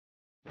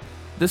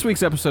This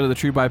week's episode of the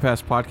True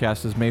Bypass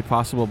Podcast is made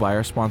possible by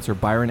our sponsor,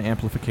 Byron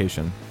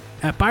Amplification.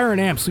 At Byron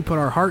Amps, we put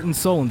our heart and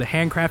soul into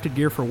handcrafted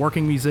gear for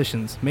working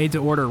musicians, made to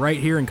order right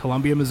here in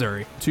Columbia,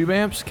 Missouri. Tube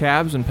amps,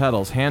 cabs, and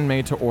pedals,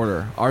 handmade to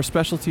order. Our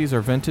specialties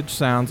are vintage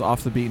sounds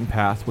off the beaten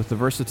path with the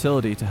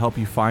versatility to help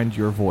you find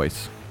your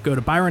voice. Go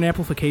to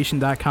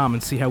ByronAmplification.com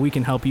and see how we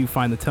can help you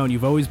find the tone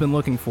you've always been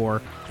looking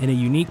for in a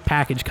unique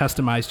package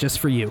customized just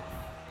for you.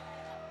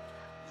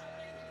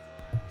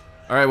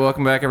 All right,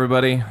 welcome back,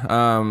 everybody.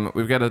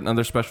 We've got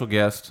another special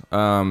guest.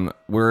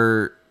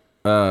 We're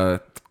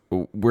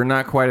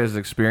not quite as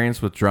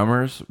experienced with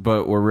drummers,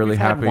 but we're really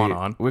happy.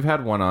 We've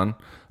had one on,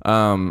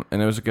 and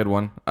it was a good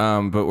one.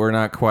 But we're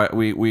not quite.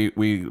 We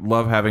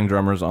love having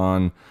drummers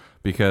on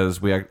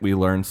because we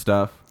learn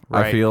stuff.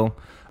 Right. I feel.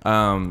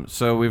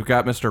 So we've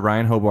got Mr.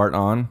 Ryan Hobart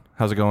on.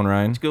 How's it going,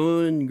 Ryan? It's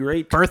going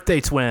great. Birthday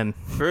twin.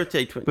 That's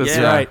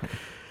right.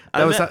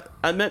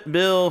 I met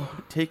Bill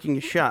taking a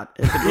shot.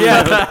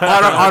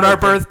 On our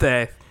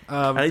birthday.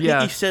 I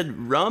think he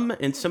said rum,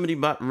 and somebody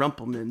bought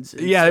Rumplemans.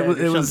 Yeah, it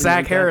was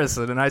Zach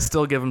Harrison, and I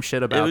still give him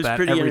shit about that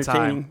every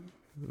time.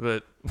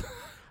 But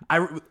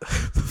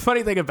the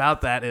funny thing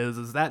about that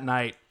is that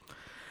night,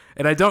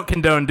 and I don't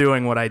condone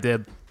doing what I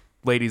did,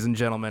 ladies and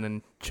gentlemen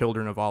and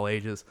children of all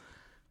ages,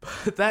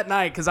 but that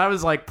night, because I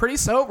was like pretty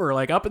sober,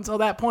 like up until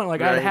that point,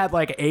 like right. I'd had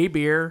like a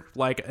beer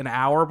like an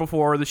hour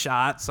before the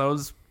shot, so it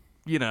was,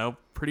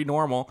 pretty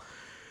normal.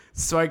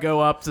 So I go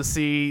up to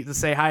say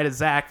hi to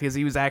Zach because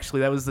he was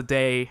actually, that was the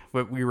day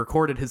when we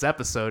recorded his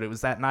episode. It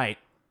was that night.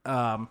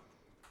 And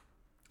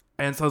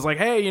so I was like,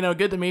 hey,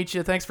 good to meet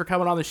you. Thanks for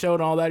coming on the show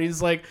and all that.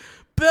 He's like,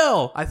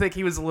 Bill. I think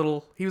he was a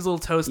little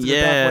toasted at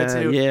that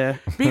point too. Yeah.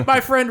 Meet my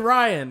friend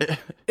Ryan.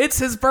 It's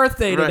his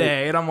birthday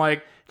today. And I'm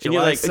like,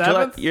 July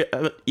 7th?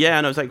 Yeah.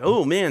 And I was like,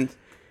 oh man.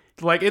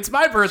 Like, it's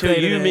my birthday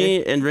today. You,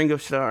 me, and Ringo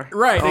Starr.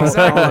 Right,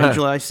 exactly. On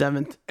July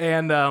 7th.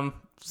 And,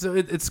 so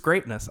it's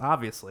greatness,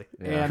 obviously.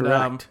 Yeah. And,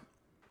 correct.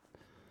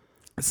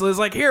 So it's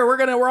like, here,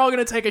 we're all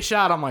gonna take a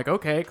shot. I'm like,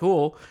 okay,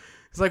 cool.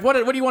 He's like, what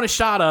do you want a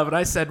shot of? And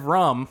I said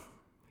rum.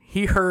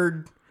 He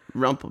heard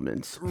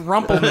Rumplemans,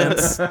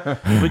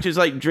 which is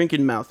like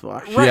drinking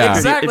mouthwash. Right, yeah.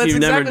 exactly. That's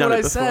exactly what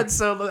I said.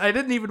 So I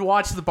didn't even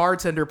watch the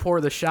bartender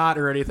pour the shot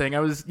or anything.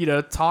 I was,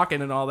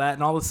 talking and all that,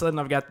 and all of a sudden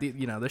I've got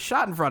the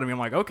shot in front of me. I'm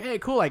like, okay,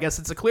 cool. I guess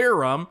it's a clear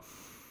rum.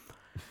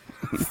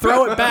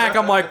 Throw it back.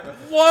 I'm like,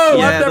 whoa,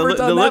 yeah, I've never done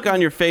that. The look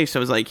on your face, I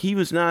was like, he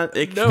was not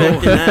expecting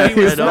that. He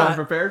was not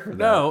prepared for that.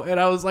 No, and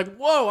I was like,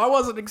 whoa, I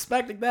wasn't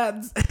expecting that.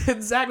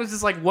 And Zach was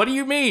just like, what do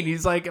you mean?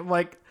 He's like, I'm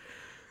like,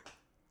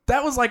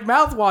 that was like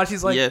mouthwash.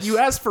 He's like, yes. You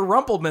asked for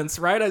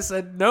Rumplemints, right? I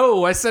said,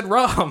 no, I said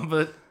rum,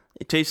 but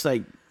it tastes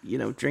like,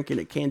 drinking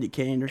a candy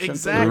cane or something.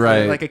 Exactly,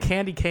 right. Like a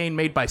candy cane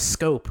made by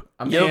Scope.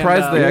 I'm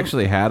surprised they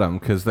actually had them,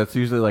 because that's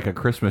usually like a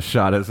Christmas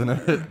shot, isn't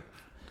it?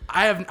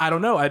 I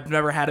don't know. I've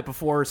never had it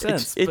before or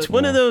since. It's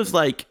one of those,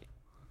 like,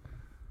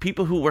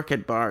 people who work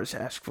at bars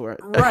ask for it.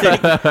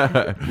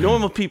 Right.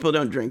 Normal people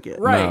don't drink it.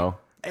 Right. No.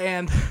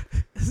 And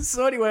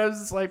so anyway, I was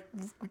just like,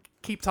 we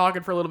keep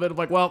talking for a little bit. I'm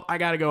like, well, I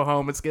got to go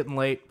home. It's getting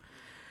late.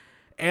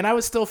 And I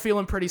was still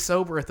feeling pretty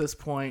sober at this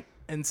point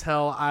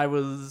until I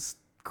was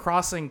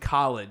crossing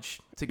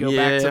college to go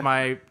back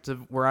to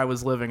where I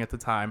was living at the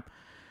time.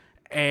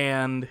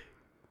 And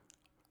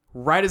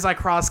right as I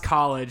crossed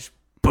college,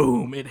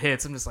 boom, it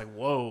hits. I'm just like,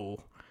 whoa.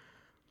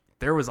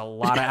 There was a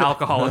lot of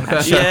alcohol in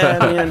that shit. Yeah,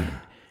 man.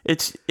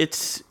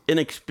 It's an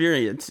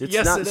experience. It's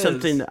not it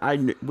something that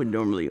I would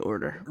normally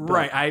order.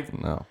 Right.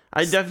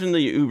 I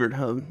definitely Ubered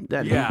home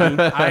that evening.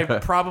 I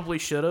probably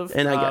should have.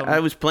 And I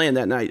was playing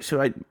that night,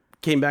 so I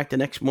came back the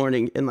next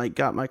morning and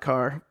got my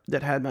car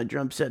that had my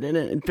drum set in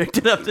it and picked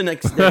it up the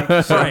next day.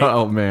 Right.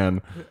 Oh,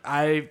 man.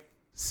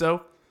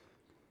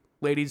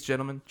 Ladies,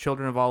 gentlemen,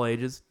 children of all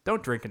ages,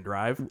 don't drink and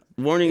drive.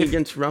 Warning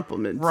against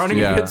Rumplemans.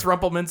 Against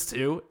Rumplemans,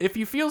 too. If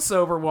you feel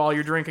sober while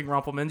you're drinking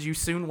Rumplemans, you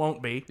soon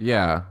won't be.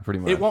 Yeah,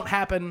 pretty much. It won't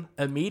happen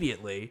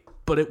immediately,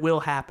 but it will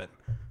happen.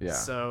 Yeah.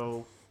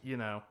 So,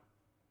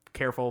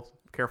 careful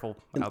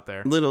out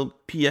there. Little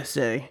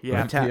PSA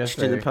attached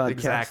to the podcast.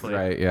 Exactly.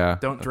 Right, yeah.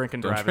 Don't drink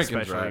and drive,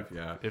 especially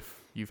if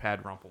you've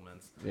had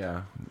Rumplemans.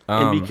 Yeah.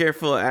 And be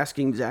careful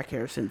asking Zach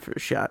Harrison for a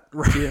shot.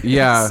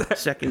 Yeah.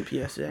 Second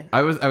PSA.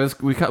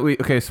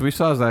 So we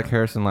saw Zach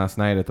Harrison last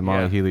night at the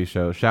Molly Healy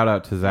show. Shout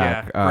out to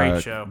Zach. Yeah,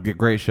 great show.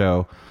 Great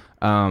show.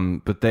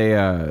 But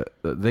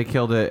they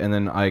killed it, and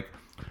then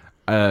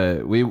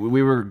we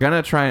were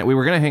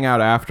gonna hang out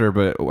after,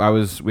 but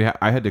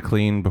I had to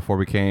clean before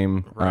we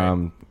came.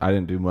 Right. I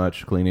didn't do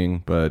much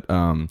cleaning, but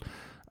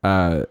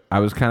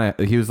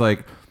he was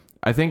like,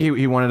 I think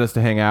he wanted us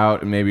to hang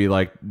out and maybe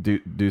like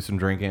do some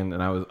drinking,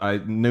 and I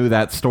knew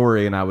that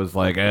story, and I was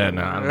like, no, I don't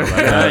know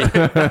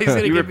about that. He's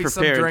gonna give me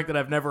some drink that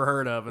I've never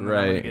heard of, and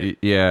right?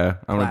 Yeah,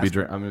 I'm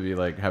gonna be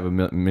like have a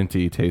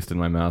minty taste in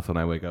my mouth when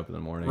I wake up in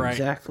the morning. Right,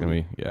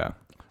 exactly. It's gonna be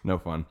no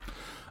fun.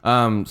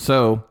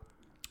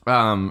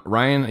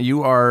 Ryan,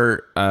 you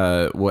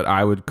are what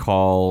I would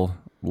call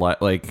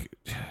like.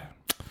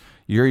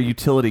 You're a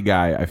utility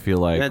guy, I feel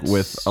like. That's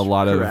with a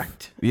lot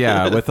correct.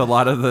 with a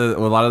lot of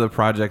the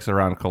projects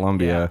around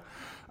Columbia.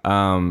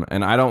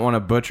 And I don't want to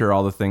butcher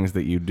all the things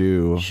that you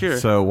do. Sure.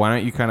 So why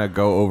don't you kind of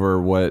go over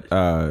what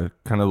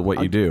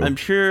you do? I'm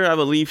sure I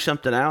will leave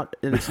something out,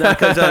 and it's not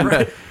because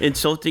I'm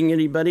insulting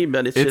anybody,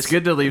 but it's just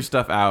good to leave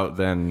stuff out.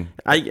 Then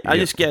I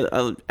just get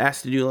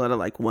asked to do a lot of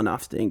like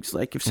one-off things.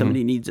 Like if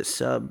somebody needs a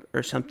sub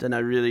or something, I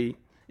really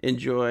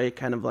enjoy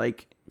kind of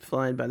like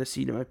flying by the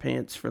seat of my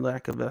pants, for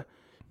lack of a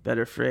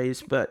better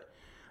phrase. But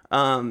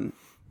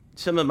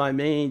some of my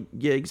main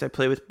gigs, I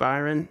play with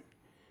Byron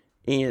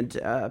and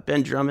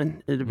Ben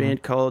Drummond in a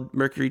band called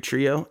Mercury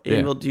Trio,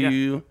 and we'll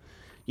do,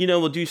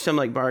 we'll do some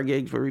like bar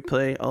gigs where we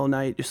play all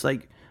night, just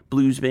like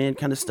blues band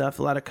kind of stuff,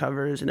 a lot of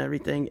covers and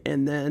everything,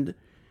 and then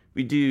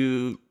we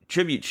do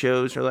tribute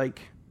shows or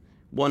like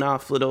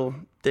one-off little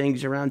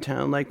things around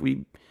town. Like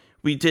we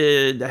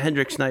did the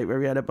Hendrix night where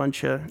we had a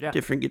bunch of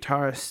different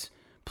guitarists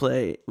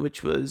play,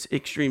 which was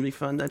extremely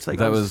fun. That's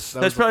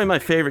probably my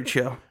favorite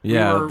show.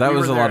 Yeah, that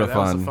was a lot of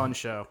fun. That was a fun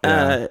show.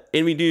 Yeah.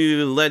 And we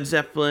do Led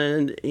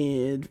Zeppelin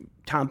and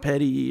Tom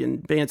Petty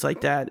and bands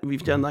like that.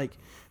 We've done like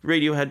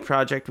Radiohead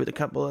Project with a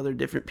couple other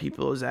different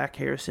people. Zach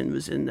Harrison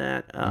was in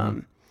that,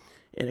 and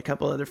a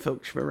couple other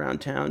folks from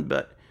around town.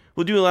 But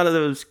we'll do a lot of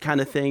those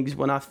kind of things,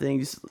 one-off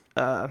things,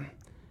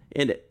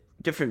 and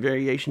different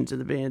variations of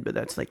the band. But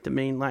that's like the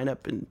main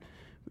lineup, and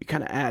we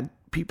kind of add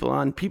people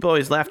on. People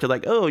always laugh. They're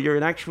like, "Oh, you're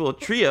an actual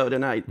trio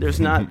tonight. There's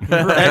not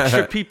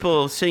extra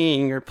people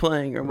singing or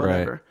playing or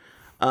whatever."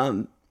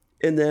 Right.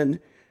 And then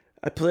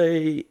I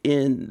play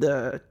in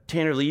the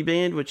Tanner Lee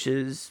Band, which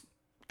is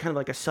kind of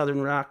like a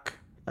southern rock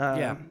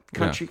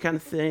country kind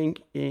of thing,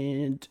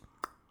 and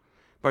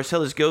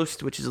Barcella's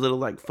Ghost, which is a little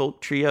like folk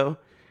trio,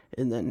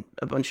 and then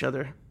a bunch of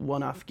other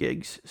one-off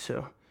gigs.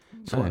 So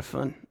it's a lot of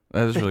fun.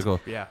 That is really cool.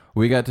 Yeah,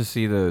 we got to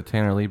see the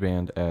Tanner Lee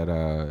Band at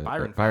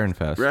Byron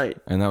Fest, right?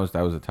 And that was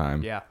a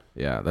time. Yeah.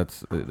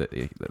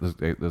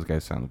 Those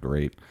guys sound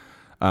great.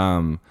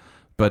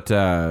 But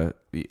when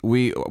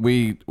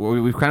you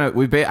were kind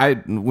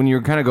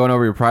of going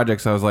over your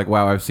projects, I was like,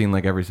 wow, I've seen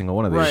like every single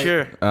one of these. Right.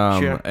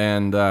 Sure.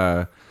 And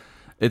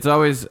it's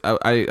always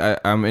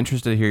I'm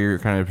interested to hear your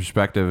kind of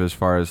perspective as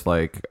far as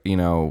like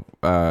being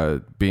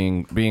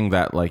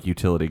that like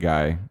utility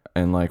guy,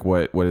 and like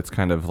what it's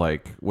kind of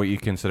like, what you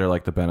consider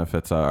like the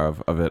benefits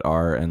of it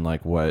are, and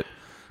like what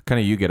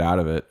kind of you get out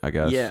of it, I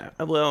guess. Yeah.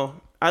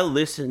 Well, I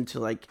listen to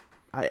like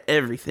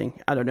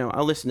everything. I don't know.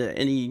 I'll listen to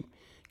any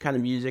kind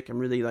of music. I'm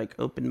really like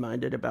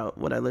open-minded about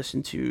what I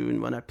listen to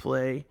and when I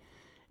play.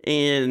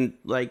 And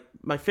like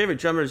my favorite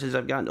drummers as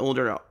I've gotten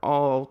older are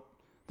all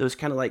those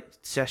kind of like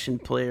session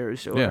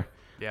players or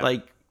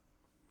like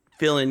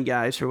fill-in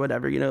guys or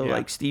whatever,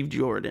 like Steve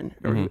Jordan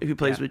or who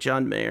plays with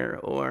John Mayer,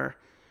 or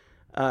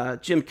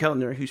Jim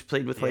Keltner, who's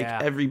played with like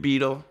every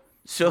Beatle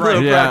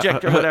solo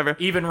project or whatever.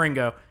 Even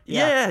Ringo.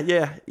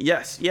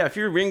 Yes. If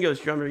you're Ringo's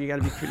drummer, you got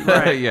to be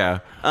pretty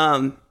good.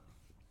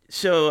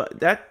 So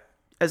that,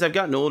 as I've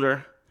gotten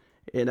older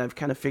and I've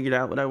kind of figured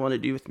out what I want to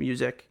do with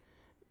music,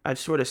 I've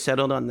sort of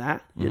settled on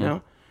that, you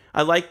know.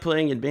 I like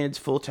playing in bands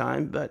full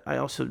time, but I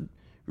also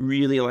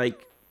really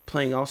like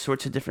playing all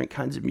sorts of different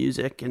kinds of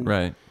music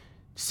and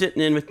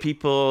sitting in with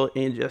people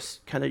and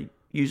just kind of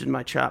using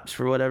my chops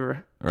for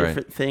whatever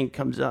different thing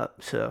comes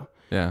up. So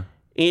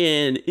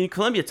and in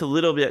Columbia, it's a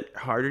little bit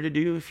harder to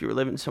do. If you were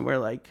living somewhere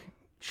like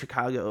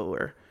Chicago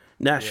or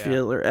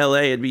Nashville or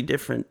LA, it'd be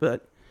different.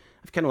 But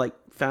I've kind of like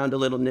found a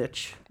little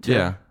niche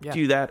to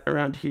do that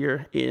around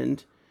here,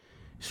 and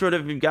sort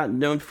of gotten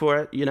known for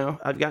it.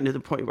 I've gotten to the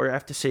point where I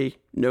have to say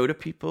no to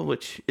people,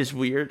 which is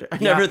weird. I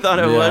never thought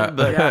I would,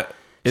 but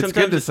it's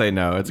good to say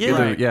no. It's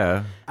good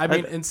to, I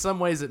mean, in some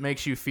ways it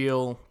makes you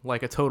feel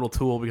like a total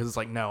tool because it's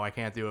like, no, I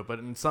can't do it. But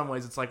in some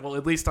ways it's like, well,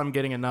 at least I'm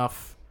getting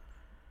enough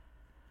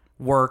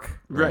work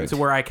to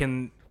where I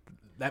can,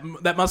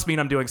 that must mean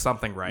I'm doing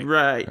something right.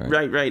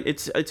 Right.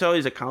 It's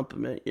always a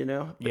compliment,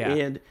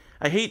 And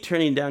I hate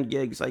turning down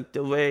gigs. Like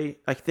the way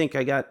I think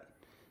I got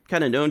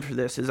kind of known for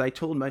this is I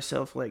told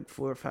myself like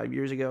 4 or 5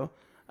 years ago,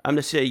 I'm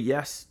going to say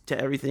yes to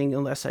everything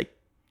unless I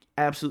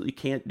absolutely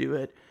can't do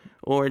it,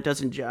 or it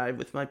doesn't jive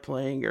with my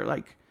playing, or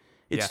like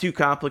it's too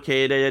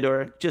complicated,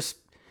 or just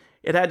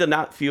it had to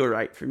not feel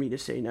right for me to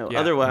say no.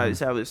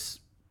 Otherwise, I was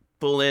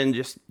full in,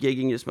 just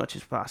gigging as much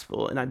as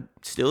possible, and I'm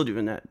still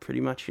doing that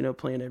pretty much,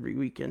 playing every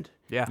weekend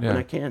when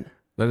I can.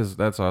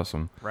 That's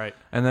awesome. Right.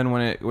 And then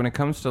when it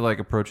comes to like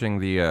approaching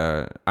the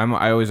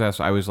I always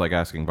like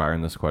asking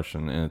Byron this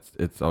question, and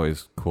it's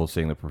always cool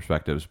seeing the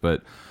perspectives,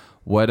 but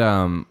what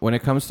when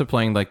it comes to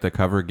playing like the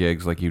cover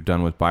gigs like you've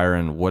done with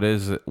Byron,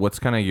 what's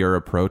kind of your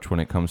approach when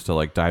it comes to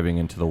like diving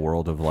into the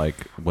world of like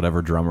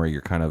whatever drummer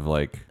you're kind of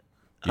like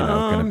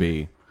going to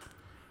be?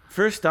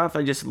 First off,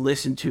 I just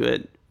listen to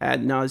it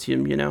ad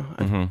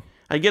nauseum,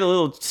 I get a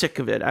little sick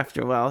of it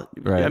after a while.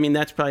 Right. I mean,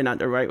 that's probably not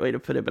the right way to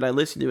put it, but I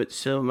listen to it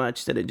so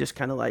much that it just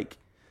kind of like,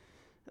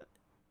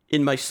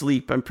 in my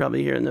sleep, I'm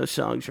probably hearing those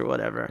songs or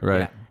whatever.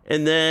 Right. Yeah.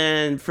 And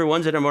then for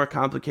ones that are more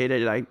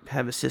complicated, I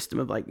have a system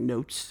of like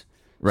notes.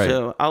 Right.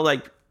 So I'll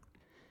like,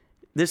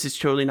 this is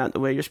totally not the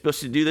way you're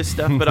supposed to do this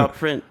stuff, but I'll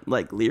print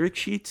like lyric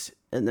sheets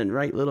and then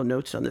write little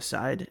notes on the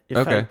side.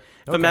 If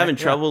I'm having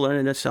trouble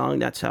learning a song,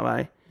 that's how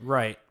I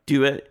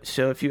do it.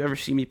 So if you ever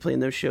see me playing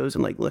those shows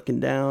and like looking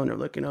down or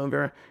looking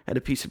over at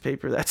a piece of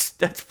paper, that's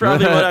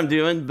probably what I'm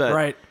doing.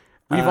 But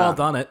we've all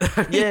done it.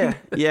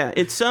 yeah.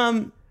 It's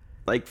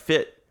like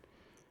fit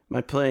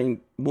my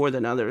playing more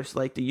than others.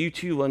 Like the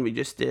U2 one we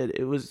just did,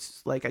 it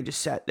was like I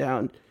just sat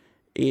down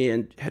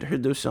and had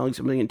heard those songs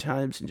a million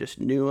times and just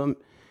knew them,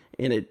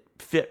 and it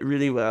fit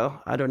really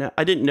well. I don't know.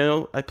 I didn't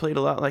know I played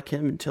a lot like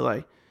him until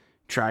I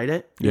tried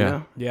it. You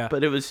know? Yeah.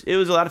 But it was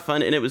a lot of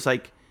fun, and it was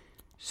like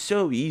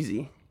so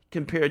easy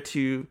compared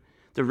to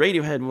the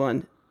Radiohead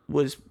one.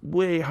 Was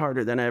way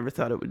harder than I ever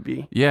thought it would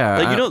be. Yeah,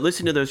 like you don't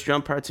listen to those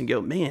drum parts and go,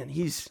 man,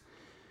 he's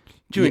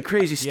doing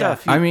crazy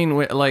stuff. I mean,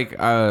 like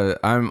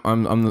I'm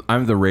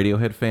the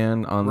Radiohead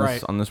fan on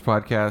this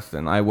podcast,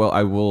 and I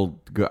will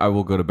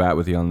go to bat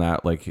with you on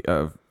that. Like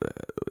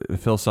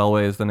Phil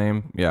Selway is the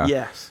name. Yeah.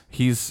 Yes.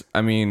 He's.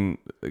 I mean,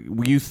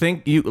 you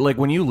think like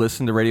when you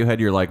listen to Radiohead,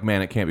 you're like,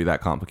 man, it can't be that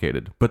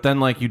complicated. But then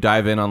like you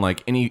dive in on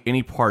like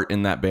any part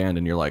in that band,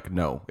 and you're like,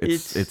 no,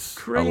 it's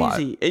crazy, a lot.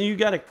 And you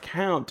got to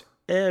count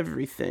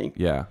everything.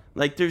 Yeah.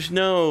 Like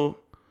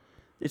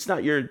it's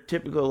not your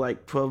typical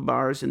like 12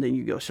 bars and then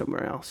you go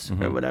somewhere else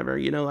or whatever.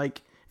 You know,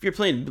 like if you're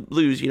playing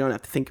blues, you don't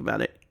have to think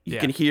about it. You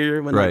can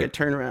hear when like a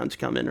turnaround's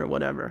coming or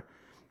whatever.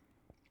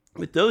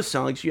 With those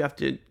songs, you have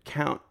to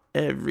count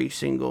every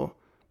single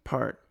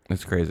part.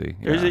 It's crazy.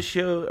 There's a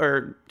show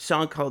or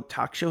song called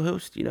Talk Show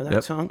Host. You know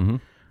that song? Mm-hmm.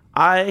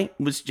 I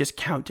was just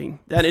counting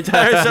that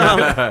entire song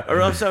or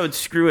else I would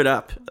screw it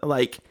up.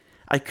 Like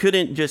I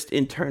couldn't just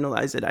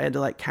internalize it. I had to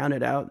like count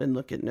it out and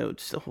look at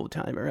notes the whole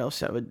time or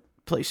else I would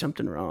play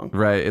something wrong.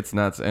 Right, it's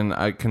nuts. And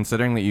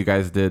considering that you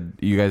guys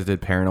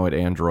did Paranoid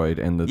Android,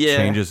 and the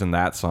changes in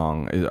that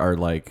song are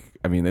like,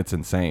 I mean, it's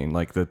insane.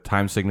 Like the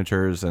time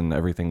signatures and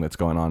everything that's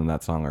going on in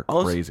that song are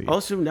crazy.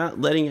 Also not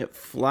letting it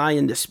fly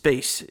into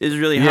space is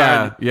really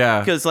hard. Yeah.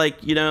 Because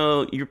like, you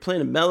know, you're playing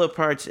the mellow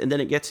parts and then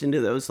it gets into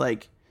those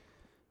like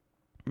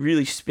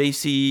really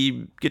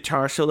spacey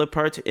guitar solo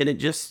parts, and it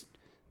just,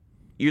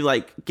 you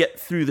like get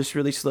through this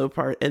really slow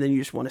part and then you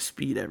just want to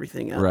speed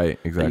everything up. Right,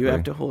 exactly. And you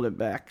have to hold it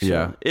back.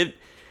 So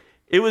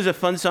it was a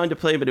fun song to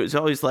play, but it was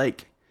always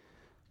like,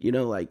 you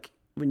know, like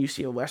when you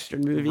see a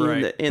Western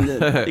movie and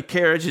the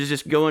carriage is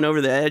just going over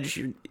the edge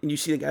and you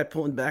see the guy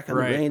pulling back on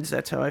the reins.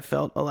 That's how I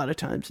felt a lot of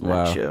times in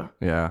that show.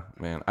 Yeah,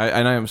 man. I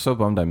am so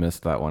bummed I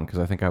missed that one because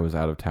I think I was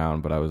out of town,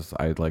 but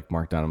I like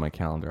marked down on my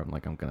calendar. I'm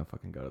like, I'm going to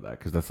fucking go to that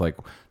because that's like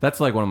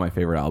one of my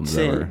favorite albums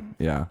ever.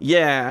 Yeah.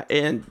 Yeah.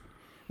 And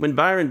when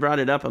Byron brought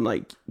it up, I'm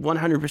like,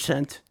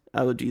 100%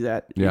 I would do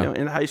that. You know,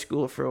 in high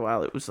school for a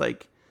while, it was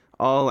like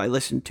all I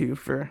listened to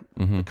for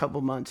a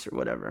couple months or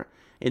whatever.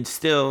 And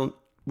still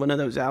one of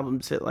those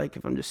albums that like,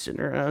 if I'm just sitting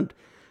around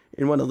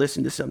and want to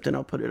listen to something,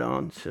 I'll put it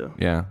on. So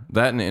yeah,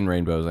 that and In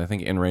Rainbows. I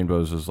think In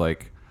Rainbows was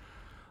like,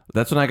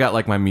 that's when I got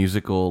like my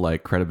musical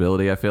like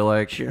credibility. I feel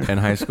like in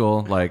high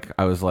school, like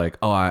I was like,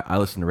 oh, I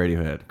listen to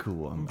Radiohead.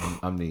 Cool,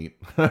 I'm neat.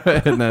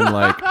 And then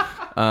like,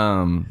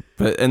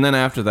 but and then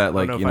after that,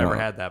 like, I don't know if I ever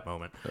had that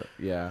moment.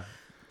 Yeah.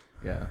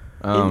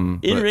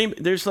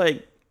 There's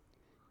like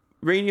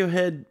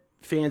Radiohead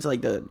fans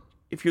like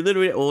if you're a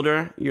little bit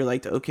older, you're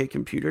like the OK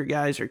Computer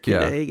guys or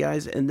Kid A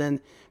guys, and then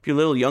if you're a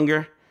little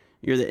younger,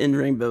 you're the In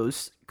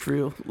Rainbows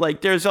crew.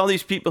 Like there's all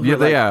these people who are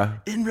like,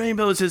 In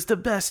Rainbows is the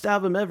best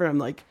album ever. I'm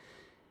like,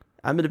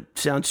 I'm gonna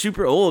sound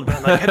super old,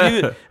 but like,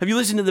 have you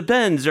listened to the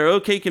Bends or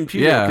OK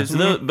Computer? Because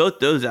both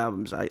those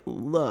albums I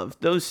love.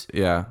 Those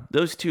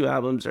two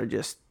albums are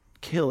just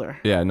killer.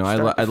 Yeah, no,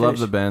 I love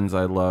the Bends.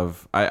 I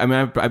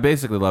mean I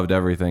basically loved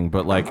everything,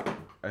 but like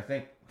I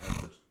think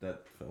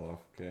that fell off.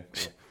 Okay.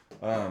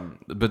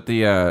 But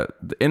the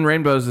In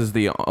Rainbows is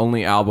the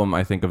only album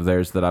I think of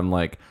theirs that I'm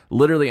like,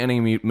 literally any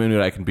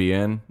mood I can be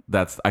in,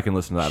 I can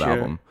listen to that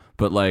album.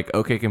 But like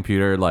OK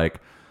Computer, like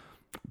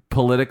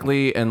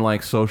politically and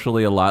like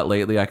socially a lot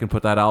lately, I can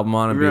put that album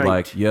on and be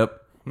like,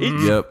 yep.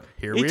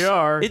 Here we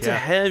are. It's a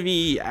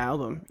heavy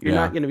album. You're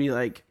not going to be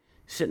like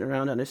sitting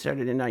around on a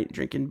Saturday night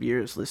drinking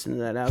beers listening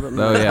to that album.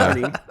 Oh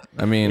yeah.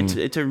 I mean,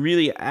 it's a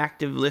really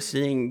active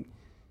listening,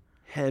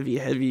 heavy.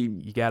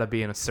 You got to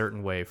be in a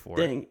certain way for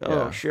it.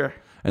 Oh, sure.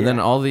 And then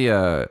all the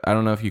I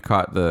don't know if you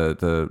caught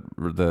the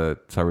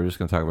sorry, we're just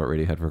gonna talk about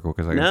Radiohead for a quick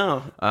second.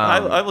 No,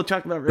 I will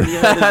talk about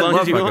Radiohead as long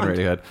as you want.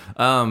 Radiohead.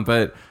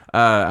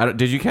 But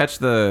did you catch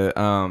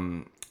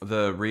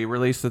the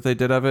re-release that they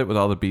did of it with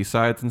all the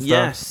B-sides and stuff?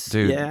 Yes,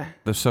 dude. Yeah,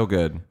 they're so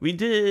good. We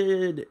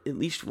did at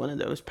least one of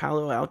those.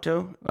 Palo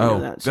Alto.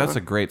 That's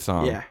a great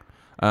song. Yeah.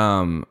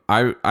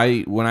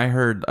 I when I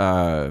heard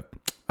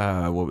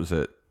what was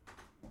it?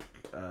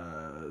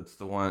 It's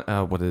the one.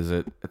 What is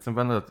it? It's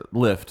about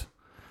Lift.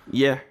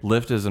 Yeah.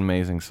 Lift is an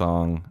amazing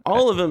song.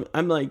 All of them,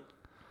 I'm like,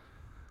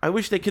 I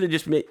wish they could have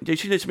they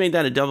should have just made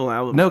that a double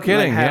album. No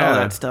kidding. Had all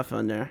that stuff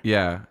on there.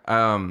 Yeah.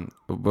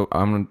 But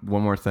one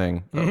more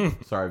thing. Oh,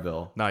 sorry,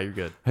 Bill. No, you're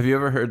good. Have you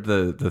ever heard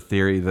the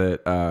theory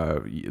that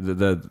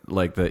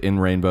the In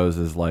Rainbows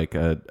is like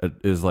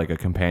a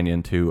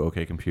companion to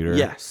OK Computer?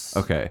 Yes.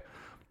 Okay.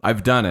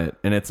 I've done it,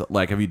 and it's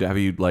like, have you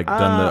like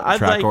done the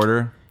track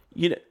order?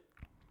 You know,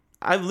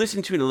 I've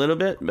listened to it a little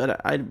bit,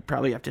 but I'd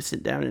probably have to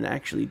sit down and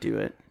actually do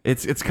it.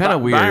 It's kind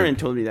of weird. Byron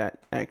told me that,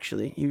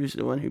 actually. He was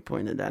the one who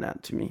pointed that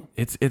out to me.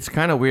 It's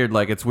kind of weird.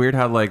 Like, it's weird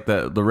how, like,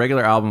 the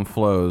regular album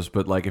flows,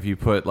 but, like, if you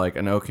put, like,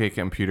 an OK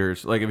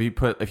Computers... Like,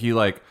 if you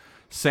like,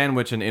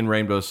 sandwich an In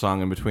Rainbow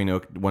song in between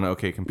two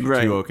OK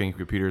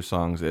Computers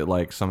songs, it,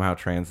 like, somehow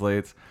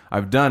translates.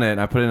 I've done it,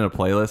 and I put it in a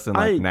playlist in,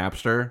 like,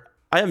 Napster.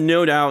 I have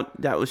no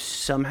doubt that was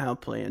somehow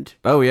planned.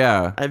 Oh,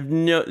 yeah.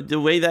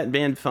 The way that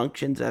band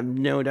functions, I have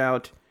no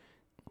doubt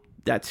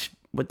that's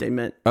what they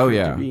meant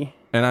to be.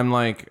 And I'm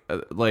like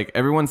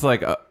everyone's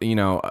like, you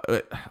know,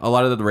 a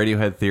lot of the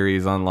Radiohead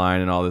theories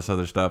online and all this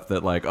other stuff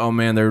that like, oh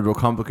man, they're a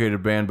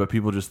complicated band, but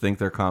people just think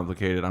they're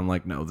complicated. I'm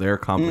like, no, they're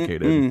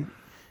complicated.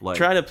 Like,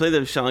 try to play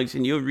those songs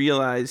and you'll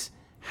realize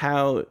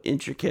how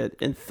intricate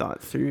and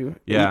thought through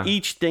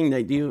each thing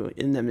they do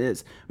in them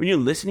is. When you're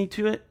listening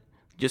to it,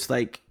 just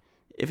like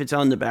if it's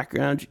on the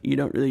background, you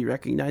don't really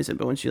recognize it,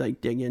 but once you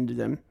like dig into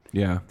them,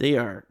 they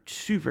are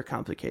super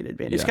complicated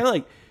band. It's kind of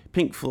like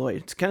Pink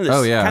Floyd. It's kind of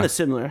kind of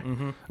similar.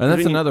 Mm-hmm. And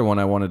that's another one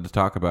I wanted to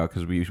talk about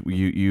because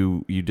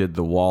you did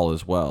The Wall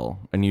as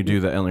well, and you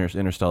do the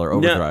Interstellar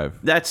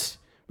Overdrive. No,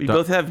 we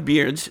both have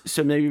beards,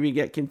 so maybe we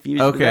get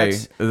confused. Okay,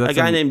 that's a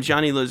guy named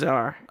Johnny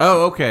Lazar.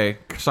 Oh, okay.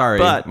 Sorry,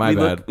 but my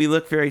bad. We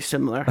look very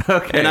similar.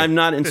 Okay, and I'm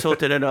not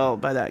insulted at all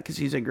by that because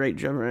he's a great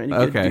drummer and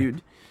a good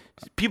dude.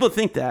 People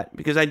think that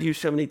because I do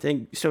so many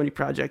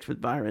projects with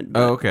Byron.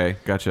 Oh, okay,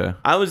 gotcha.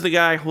 I was the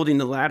guy holding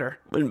the ladder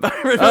when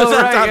Byron was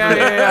on top of it.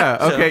 Yeah.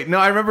 So, okay, no,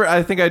 I remember.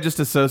 I think I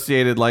just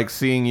associated like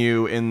seeing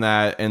you in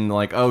that and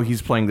like, oh,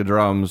 he's playing the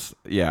drums.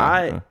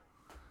 Yeah,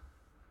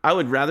 I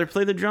would rather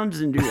play the drums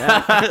than do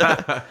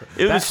that.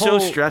 It was so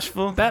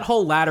stressful. That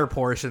whole ladder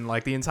portion,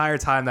 like the entire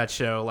time that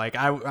show, like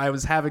I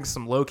was having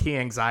some low key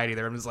anxiety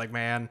there. I'm just like,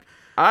 man.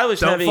 I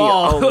was having a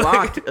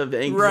lot of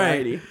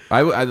anxiety.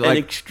 Right. An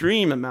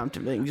extreme amount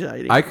of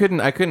anxiety. I couldn't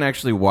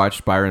actually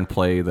watch Byron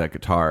play that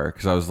guitar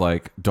because I was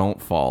like,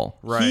 "Don't fall."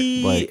 Right.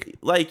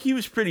 He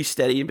was pretty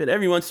steady, but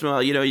every once in a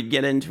while, you know, he'd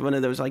get into one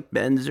of those like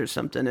bends or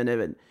something, and it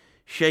would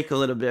shake a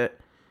little bit.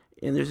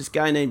 And there's this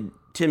guy named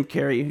Tim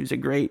Carey who's a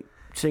great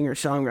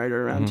singer-songwriter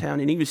around town,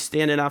 and he was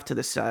standing off to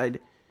the side,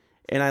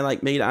 and I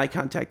like made eye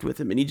contact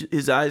with him, and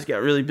his eyes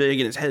got really big,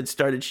 and his head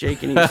started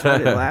shaking, and he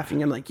started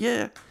laughing. I'm like,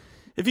 yeah.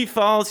 If he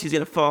falls, he's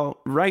going to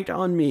fall right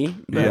on me.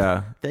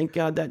 But thank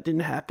God that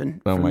didn't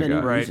happen for many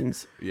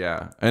reasons.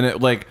 Yeah. And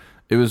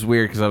it was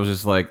weird because I was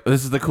just like,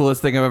 this is the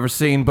coolest thing I've ever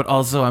seen, but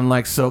also I'm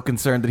like so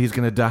concerned that he's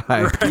going to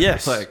die. Right.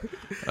 Yes. Like,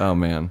 oh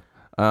man.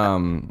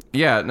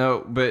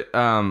 But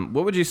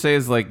what would you say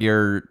is like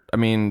do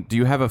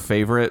you have a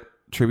favorite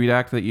tribute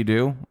act that you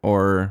do?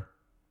 Or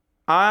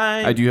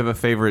do you have a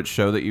favorite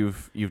show that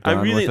you've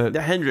done with it?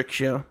 The Hendrix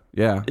show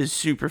is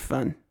super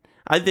fun.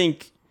 I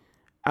think,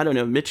 I don't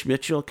know, Mitch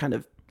Mitchell kind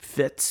of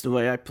fits the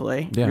way I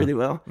play really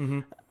well.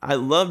 Mm-hmm. I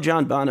love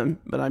John Bonham,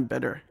 but I'm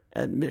better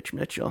at Mitch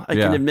Mitchell. I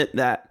can admit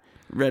that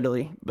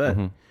readily. But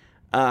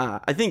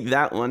I think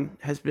that one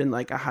has been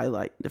like a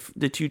highlight,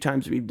 the 2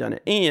 times we've done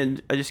it.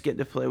 And I just get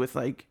to play with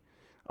like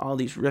all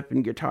these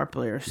ripping guitar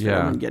players that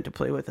I wouldn't get to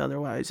play with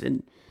otherwise.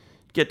 And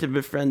get to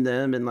befriend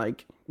them and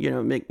like, you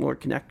know, make more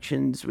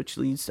connections, which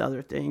leads to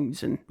other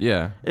things. And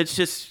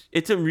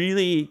it's a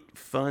really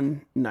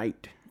fun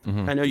night.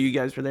 Mm-hmm. I know you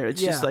guys were there.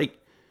 It's just like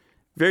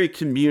very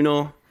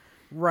communal.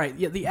 Right.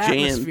 Yeah, the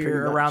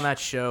atmosphere around that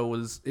show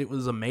was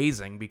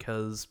amazing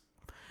because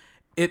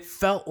it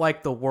felt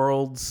like the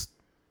world's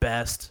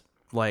best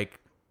like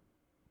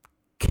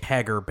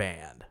kegger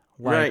band.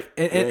 Like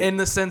in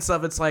the sense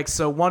of it's like,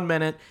 so 1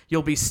 minute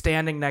you'll be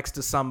standing next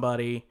to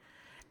somebody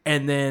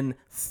and then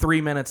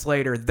 3 minutes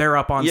later they're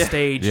up on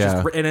stage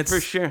and it's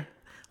for sure.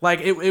 Like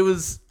it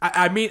was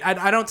I mean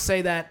I don't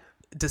say that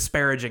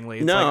disparagingly.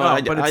 It's I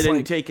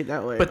didn't take it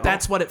that way. But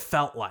that's what it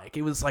felt like.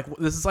 It was like,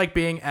 this is like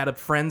being at a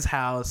friend's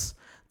house.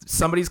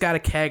 Somebody's got a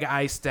keg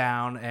ice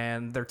down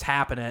and they're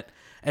tapping it.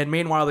 And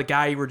meanwhile, the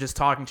guy you were just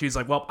talking to is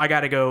like, well, I got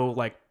to go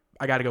play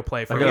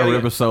for I got to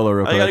rip a solo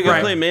real quick. I got to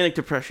go play Manic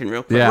Depression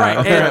real quick. Yeah.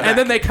 Right. And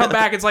then they come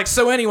back. It's like,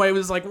 so anyway, it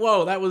was like,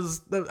 whoa, it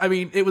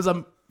was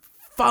a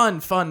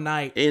fun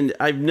night. And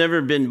I've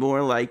never been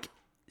more like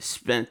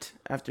spent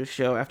after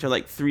show, after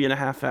like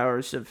 3.5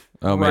 hours of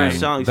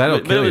songs.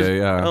 That'll kill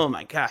you, yeah. Oh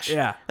my gosh.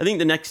 Yeah. I think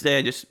the next day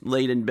I just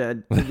laid in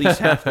bed at least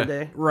half the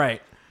day.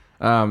 Right.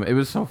 It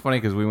was so funny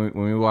because when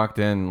we walked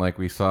in, like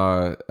we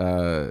saw,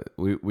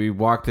 we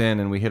walked in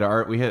and we had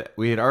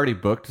already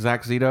booked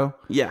Zach Zito.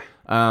 Yeah.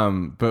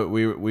 But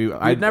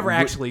we'd never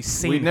actually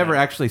seen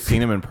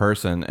him in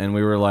person, and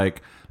we were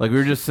like we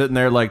were just sitting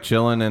there like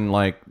chilling and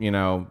like you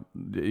know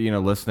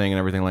listening and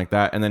everything like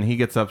that, and then he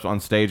gets up on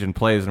stage and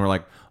plays, and we're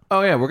like,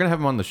 oh yeah, we're gonna have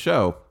him on the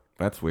show.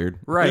 That's weird.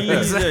 Right.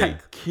 He's a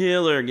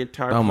killer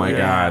guitar player. Oh my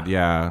god,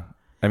 yeah.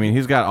 I mean,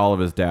 he's got all of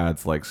his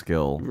dad's like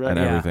skill and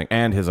everything,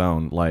 and his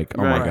own like.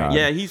 Oh my god.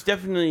 Yeah, he's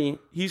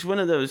one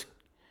of those.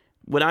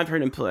 When I've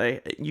heard him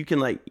play, you can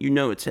like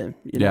it's him.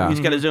 You know? He's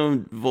got his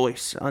own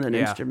voice on an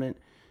instrument,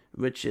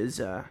 which is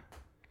a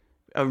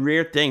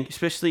rare thing,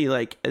 especially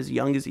like as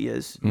young as he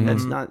is. Mm-hmm.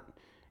 That's not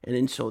an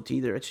insult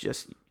either. It's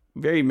just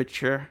very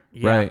mature,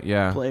 right?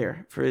 Yeah,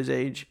 player for his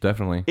age,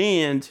 definitely.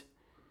 And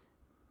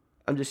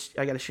I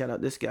got to shout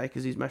out this guy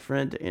because he's my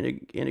friend and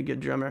a good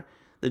drummer.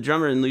 The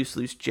drummer in Loose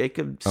Loose,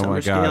 Jacob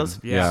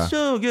Summerscales. Yeah,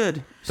 so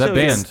good. That so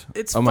band.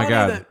 It's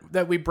funny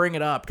that we bring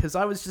it up because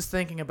I was just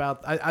thinking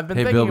about. I've been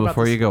thinking Bill, about.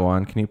 Before you go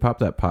on, can you pop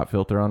that pop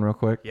filter on real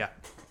quick? Yeah.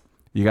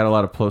 You got a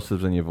lot of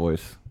plosives in your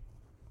voice.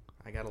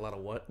 I got a lot of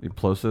what?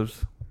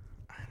 Plosives.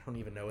 I don't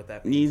even know what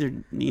that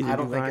means. Neither. I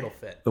don't think it'll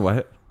fit.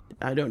 What?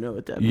 I don't know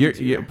what that means.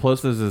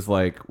 Plosives is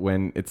like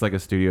when it's like a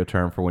studio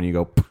term for when you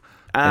go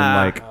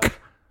and like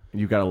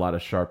you got a lot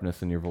of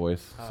sharpness in your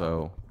voice.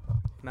 So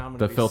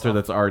the filter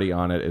that's already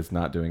on it is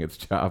not doing its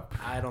job.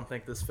 I don't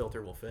think this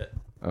filter will fit.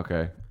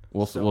 Okay.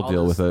 We'll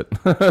deal with it.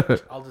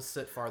 I'll just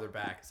sit farther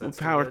back. We'll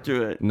power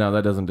through it. No,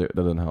 that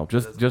doesn't help.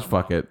 Just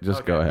fuck it.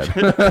 Just go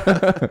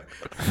ahead.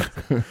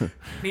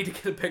 Need to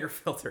get a bigger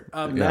filter.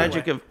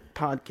 Magic of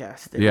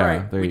podcasting. Yeah,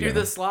 right. We do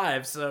this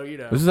live, so you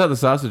know. This is how the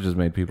sausage is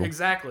made, people.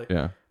 Exactly.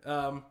 Yeah.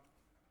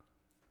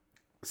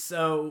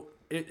 So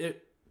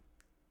it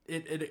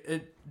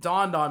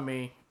dawned on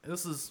me.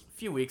 This was a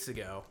few weeks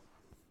ago.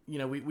 You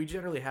know, we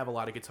generally have a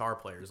lot of guitar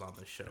players on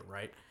this show,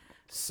 right?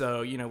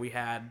 So you know, we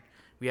have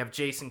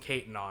Jason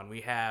Caton on, we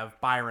have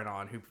Byron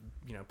on, who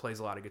plays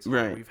a lot of guitar.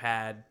 Right. We've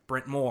had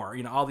Brent Moore.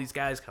 All these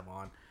guys come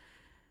on.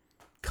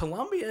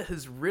 Columbia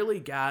has really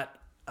got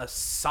a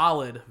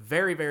solid,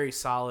 very very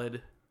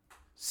solid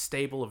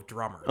stable of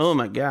drummers. Oh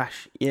my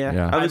gosh,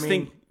 yeah. I was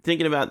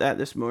thinking about that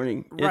this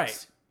morning. Right.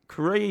 It's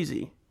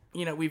crazy.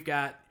 We've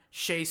got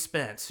Shay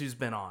Spence, who's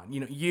been on.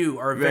 You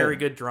are a very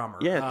good drummer.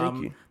 Yeah,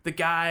 thank you. The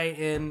guy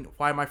in,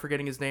 why am I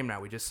forgetting his name now?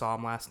 We just saw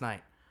him last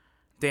night.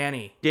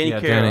 Danny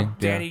Carroll.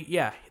 Danny,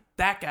 yeah,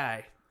 that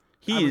guy.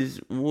 He's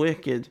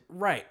wicked.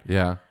 Right.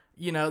 Yeah.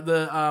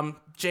 The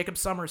Jacob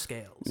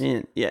Summerscales.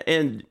 Man, yeah,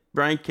 and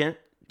Brian Kent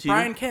too.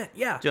 Brian Kent,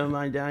 yeah. Don't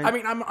mind dying. I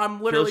mean,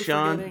 I'm literally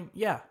forgetting.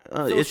 Yeah.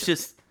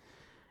 It's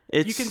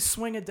you can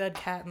swing a dead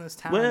cat in this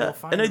town. Well,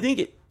 and I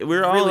think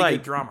we're all really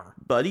like drummer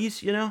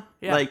buddies, Yeah.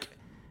 Like,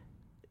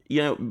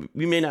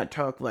 we may not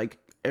talk like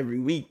every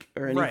week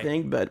or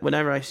anything, but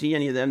whenever I see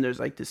any of them, there's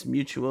like this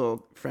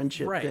mutual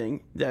friendship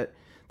thing that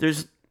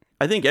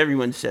I think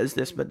everyone says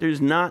this, but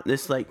there's not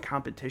this like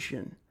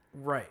competition.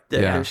 Right.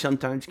 That there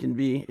sometimes can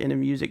be in a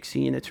music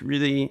scene. It's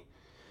really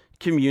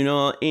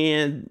communal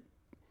and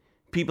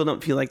people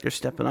don't feel like they're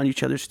stepping on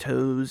each other's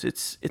toes.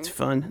 It's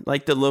fun.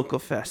 Like the local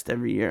fest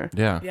every year.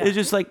 Yeah. It's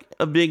just like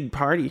a big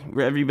party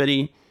where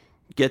everybody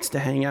gets to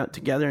hang out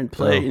together and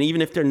play. And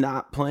even if they're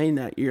not playing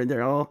that year,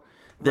 they're all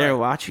there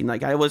watching.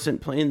 Like I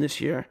wasn't playing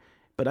this year,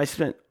 but I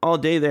spent all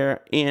day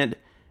there and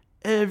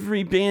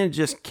every band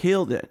just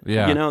killed it.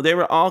 Yeah. They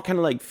were all kind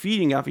of like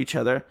feeding off each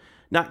other,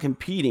 not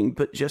competing,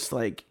 but just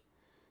like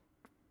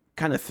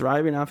kind of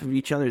thriving off of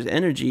each other's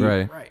energy.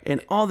 Right. And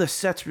all the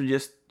sets were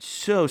just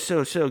so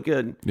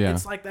good. Yeah.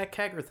 It's like that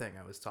kegger thing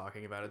I was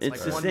talking about. It's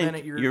like one same.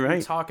 minute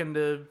you're talking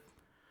to,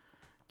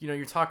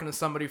 you're talking to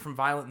somebody from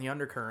Violent and the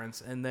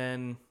Undercurrents, and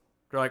then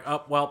they're like,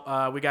 oh,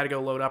 well, we got to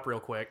go load up real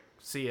quick.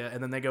 See ya.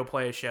 And then they go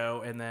play a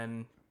show, and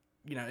then,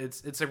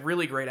 it's a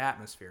really great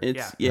atmosphere.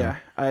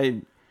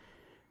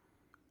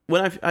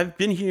 I've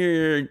been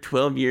here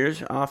 12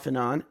 years off and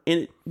on,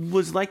 and it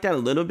was like that a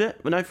little bit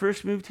when I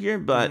first moved here,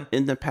 but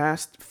in the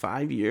past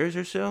 5 years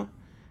or so,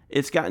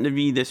 it's gotten to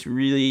be this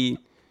really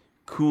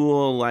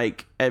cool,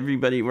 like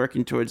everybody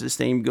working towards the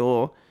same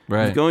goal,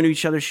 of going to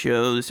each other's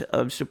shows,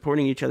 of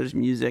supporting each other's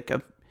music,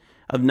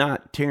 of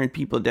not tearing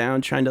people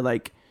down, trying to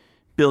like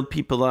build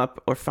people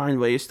up or find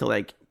ways to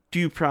like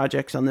do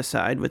projects on the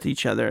side with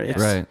each other.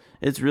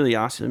 It's really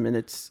awesome, and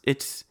it's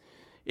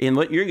and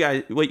what you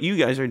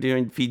guys are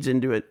doing feeds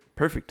into it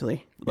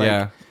perfectly.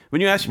 Like,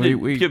 when you asked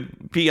me to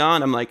be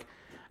on, I'm like,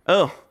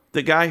 oh,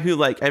 the guy who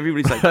like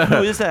everybody's like,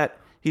 who is that?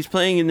 He's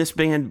playing in this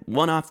band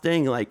one-off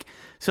thing. Like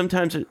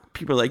sometimes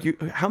people are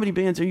like, how many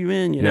bands are you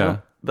in? You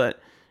know. But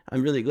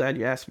I'm really glad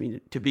you asked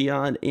me to be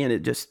on, and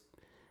it just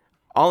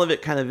all of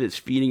it kind of is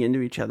feeding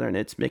into each other, and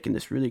it's making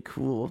this really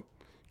cool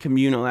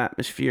communal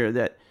atmosphere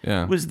that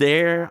was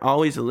there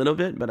always a little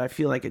bit, but I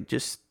feel like it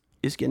just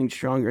is getting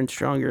stronger and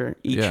stronger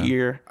each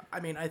year. I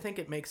mean, I think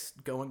it makes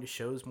going to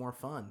shows more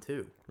fun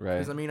too. Right.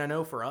 Because I mean, I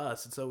know for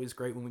us, it's always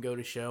great when we go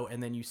to a show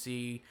and then you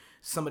see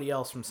somebody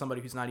else from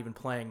somebody who's not even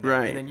playing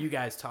there, and then you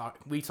guys talk,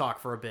 we talk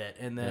for a bit,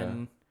 and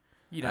then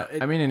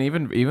I mean, and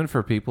even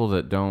for people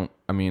that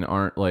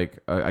aren't like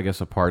I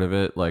guess a part of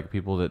it, like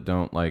people that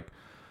don't like.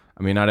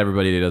 I mean, not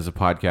everybody does a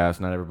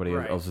podcast. Not everybody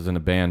else is in a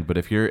band. But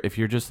if you're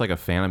just like a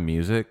fan of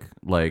music,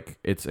 like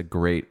it's a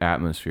great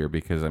atmosphere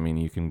because I mean,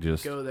 you can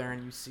just go there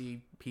and you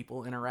see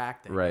people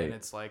interacting, and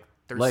it's like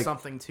there's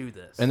something to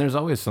this, and there's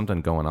always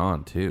something going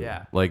on too.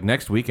 Yeah, like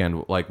next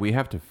weekend, like we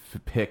have to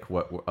pick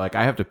what, like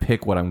I have to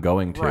pick what I'm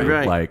going to.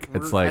 Right. Like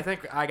it's like I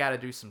think I got to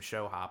do some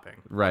show hopping.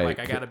 Right, like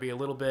I got to be a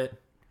little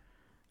bit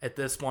at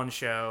this one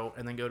show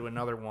and then go to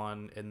another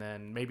one and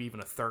then maybe even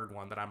a third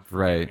one that I'm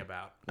forgetting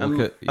about. I'm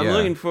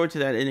looking forward to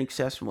that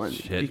INXS one.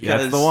 Shit,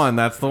 that's the one.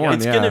 That's the one.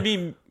 It's gonna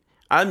be.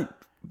 I've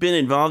been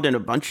involved in a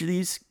bunch of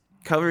these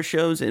cover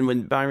shows, and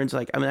when Byron's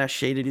like, "I'm gonna ask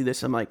Shay to do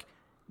this," I'm like,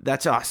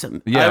 that's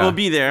awesome. Yeah. I will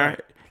be there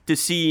to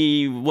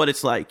see what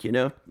it's like,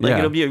 Like,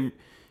 it'll be a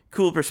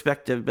cool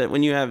perspective. But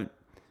when you have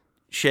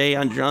Shay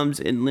on drums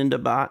and Linda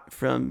Bott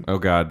from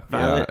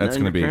Violet, that's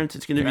going to be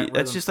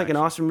that's just like an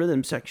awesome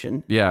rhythm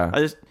section.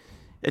 Yeah.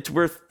 It's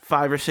worth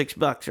 $5 or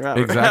 $6 or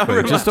however.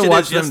 Exactly. Just to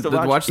watch them,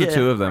 watch the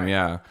two of them.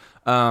 Yeah.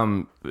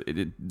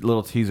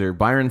 Little teaser.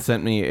 Byron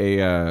sent me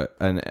a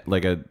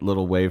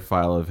little wave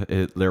file of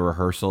their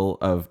rehearsal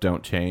of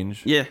 "Don't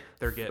Change." Yeah,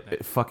 they're getting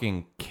it.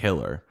 Fucking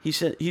killer. He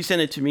sent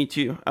it to me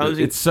too.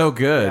 It's so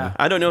good. Yeah.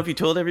 I don't know if he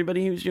told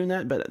everybody he was doing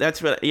that, but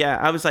that's what. Yeah,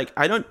 I was like,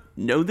 I don't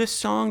know this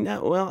song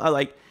that well.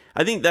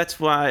 I think that's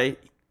why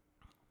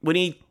when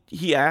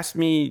he asked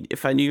me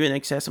if I knew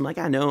INXS, I'm like,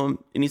 I know him,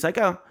 and he's like,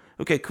 oh,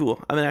 okay,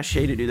 cool. I'm gonna ask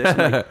Shay to do this.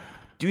 I'm like,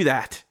 do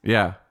that.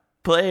 Yeah.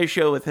 Play a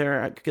show with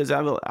her because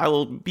I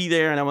will be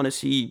there and I want to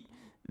see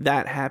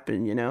that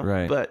happen,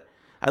 Right. But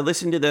I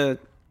listened to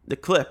the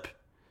clip,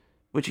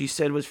 which he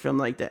said was from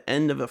like the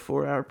end of a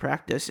 4-hour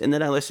practice, and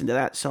then I listened to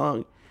that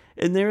song,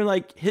 and they were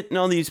like hitting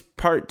all these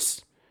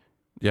parts,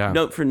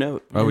 note for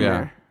note. Oh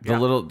yeah, the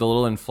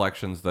little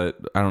inflections that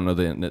I don't know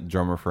the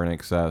drummer for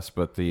INXS,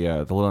 but the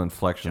little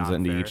inflections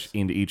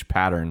into each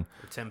pattern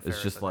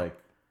is just like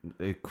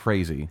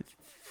crazy.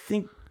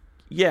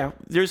 Yeah,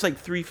 there's like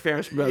 3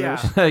 Ferris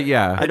brothers.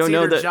 Yeah. I don't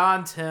know that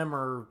John, Tim,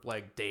 or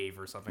like Dave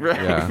or something. Right,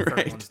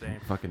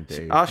 right. Fucking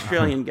Dave.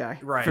 Australian guy,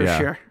 right? For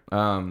sure.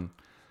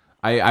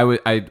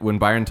 I when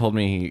Byron told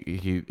me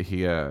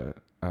he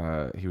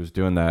was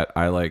doing that,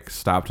 I like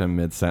stopped him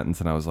mid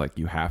sentence and I was like,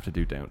 you have to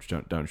do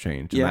Don't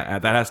Change. Yeah,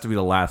 that has to be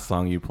the last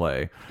song you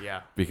play.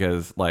 Yeah,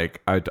 because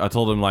like I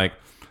told him like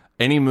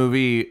any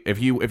movie,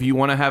 if you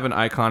want to have an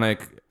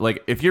iconic,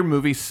 like if your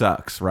movie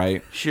sucks,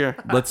 right? Sure.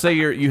 Let's say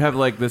you have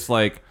like this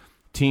like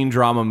teen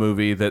drama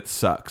movie that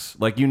sucks.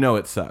 Like,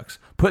 it sucks.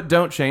 Put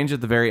Don't Change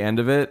at the very end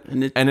of it,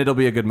 and it'll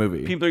be a good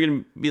movie. People are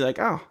going to be like,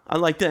 oh, I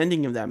like the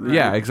ending of that movie.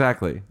 Yeah,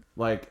 exactly.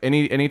 Like,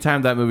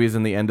 anytime that movie is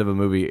in the end of a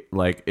movie,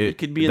 like... It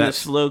could be in the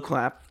slow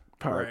clap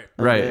part.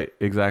 Right,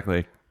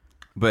 exactly.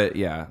 But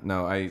yeah,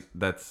 no,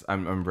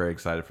 I'm very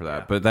excited for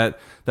that. Yeah. But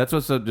that's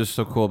what's just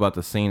so cool about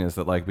the scene is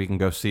that like we can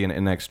go see an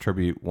NX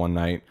tribute one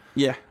night.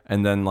 Yeah.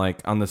 And then like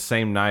on the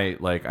same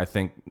night, like I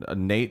think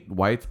Nate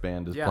White's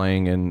band is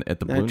playing at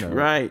the Blue Note. That's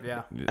right.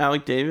 Yeah.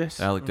 Alec Davis.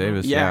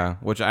 Davis, yeah.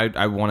 Which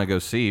I want to go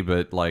see,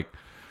 but like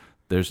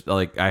there's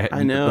like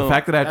I know the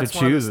fact that I have that's to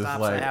choose is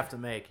like I have to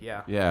make.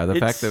 Yeah, the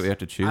fact that we have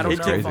to choose is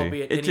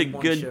crazy. It's a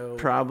good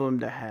problem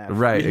to have.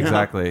 Right,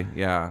 exactly.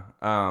 Yeah.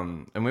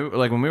 And we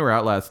like when we were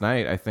out last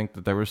night, I think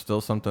that there was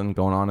still something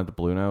going on at the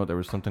Blue Note. There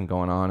was something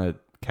going on at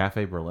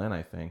Cafe Berlin,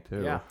 I think,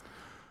 too. Yeah.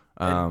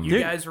 You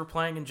guys were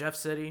playing in Jeff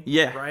City,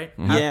 right?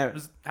 Mm-hmm.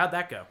 How'd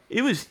that go?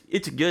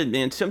 It's good,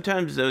 man.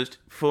 Sometimes those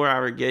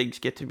 4-hour gigs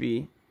get to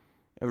be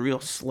a real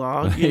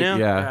slog,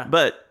 Yeah.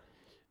 But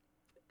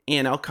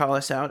and I'll call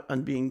us out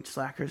on being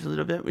slackers a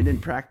little bit. We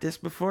didn't practice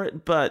before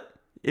it, but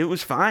it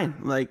was fine.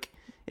 Like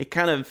it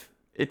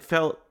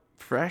felt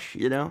fresh,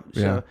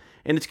 So,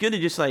 and it's good to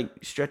just like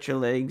stretch your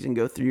legs and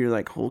go through your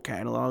like whole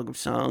catalog of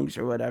songs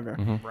or whatever.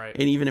 Mm-hmm. Right.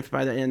 And even if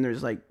by the end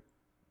there's like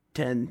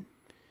 10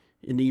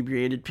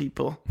 inebriated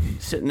people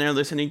sitting there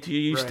listening to you,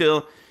 you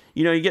still,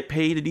 you get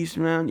paid a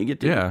decent amount. You get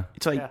to,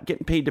 it's like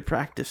getting paid to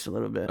practice a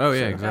little bit. Oh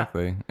yeah,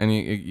 exactly. And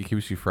it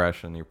keeps you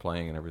fresh and you're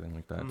playing and everything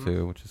like that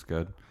too, which is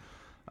good.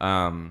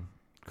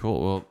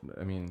 Cool. Well,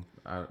 I mean,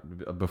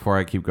 before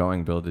I keep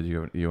going, Bill, did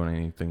you want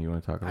anything you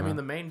want to talk about? I mean,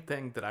 the main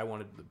thing that I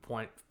wanted to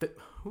point,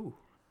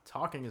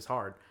 talking is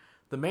hard.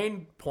 The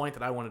main point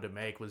that I wanted to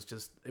make was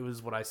it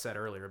was what I said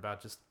earlier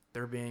about just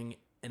there being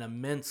an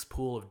immense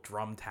pool of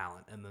drum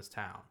talent in this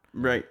town.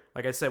 Right.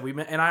 Like I said,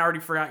 and I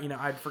already forgot,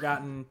 I'd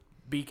forgotten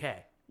BK.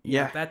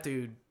 Yeah. That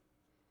dude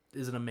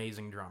is an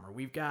amazing drummer.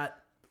 We've got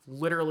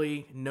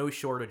literally no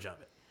shortage of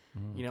it.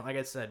 Like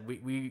I said,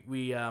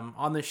 we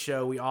on this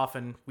show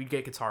we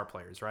get guitar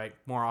players, right?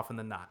 More often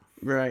than not.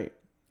 Right.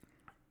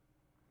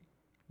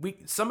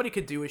 Somebody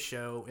could do a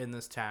show in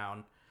this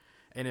town,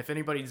 and if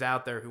anybody's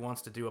out there who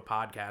wants to do a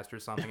podcast or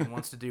something and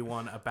wants to do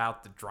one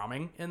about the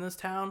drumming in this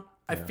town,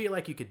 I feel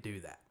like you could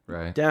do that.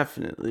 Right.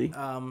 Definitely.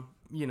 I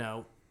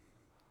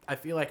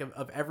feel like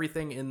of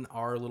everything in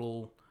our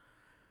little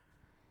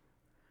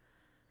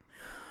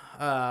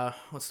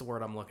what's the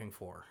word I'm looking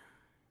for?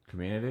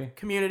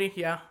 Community,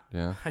 yeah.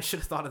 Yeah. I should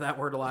have thought of that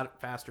word a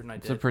lot faster than I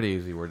did. It's a pretty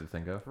easy word to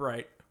think of.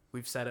 Right.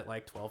 We've said it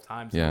like 12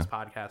 times in this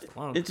podcast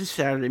alone. It's a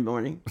Saturday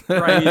morning.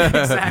 Right,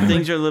 exactly.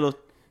 Things are a little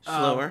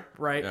slower.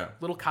 Right. Yeah.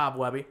 Little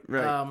cobwebby.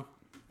 Right.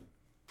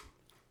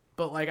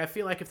 But like I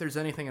feel like if there's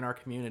anything in our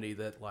community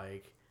that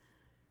like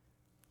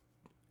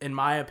in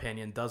my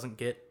opinion doesn't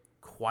get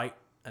quite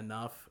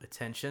enough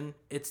attention,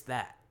 it's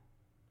that.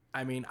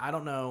 I mean, I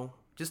don't know.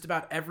 Just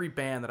about every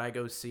band that I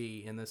go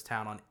see in this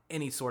town on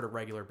any sort of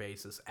regular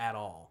basis at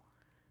all.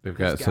 They've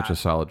got such a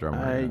solid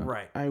drummer.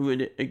 Right. I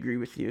would agree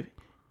with you.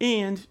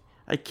 And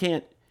I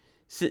can't,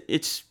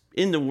 it's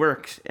in the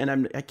works,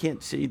 and I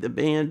can't see the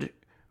band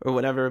or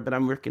whatever, but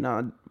I'm working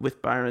on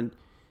with Byron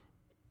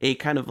a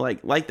kind of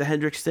like the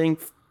Hendrix thing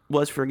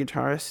was for a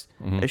guitarist,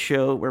 a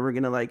show where we're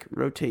going to like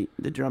rotate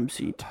the drum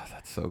seat. Oh,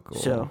 that's so cool.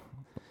 So,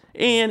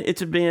 and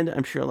it's a band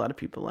I'm sure a lot of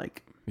people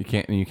like.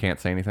 You can't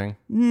say anything?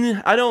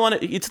 I don't want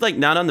to. It's like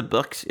not on the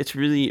books. It's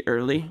really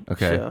early.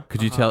 Okay. So.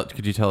 Could you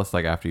tell us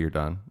like after you're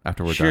done?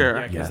 After we're done? Sure.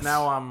 Yeah, because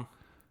now I'm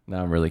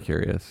really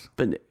curious.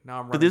 But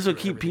this will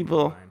keep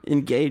people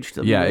engaged.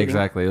 Yeah,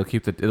 exactly.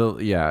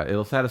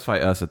 It'll satisfy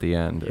us at the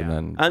end,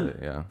 and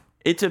then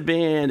It's a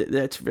band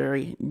that's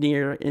very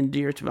near and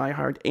dear to my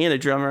heart, and a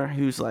drummer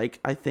who's like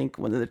I think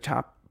one of the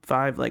top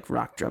 5 like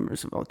rock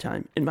drummers of all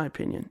time, in my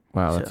opinion.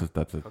 Wow,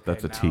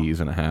 that's a tease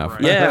and a half.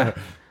 Right. Yeah.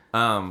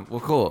 Well,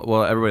 cool.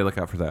 Well, everybody look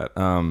out for that.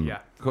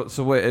 Cool.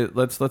 So wait,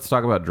 let's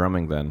talk about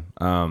drumming then.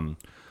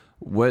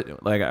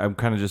 What I'm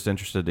kind of just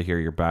interested to hear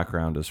your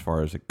background as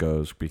far as it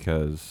goes,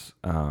 because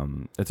I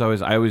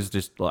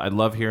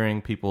love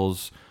hearing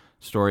people's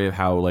story of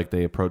how like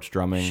they approach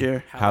drumming,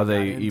 sure, how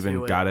they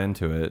even got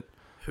into it,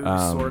 who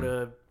sort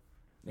of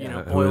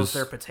boils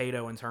their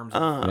potato in terms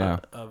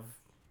of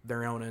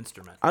their own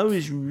instrument. I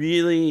was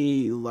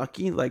really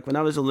lucky. Like when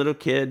I was a little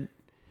kid,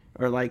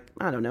 or like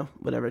I don't know,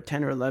 whatever,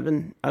 10 or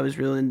 11, I was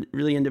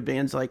really into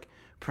bands like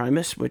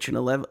Primus, which an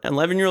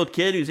 11-year-old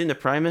kid who's into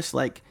Primus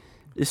like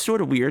is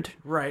sort of weird.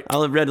 Right.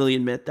 I'll readily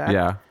admit that.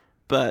 Yeah.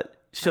 But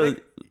so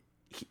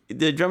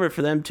the drummer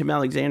for them, Tim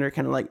Alexander,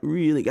 kind of like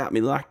really got me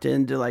locked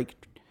into like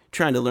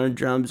trying to learn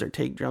drums or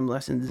take drum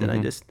lessons, and I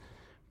just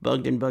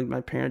bugged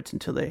my parents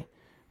until they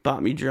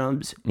bought me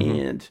drums.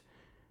 And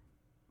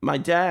my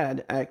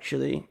dad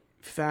actually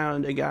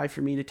found a guy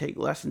for me to take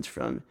lessons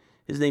from.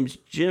 His name's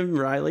Jim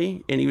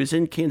Riley, and he was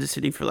in Kansas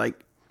City for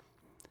like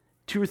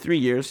 2 or 3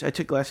 years. I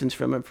took lessons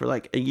from him for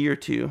like a year or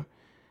two. And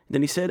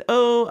then he said,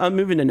 "Oh, I'm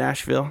moving to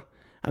Nashville.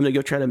 I'm going to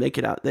go try to make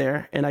it out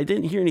there." And I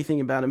didn't hear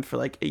anything about him for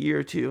like a year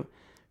or two.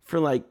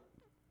 For like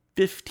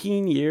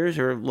 15 years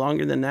or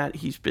longer than that,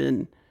 he's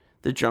been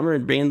the drummer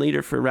and band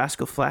leader for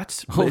Rascal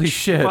Flatts. Holy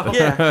shit. Well,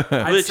 yeah.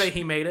 I'd say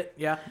he made it.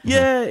 Yeah.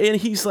 Yeah. And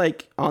he's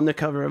like on the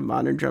cover of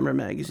Modern Drummer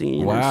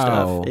magazine and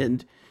stuff.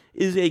 And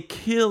is a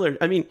killer.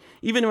 I mean,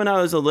 even when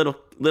I was a little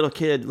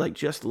kid, like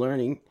just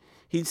learning,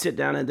 he'd sit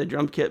down at the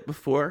drum kit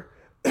before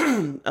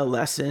a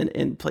lesson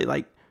and play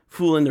like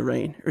Fool in the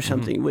Rain or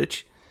something,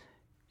 which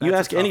you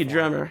ask any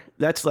drummer,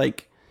 that's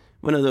like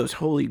one of those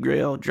holy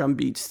grail drum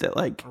beats that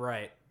like,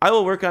 I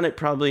will work on it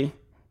probably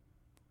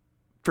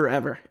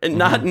forever and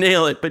not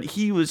nail it, but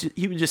he would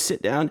just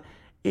sit down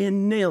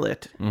and nail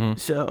it.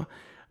 So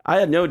I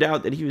had no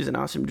doubt that he was an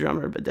awesome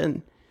drummer, but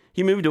then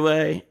he moved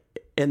away,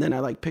 and then I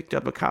like picked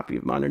up a copy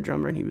of Modern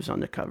Drummer, and he was on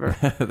the cover.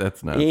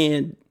 That's nuts.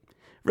 And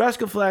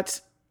Rascal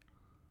Flatts,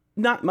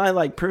 not my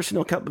like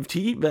personal cup of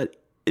tea, but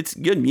it's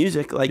good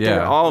music. Like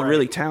they're all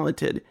really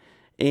talented,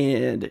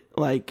 and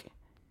like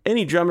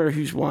any drummer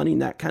who's wanting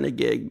that kind of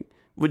gig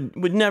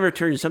would never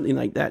turn something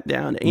like that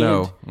down.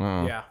 And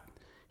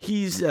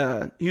he was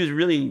a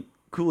really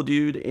cool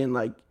dude, and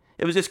like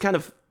it was just kind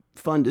of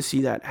fun to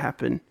see that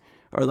happen,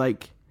 or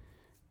like,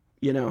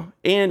 you know,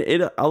 and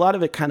a lot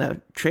of it kind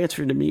of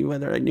transferred to me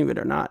whether I knew it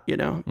or not, you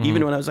know,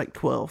 even when I was like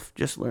 12,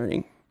 just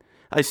learning.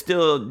 I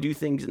still do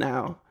things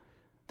now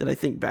that I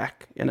think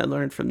back and I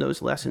learned from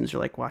those lessons, or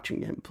like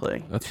watching him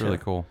play. That's really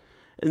cool.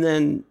 And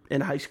then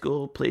in high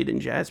school, played in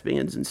jazz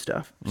bands and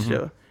stuff.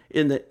 So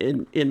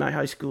in my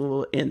high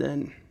school, and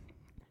then,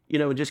 you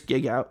know, just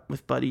gig out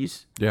with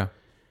buddies. Yeah.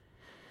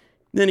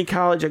 Then in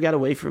college, I got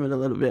away from it a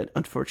little bit,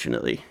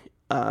 unfortunately.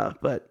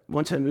 But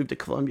once I moved to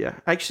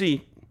Columbia, I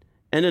actually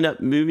ended up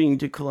moving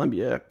to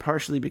Columbia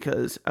partially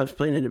because I was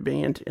playing in a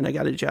band and I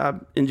got a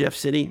job in Jeff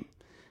City.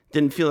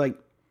 Didn't feel like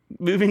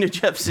moving to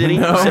Jeff City.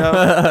 No.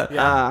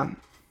 So,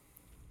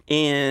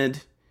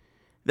 and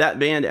that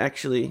band,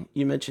 actually,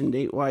 you mentioned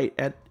Nate White.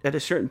 At a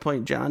certain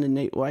point, John and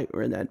Nate White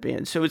were in that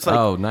band. So it's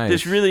like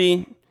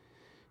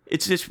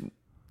it's this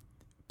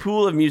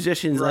pool of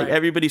musicians. Like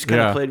everybody's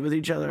kind of played with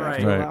each other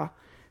after a while.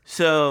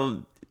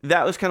 So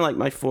that was kind of like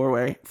my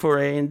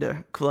foray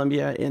into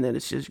Columbia, and then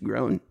it's just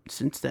grown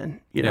since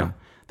then. You know,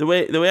 the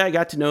way I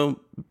got to know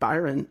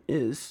Byron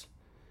is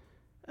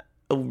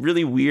a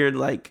really weird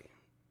like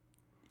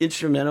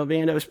instrumental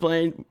band I was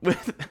playing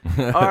with.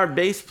 Our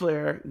bass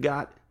player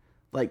got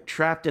like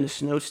trapped in a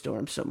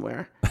snowstorm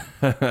somewhere,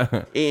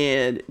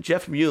 and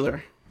Jeff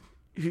Mueller,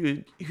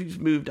 who's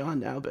moved on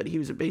now, but he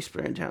was a bass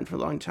player in town for a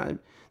long time,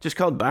 just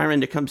called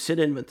Byron to come sit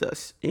in with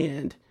us.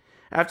 And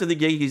after the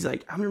gig, he's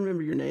like, "I'm going to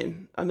remember your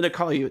name. I'm going to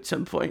call you at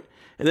some point."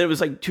 And then it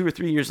was like 2 or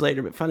 3 years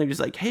later, but finally he was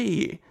like, "Hey,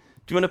 do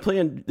you want to play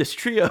in this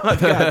trio I've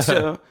got?"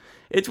 So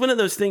it's one of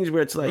those things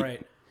where it's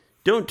like,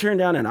 don't turn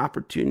down an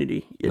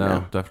opportunity. You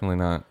know? Definitely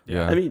not.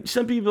 Yeah. I mean,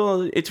 some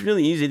people, it's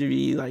really easy to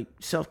be like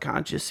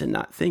self-conscious and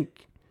not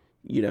think,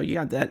 you know, you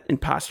got that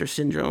imposter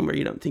syndrome where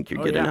you don't think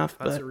you're good enough.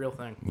 That's a real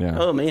thing. Yeah.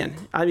 Oh man.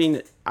 I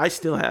mean, I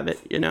still have it,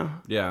 you know?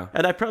 Yeah.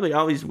 And I probably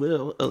always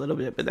will a little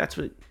bit, but that's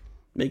what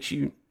makes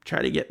you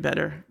try to get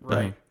better.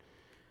 Right. But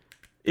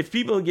if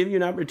people give you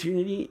an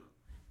opportunity,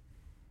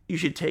 you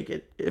should take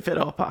it if at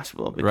all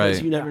possible,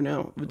 because you never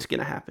know what's going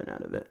to happen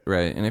out of it.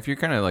 Right. And if you're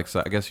kind of like,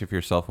 I guess if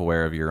you're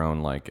self-aware of your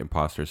own like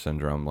imposter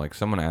syndrome, like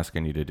someone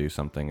asking you to do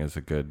something is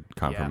a good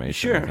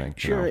confirmation. Sure, I think,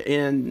 sure.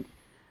 And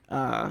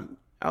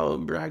I'll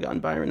brag on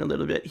Byron a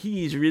little bit.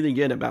 He's really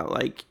good about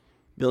like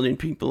building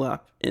people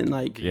up and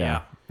like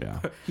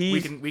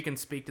we can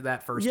speak to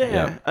that first.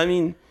 I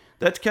mean,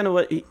 that's kind of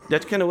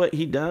what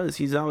he does.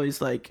 He's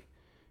always like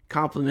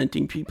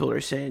complimenting people or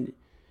saying.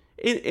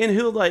 And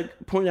he'll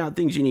like point out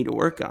things you need to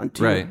work on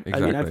too. Right, exactly.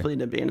 I mean, I've played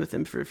in a band with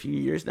him for a few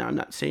years now. I'm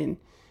not saying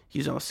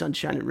he's all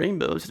sunshine and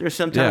rainbows. There's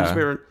sometimes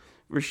where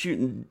we're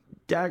shooting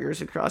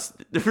daggers across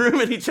the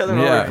room at each other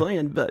while we're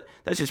playing, but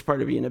that's just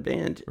part of being a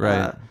band.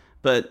 Right.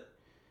 But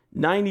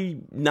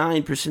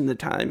 99% of the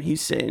time,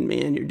 he's saying,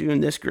 "Man, you're doing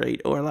this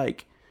great," or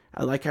like,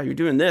 "I like how you're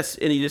doing this,"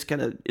 and he just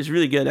kind of is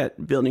really good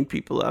at building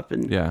people up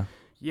and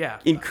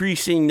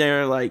increasing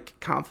their like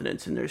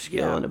confidence in their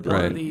skill and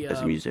ability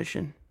as a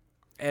musician.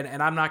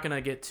 And I'm not going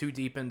to get too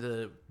deep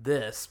into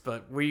this,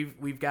 but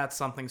we've got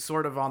something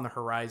sort of on the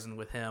horizon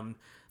with him,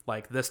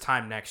 like this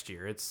time next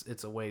year.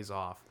 It's a ways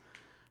off.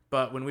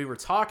 But when we were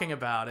talking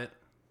about it,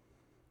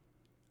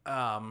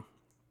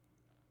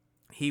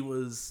 he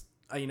was,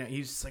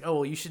 he's just like, "Oh,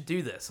 well, you should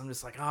do this." I'm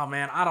just like, "Oh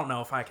man, I don't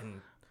know if I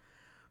can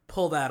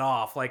pull that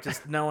off." Like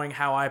just knowing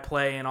how I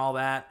play and all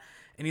that.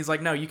 And he's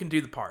like, "No, you can do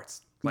the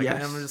parts." Like,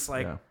 and I'm just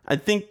like, I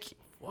think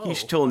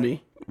he's told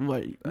me.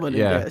 What it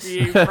is.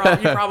 You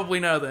probably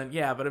know then.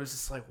 Yeah, but it was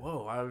just like,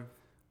 whoa.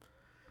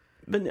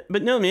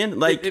 But no, man.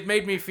 Like it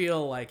made me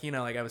feel like,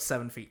 like I was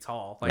 7 feet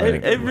tall. Like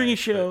every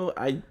show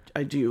I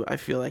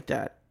feel like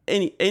that.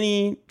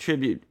 Any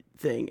tribute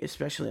thing,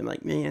 especially, I'm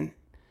like, man,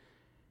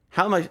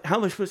 how am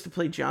I supposed to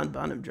play John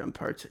Bonham drum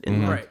parts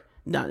and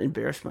not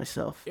embarrass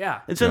myself?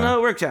 Yeah. And so now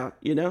it works out,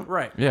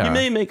 Right. Yeah. You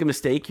may make a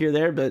mistake here or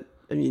there, but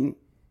I mean,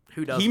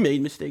 who doesn't? He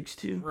made mistakes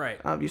too,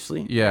 right?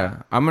 Obviously.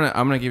 Yeah, I'm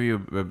gonna give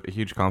you a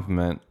huge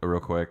compliment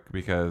real quick,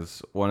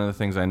 because one of the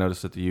things I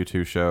noticed at the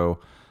U2 show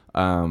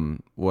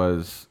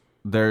was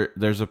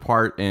there's a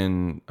part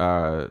in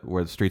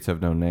where the streets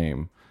have no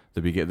name,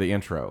 the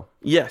intro.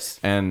 Yes.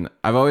 And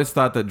I've always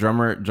thought that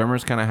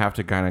drummers kind of have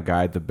to kind of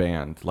guide the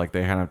band, like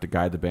they kind of have to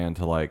guide the band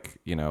to like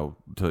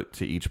to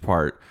each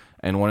part.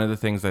 And one of the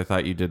things I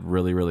thought you did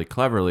really, really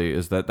cleverly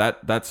is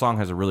that song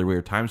has a really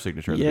weird time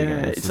signature at the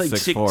beginning. It's like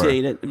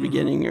 6/8 at the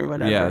beginning or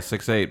whatever. Yeah,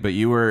 6/8. But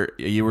you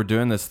were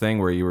doing this thing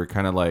where you were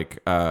kind of like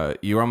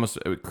you were almost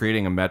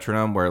creating a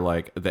metronome where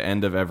like the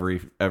end of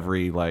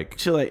every like,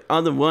 so like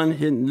on the one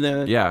hitting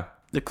the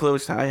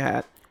closed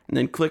hi-hat and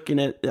then clicking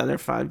it the other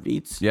 5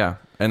 beats. Yeah.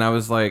 And I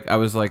was like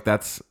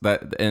that's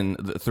that.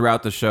 And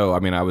throughout the show, I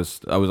mean, I was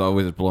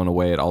always blown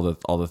away at all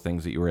the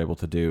things that you were able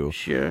to do.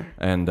 Sure.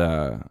 And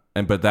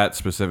but that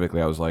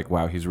specifically, I was like,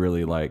 wow, he's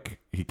really like,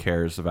 he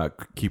cares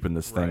about keeping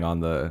this thing on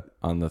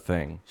the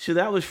thing. So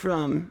that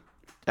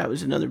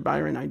was another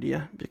Byron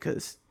idea,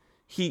 because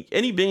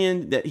any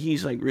band that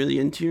he's like really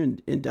into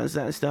and does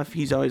that stuff,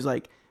 he's always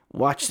like,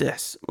 watch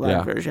this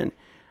live version.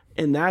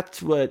 And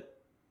that's what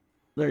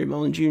Larry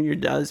Mullen Jr.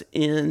 does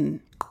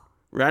in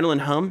Rattle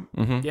and Hum.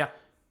 Mm-hmm. Yeah.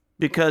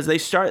 Because they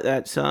start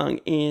that song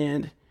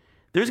and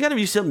there's got to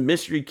be some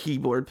mystery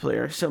keyboard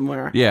player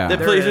somewhere that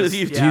plays with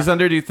you. Yeah. He's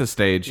underneath the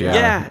stage.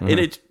 Yeah. Mm-hmm.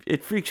 And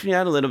it freaks me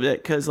out a little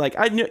bit, because like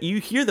I know you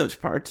hear those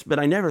parts, but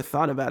I never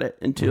thought about it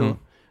until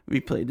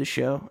we played the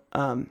show.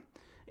 And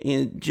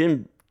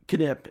Jim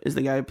Knipp is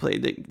the guy who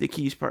played the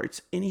keys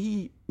parts, and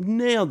he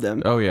nailed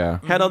them. Oh yeah.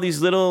 Had all these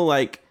little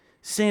like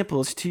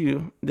samples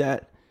too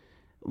that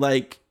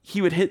like he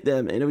would hit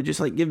them and it would just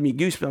like give me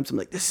goosebumps. I'm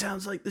like, this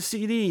sounds like the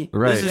CD.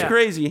 Right. This is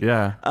crazy.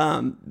 Yeah.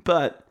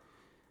 But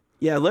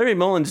yeah, Larry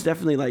Mullen's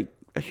definitely like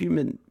a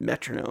human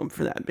metronome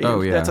for that band.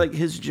 Oh yeah. That's like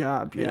his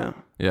job, you know?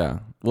 Yeah.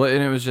 Well,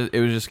 and it was just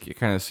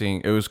kind of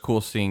it was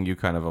cool seeing you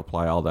kind of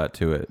apply all that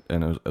to it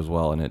and as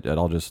well. And it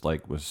all just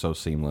like was so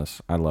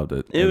seamless. I loved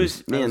it.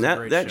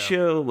 That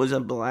show was a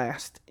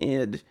blast.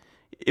 And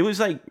it was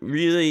like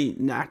really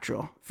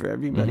natural for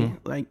everybody.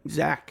 Mm-hmm. Like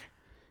Zach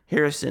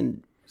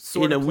Harrison,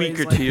 in a week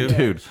or two,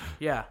 dude.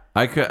 Yeah,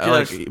 I could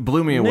like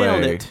blew me away.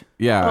 Nailed it.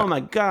 Yeah. Oh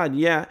my god.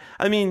 Yeah.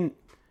 I mean,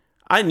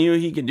 I knew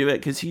he could do it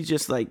because he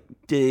just like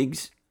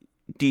digs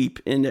deep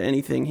into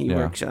anything he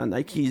works on.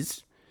 Like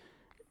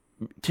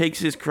takes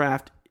his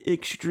craft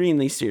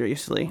extremely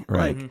seriously.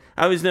 Right. Like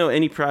I always know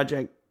any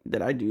project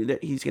that I do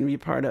that he's going to be a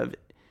part of,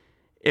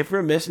 if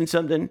we're missing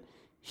something,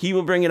 he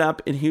will bring it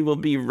up and he will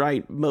be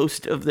right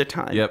most of the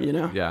time. Yep. You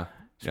know. Yeah.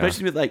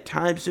 Especially with like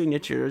time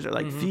signatures or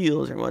like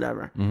feels or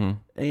whatever.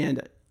 Mm-hmm.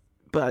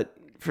 But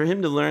for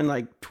him to learn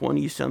like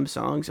 20 some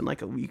songs in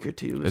like a week or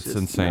two, it's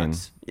insane.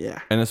 Nuts. Yeah.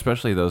 And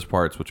especially those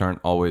parts, which aren't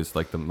always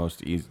like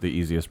the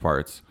easiest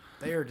parts.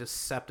 They are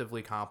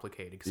deceptively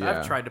complicated, because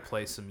I've tried to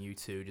play some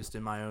U2 just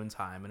in my own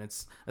time, and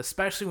it's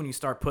especially when you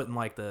start putting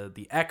like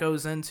the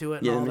echoes into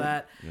it and all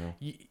that.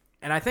 Yeah.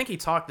 And I think he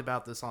talked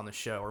about this on the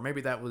show, or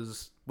maybe that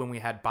was when we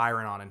had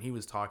Byron on and he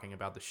was talking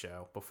about the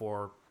show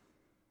before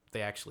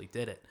they actually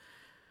did it.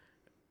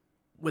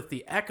 With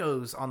the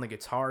echoes on the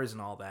guitars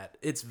and all that,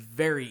 it's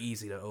very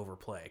easy to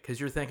overplay,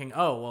 because you're thinking,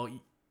 oh, well,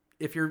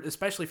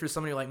 especially if you're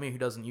somebody like me who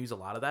doesn't use a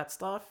lot of that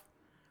stuff,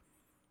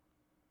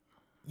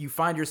 you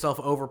find yourself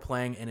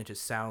overplaying and it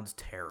just sounds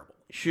terrible.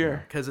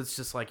 Sure. Because it's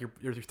just like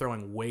you're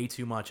throwing way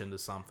too much into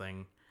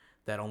something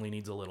that only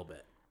needs a little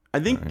bit. I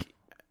think,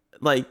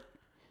 like,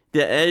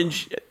 the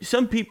Edge,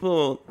 some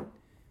people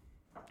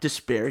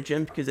disparage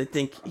him because I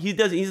think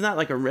he's not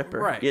like a ripper,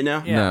 right? You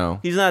know? Yeah. No.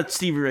 He's not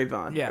Stevie Ray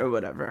Vaughan or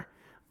whatever.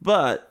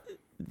 But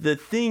the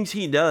things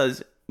he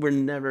does were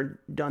never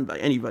done by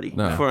anybody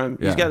before him.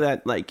 He's got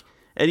that, like,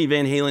 Eddie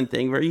Van Halen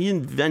thing where he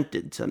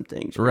invented some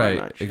things. Right,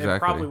 much. exactly. And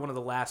probably one of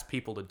the last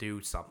people to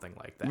do something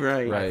like that.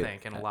 Right. I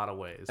think in a lot of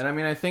ways. And I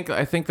mean, I think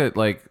that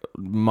like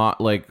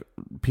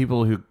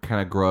people who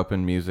kind of grow up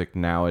in music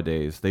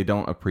nowadays, they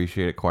don't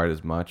appreciate it quite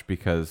as much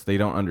because they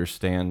don't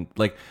understand.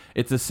 Like,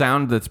 it's a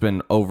sound that's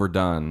been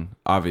overdone,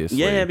 obviously.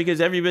 Yeah, because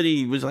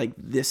everybody was like,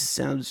 "This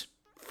sounds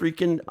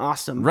freaking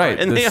awesome," right?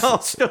 And they all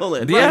stole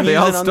it. Yeah, they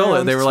all stole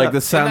it. They were like,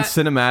 "This sounds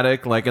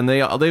cinematic," like, and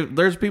they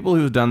there's people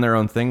who've done their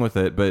own thing with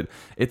it, but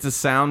it's a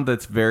sound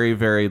that's very,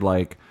 very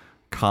like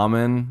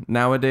common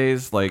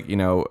nowadays, like, you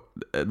know,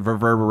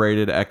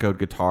 reverberated, echoed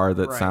guitar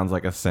that sounds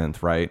like a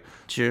synth, right?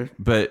 Sure.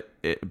 But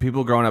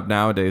people growing up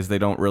nowadays, they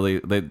don't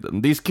really.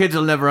 These kids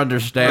will never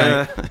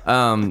understand.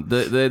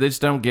 They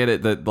just don't get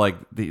it that like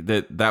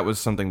that was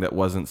something that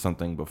wasn't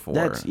something before.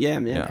 Man.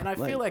 Yeah. And I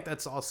feel like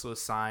that's also a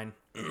sign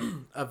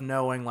of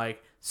knowing,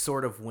 like,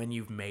 sort of when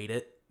you've made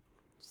it.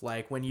 It's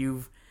like when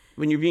you're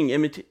being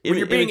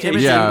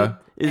imitated. Yeah.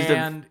 Is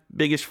the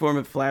biggest form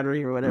of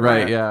flattery or whatever.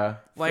 Right. Yeah.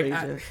 Like,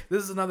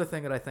 this is another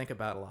thing that I think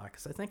about a lot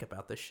because I think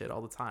about this shit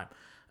all the time.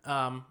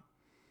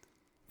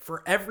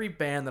 For every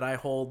band that I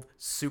hold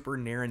super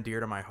near and dear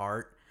to my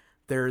heart,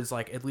 there's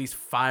like at least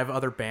 5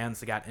 other bands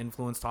that got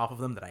influenced off of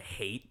them that I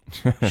hate.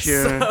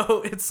 Sure.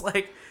 So it's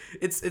like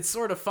it's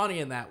sort of funny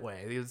in that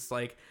way. It's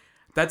like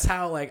that's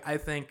how, like, I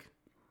think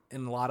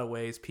in a lot of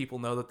ways people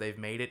know that they've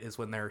made it is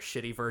when there are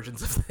shitty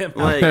versions of them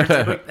like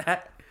doing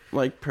that.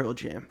 Like Pearl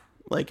Jam,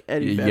 like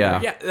Eddie Vedder.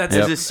 Yeah,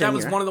 that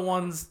was one of the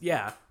ones.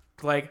 Yeah.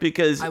 Like,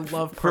 because I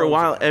love for a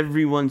while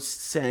everyone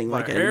sang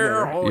like Eddie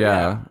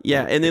Vedder.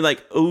 Yeah, and they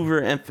like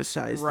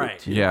overemphasized it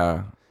too.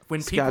 Yeah.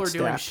 When people are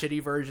doing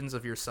shitty versions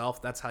of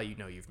yourself, that's how you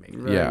know you've made it.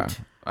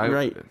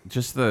 Right. Yeah.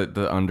 Just the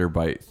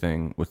underbite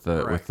thing with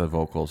the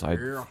vocals. I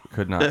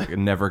could not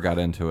never got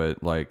into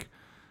it, like,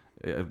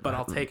 but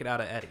I'll take it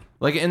out of Eddie.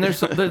 Like, and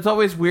there's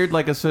always weird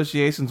like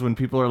associations when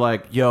people are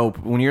like, "Yo,"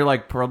 when you're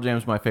like, "Pearl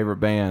Jam's my favorite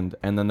band,"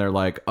 and then they're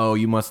like, "Oh,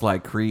 you must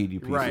like Creed, you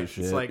piece of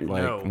shit." It's like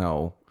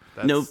no.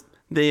 Nope.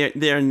 They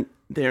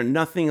are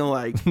nothing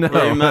alike.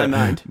 In my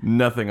mind,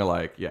 nothing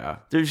alike. Yeah.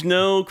 There's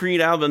no Creed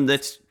album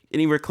that's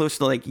anywhere close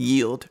to like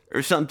Yield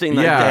or something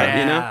like that.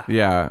 You know?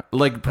 Yeah.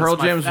 Like Pearl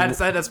Jam's.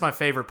 That's my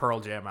favorite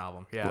Pearl Jam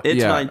album. Yeah.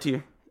 It's mine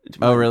too.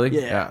 Oh really?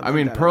 Yeah. I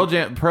mean, Pearl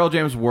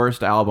Jam's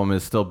worst album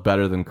is still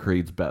better than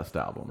Creed's best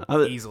album.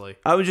 Easily.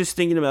 I was just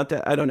thinking about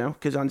that. I don't know,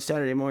 because on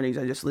Saturday mornings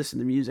I just listen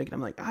to music and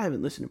I'm like, I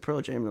haven't listened to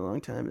Pearl Jam in a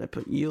long time, and I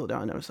put Yield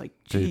on. And I was like,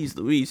 geez,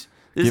 Louise,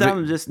 this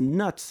album's just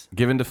nuts.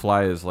 Given to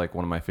Fly is like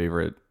one of my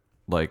favorite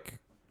like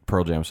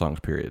Pearl Jam songs.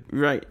 Period.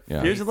 Right.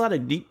 Yeah. There's a lot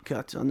of deep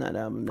cuts on that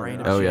album.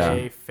 Brain of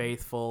Jay,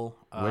 Faithful.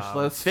 Wish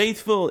List.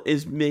 Faithful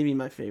is maybe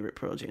my favorite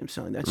Pearl Jam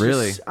song. That's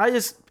really. I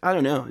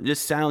don't know. It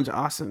just sounds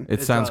awesome.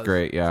 It sounds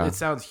great. Yeah. It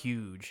sounds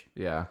huge.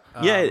 Yeah.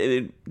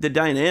 The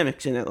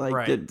dynamics in it,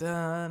 like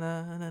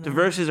the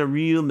verses are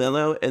real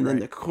mellow, and then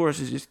the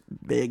chorus is just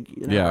big.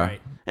 You know? Yeah.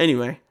 Right.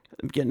 Anyway,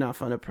 I'm getting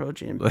off on a Pearl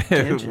Jam.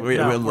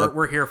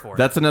 We're here for it.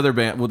 That's another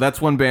band. Well,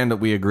 that's one band that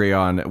we agree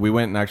on. We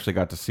went and actually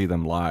got to see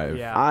them live.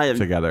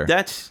 Together.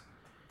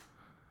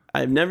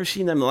 I've never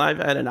seen them live.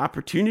 I had an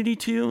opportunity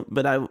to,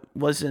 but I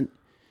wasn't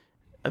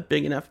a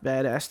big enough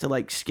badass to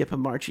like skip a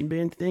marching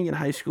band thing in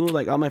high school.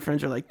 Like, all my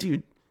friends are like,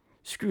 dude,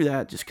 screw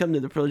that. Just come to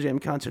the Pearl Jam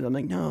concert. I'm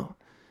like, no.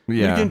 Yeah.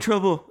 You get in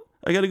trouble.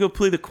 I got to go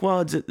play the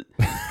quads at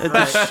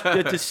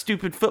this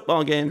stupid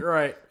football game.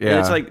 Right. Yeah. And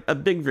it's like a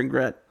big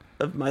regret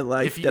of my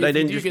life that I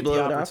didn't just blow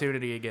it off. If you get the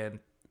opportunity again,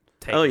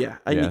 take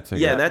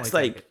it. That's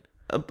like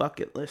a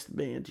bucket list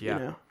band, you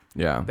know?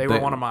 Yeah. They were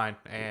one of mine,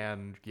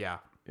 and Yeah,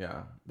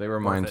 they were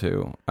mine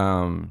too.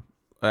 I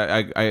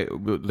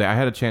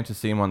had a chance to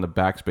see them on the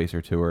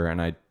Backspacer tour,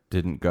 and I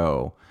didn't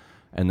go.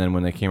 And then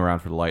when they came around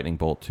for the Lightning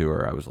Bolt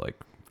tour, I was like,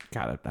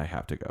 God, I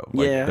have to go.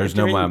 Like, there's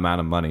no amount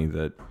of money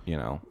that, you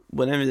know.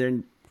 Whenever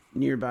they're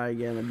nearby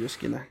again, I'm just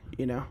gonna,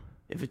 you know,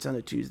 if it's on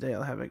a Tuesday,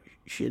 I'll have a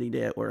shitty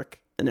day at work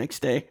the next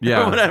day.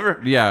 Yeah. Or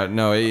whatever. Yeah,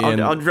 no.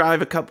 I'll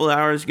drive a couple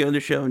hours, go to the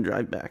show, and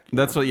drive back.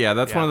 That's one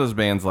of those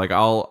bands. Like,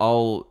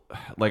 I'll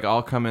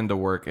come into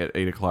work at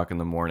 8:00 in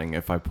the morning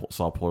if I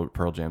saw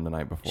Pearl Jam the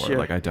night before. Sure.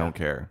 Like, I don't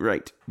care.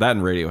 Right. That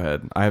and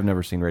Radiohead. I have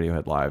never seen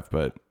Radiohead live,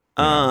 but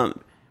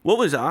what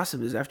was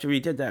awesome is after we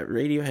did that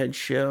Radiohead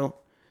show,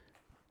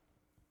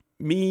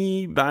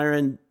 me,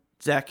 Byron,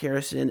 Zach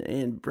Harrison,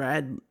 and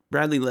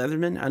Bradley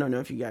Leatherman. I don't know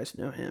if you guys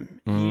know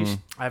him.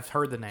 I've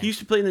heard the name. He used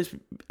to play in this.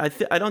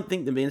 I don't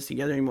think the band's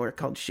together anymore.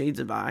 Called Shades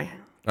of Eye.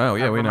 Oh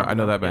yeah, I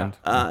know that band.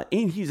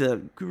 And he's a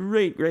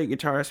great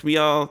guitarist.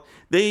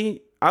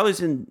 I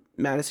was in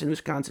Madison,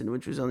 Wisconsin,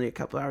 which was only a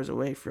couple hours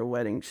away for a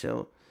wedding.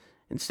 So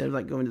instead of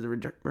like going to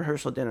the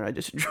rehearsal dinner, I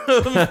just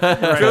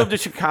drove to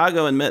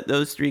Chicago and met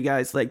those 3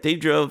 guys. Like they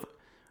drove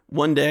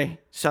one day,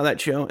 saw that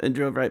show, and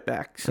drove right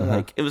back. So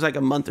like it was like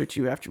a month or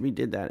 2 after we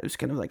did that. It was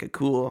kind of like a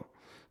cool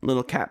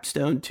little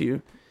capstone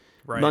to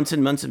months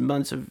and months and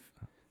months of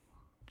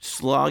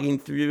slogging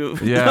through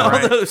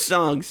all those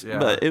songs. Yeah.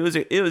 But it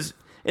was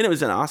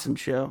an awesome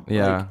show.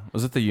 Yeah. Like,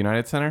 was it the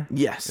United Center?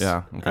 Yes.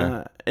 Yeah.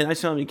 Okay. And I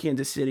saw them in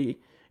Kansas City,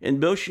 and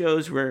both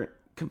shows were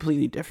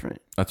completely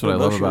different. That's what I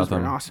love about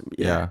them. Awesome.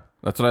 Yeah.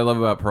 That's what I love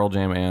about Pearl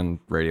Jam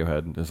and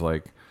Radiohead is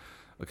like,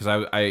 because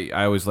I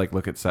always like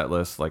look at set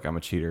lists, like I'm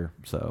a cheater.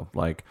 So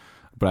like,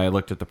 but I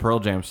looked at the Pearl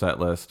Jam set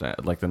list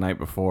like the night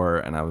before,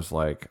 and I was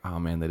like, oh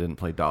man, they didn't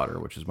play Daughter,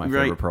 which is my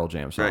favorite Pearl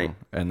Jam song. Right.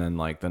 And then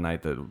like the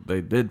night that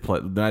they did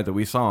play, the night that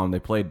we saw them, they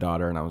played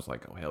Daughter, and I was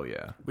like, oh hell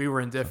yeah. We were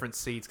in different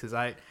seats because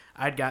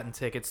I'd gotten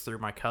tickets through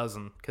my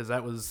cousin because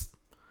that was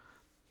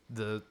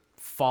the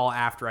fall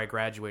after I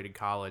graduated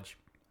college.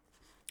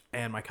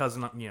 And my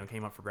cousin,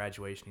 came up for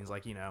graduation. He's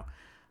like,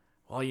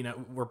 well,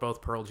 we're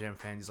both Pearl Jam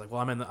fans. He's like,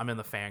 well, I'm in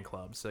the fan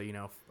club, so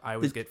I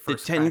always get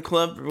first. The 10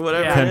 Club or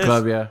whatever. Yeah. 10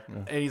 Club, yeah.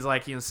 And he's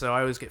like, so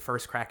I always get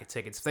first crack at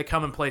tickets. If they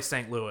come and play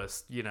St.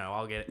 Louis,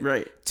 I'll get it.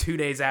 Right. 2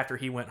 days after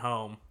he went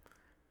home,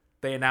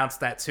 they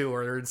announced that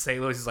tour in St.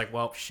 Louis. He's like,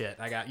 well, shit,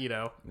 I got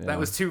that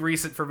was too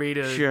recent for me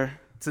to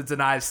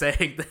deny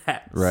saying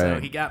that. Right. So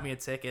he got me a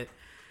ticket,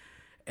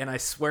 and I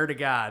swear to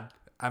God,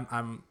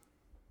 I'm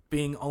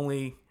being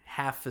only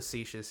half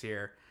facetious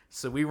here.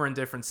 So we were in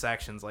different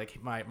sections.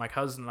 Like my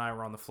cousin and I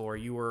were on the floor.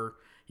 You were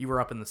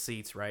up in the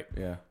seats, right?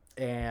 Yeah.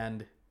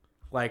 And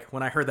like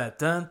when I heard that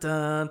dun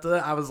dun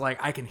dun, I was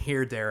like, I can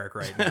hear Derek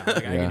right now. Like,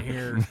 I can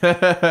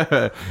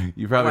hear.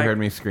 You probably heard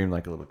me scream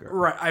like a little girl.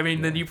 Right. I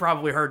mean, then you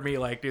probably heard me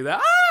like do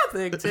that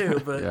thing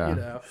too.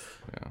 But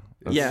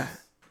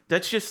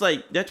That's just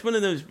like that's one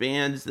of those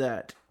bands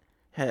that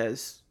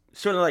has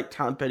sort of like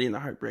Tom Petty and the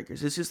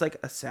Heartbreakers. It's just like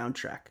a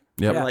soundtrack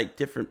for like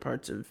different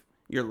parts of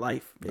your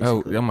life,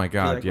 basically. Oh my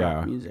God, like yeah.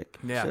 rock music.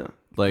 Yeah. So,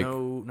 like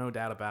no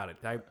doubt about it.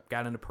 I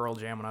got into Pearl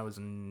Jam when I was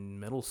in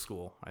middle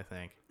school, I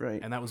think.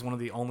 Right. And that was one of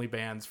the only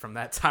bands from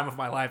that time of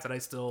my life that I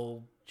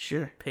still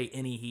sure pay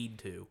any heed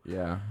to.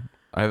 Yeah.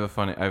 I have a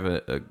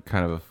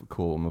kind of a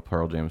cool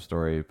Pearl Jam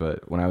story,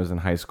 but when I was in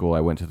high school,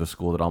 I went to the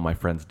school that all my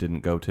friends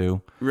didn't go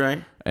to.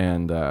 Right.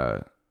 And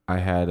I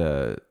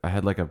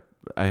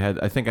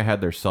think I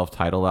had their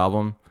self-titled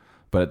album.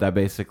 But that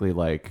basically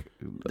like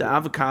the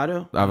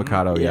Avocado,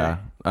 yeah.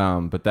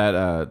 But that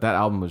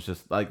album was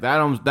just like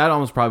that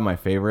album's probably my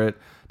favorite,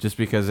 just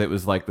because it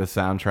was like the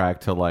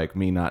soundtrack to like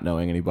me not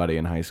knowing anybody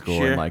in high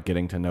school and like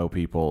getting to know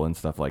people and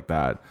stuff like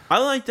that. I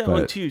like that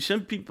one too.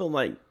 Some people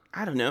like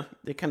I don't know,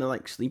 they kind of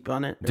like sleep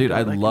on it. Dude,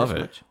 I love it.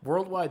 Much.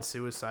 Worldwide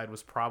Suicide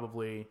was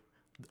probably,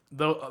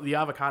 though the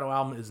Avocado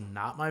album is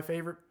not my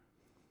favorite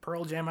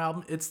Pearl Jam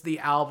album, it's the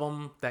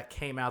album that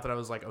came out that I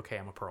was like, okay,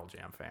 I'm a Pearl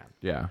Jam fan.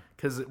 Yeah.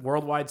 Because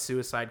Worldwide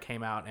Suicide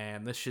came out,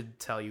 and this should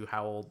tell you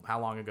how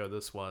long ago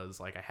this was.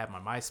 Like, I had my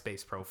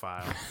MySpace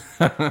profile,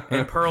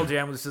 and Pearl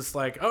Jam was just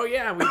like, oh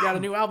yeah, we got a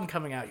new album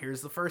coming out.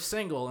 Here's the first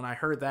single, and I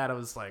heard that. I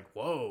was like,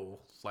 whoa,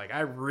 like I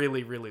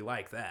really, really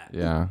like that.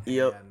 Yeah.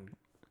 Yep. And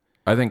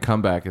I think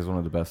Comeback is one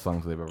of the best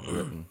songs they've ever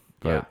written.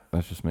 But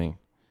that's just me.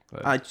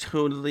 But I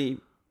totally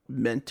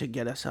meant to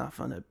get us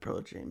off on a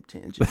Pearl Jam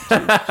tangent too,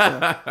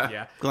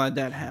 so glad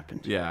that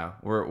happened. Yeah,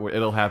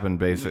 it'll happen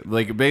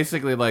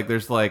basically like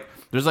there's like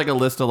a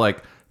list of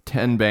like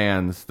 10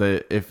 bands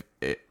that if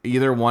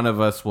either one of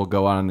us will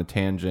go on a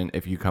tangent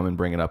if you come and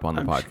bring it up on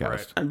the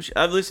podcast.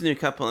 I've listened to a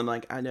couple. I'm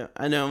like, I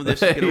know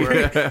this is gonna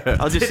work.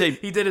 I'll just say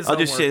he did his I'll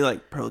just say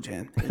like Pearl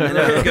Jam, and then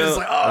I'll go.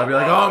 Like, I'll be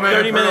like, oh man,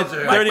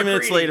 30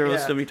 minutes later, we'll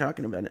still be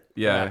talking about it.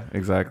 Yeah,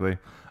 exactly.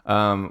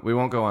 We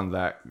won't go on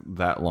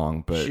that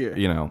long, but sure.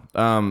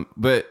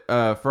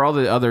 For all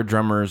the other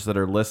drummers that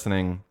are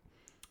listening,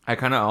 I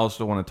kind of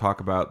also want to talk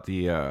about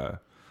the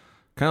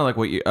kind of like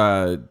what you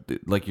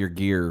like your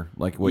gear,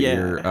 like what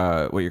you're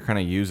kind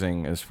of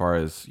using as far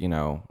as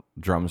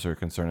drums are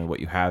concerned, and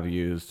what you have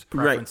used,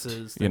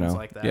 preferences, things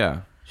like that.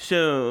 Yeah.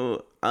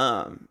 So,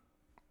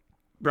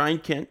 Brian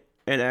Kent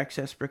at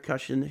Access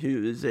Percussion,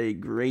 who is a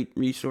great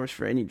resource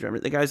for any drummer.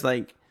 The guy's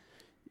like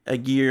a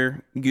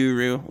gear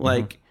guru,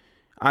 like.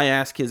 I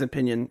ask his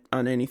opinion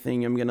on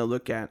anything I'm gonna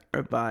look at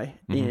or buy,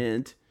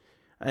 and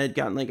I had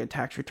gotten like a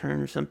tax return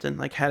or something.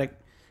 Like had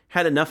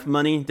enough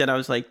money that I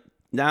was like,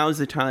 now's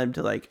the time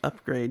to like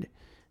upgrade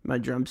my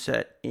drum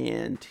set,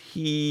 and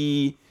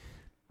he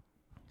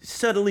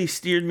subtly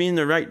steered me in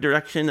the right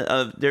direction.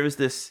 There was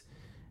this,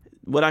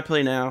 what I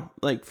play now,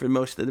 like for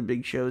most of the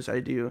big shows I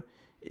do,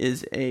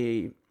 is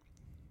a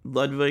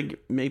Ludwig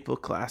Maple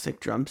Classic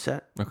drum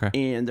set. Okay,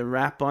 and the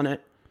wrap on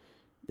it.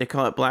 They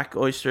call it Black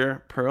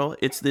Oyster Pearl.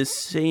 It's this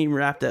same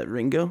wrap that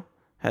Ringo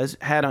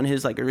had on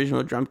his like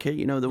original drum kit.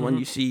 The one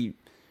you see,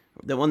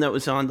 the one that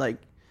was on like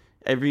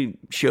every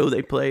show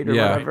they played or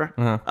whatever.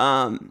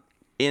 And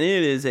it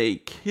is a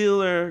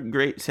killer,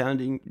 great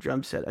sounding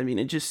drum set. I mean,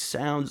 it just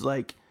sounds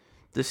like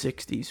the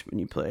 '60s when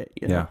you play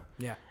it. Yeah.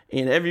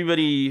 And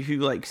everybody who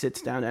like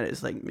sits down at it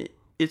is like,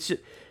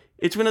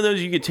 it's one of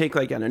those you could take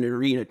like on an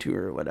arena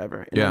tour or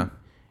whatever. And yeah.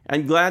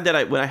 I'm glad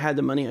that when I had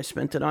the money, I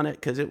spent it on it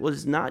because it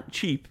was not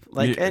cheap.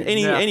 Like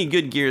any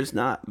good gear is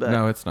not. But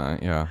no, it's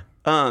not. Yeah.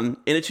 And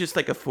it's just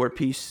like a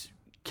 4-piece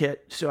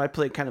kit. So I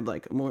play kind of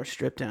like a more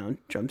stripped down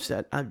drum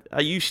set. I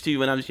used to,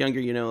 when I was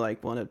younger,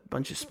 like want a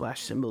bunch of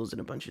splash cymbals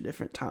and a bunch of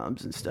different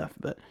toms and stuff.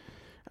 But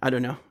I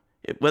don't know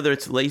whether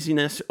it's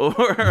laziness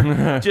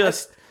or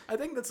just. I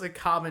think that's a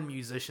common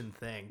musician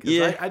thing.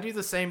 Yeah. I do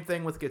the same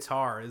thing with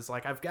guitar. Is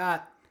like I've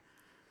got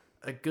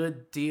a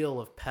good deal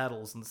of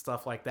pedals and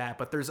stuff like that,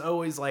 but there's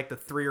always like the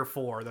 3 or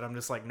 4 that I'm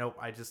just like, nope,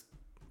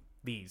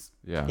 these.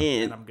 Yeah.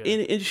 And I'm good.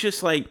 And it's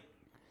just like,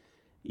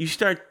 you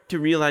start to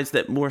realize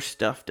that more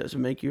stuff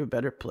doesn't make you a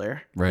better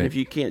player. Right. And if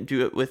you can't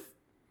do it with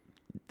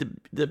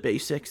the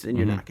basics, then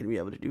you're not going to be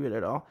able to do it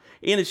at all.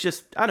 And it's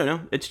just, I don't know,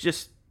 it's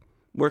just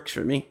works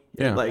for me.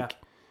 Yeah. It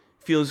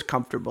feels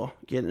comfortable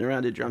getting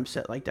around a drum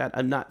set like that.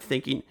 I'm not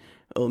thinking,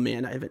 oh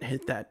man, I haven't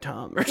hit that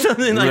tom or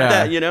something like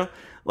that,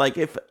 Like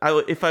if I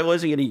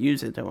wasn't going to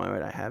use it, then why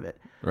would I have it?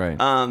 Right.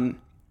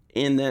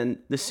 And then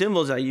the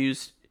cymbals I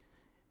use,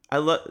 I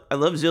love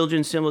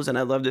Zildjian cymbals, and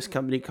I love this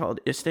company called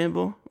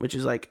Istanbul, which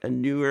is like a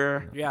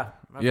newer. Yeah.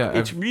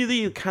 It's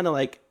really kind of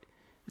like,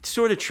 it's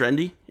sort of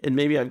trendy, and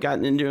maybe I've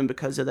gotten into them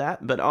because of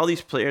that. But all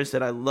these players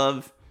that I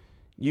love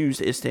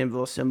use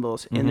Istanbul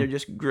cymbals, and they're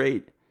just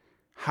great,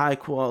 high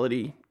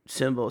quality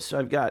cymbals. So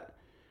I've got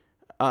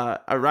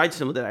a ride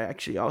cymbal that I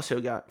actually also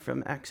got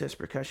from Access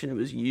Percussion. It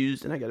was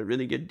used, and I got a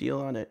really good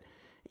deal on it.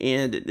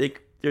 And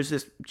there's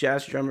this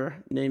jazz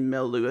drummer named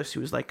Mel Lewis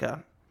who was like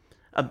a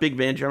big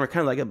band drummer,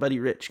 kind of like a Buddy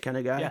Rich kind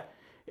of guy. Yeah.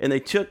 And they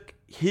took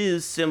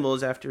his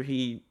cymbals after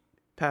he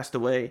passed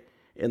away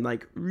and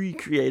like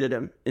recreated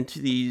them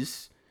into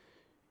these,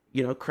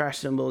 crash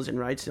cymbals and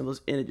ride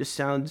cymbals, and it just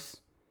sounds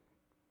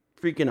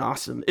freaking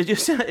awesome.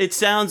 It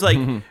sounds like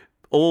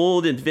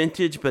old and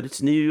vintage, but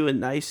it's new and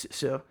nice.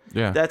 So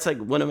that's like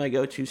one of my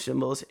go-to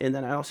cymbals. And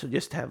then I also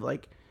just have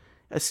like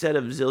a set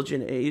of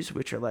Zildjian A's,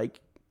 which are like,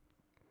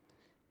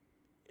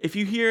 if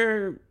you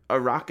hear a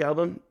rock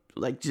album,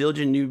 like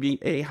Zildjian New Beat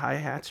A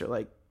hi-hats are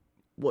like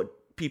what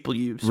people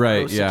use.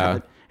 Right, yeah.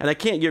 And I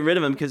can't get rid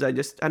of them because I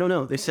don't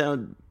know. They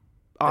sound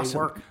awesome. They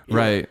work.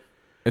 Right.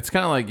 It's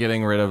kind of like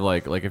getting rid of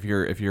like if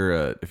you're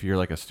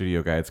like a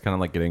studio guy, it's kind of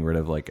like getting rid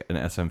of like an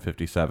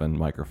SM57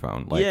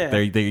 microphone. Like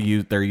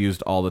they're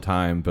used all the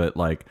time, but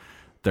like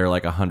they're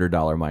like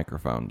 $100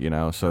 microphone,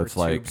 So or it's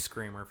like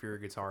screamer if you're a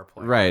guitar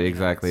player. Right,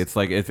 exactly. It's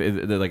like it's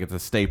a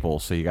staple,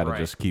 so you got to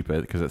just keep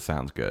it because it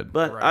sounds good.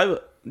 But I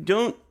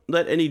don't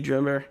let any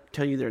drummer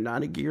tell you they're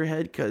not a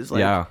gearhead, because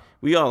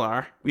we all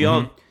are. We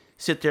all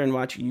sit there and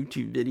watch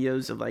YouTube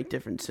videos of like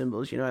different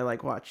cymbals. I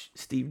like watch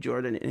Steve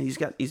Jordan, and he's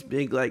got these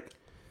big like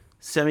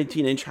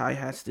 17-inch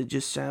hi-hats that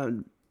just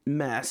sound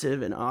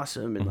massive and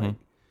awesome and like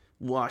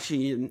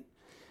washy, and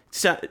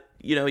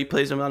he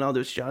plays them on all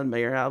those John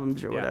Mayer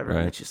albums or whatever. Right.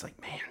 And it's just like,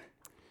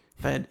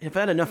 man, if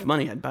I had enough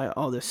money, I'd buy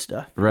all this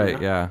stuff. Right.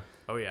 Yeah.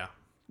 Oh yeah.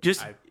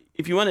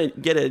 If you want to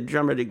get a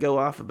drummer to go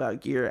off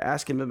about gear,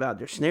 ask him about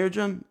their snare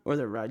drum or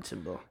their ride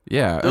cymbal.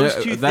 Yeah, those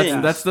two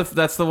things.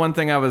 That's the one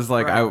thing I was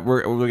like,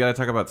 we got to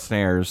talk about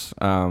snares.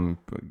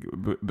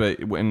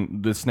 But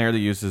when the snare they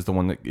use is the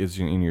one that is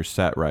in your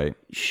set, right?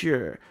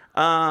 Sure.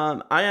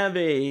 I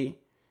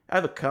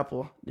have a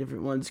couple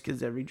different ones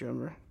because every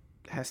drummer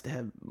has to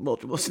have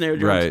multiple snare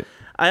drums. Right.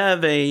 I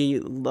have a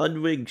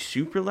Ludwig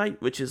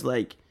Superlight, which is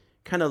like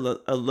kind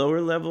of a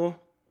lower level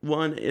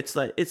one. It's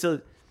like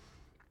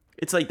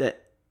that.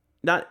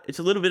 It's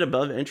a little bit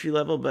above entry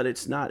level, but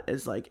it's not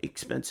as like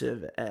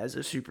expensive as a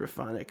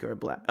Superphonic or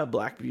a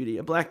Black Beauty.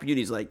 A Black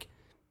Beauty's like,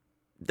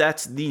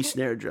 that's the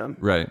snare drum,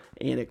 right?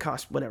 And it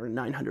costs whatever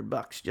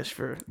 $900 just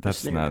for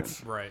that's the snare nuts,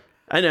 drum. Right?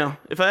 I know.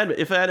 If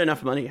I had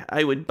enough money,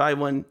 I would buy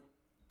one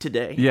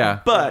today.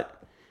 Yeah,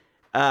 but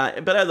I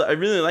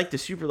really like the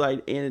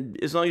Superlight,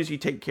 and as long as you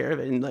take care of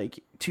it and like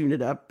tune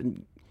it up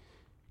and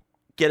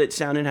get it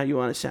sounding how you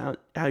want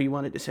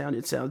it to sound,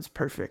 it sounds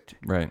perfect.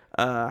 Right.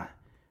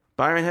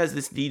 Byron has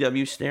this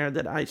DW snare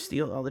that I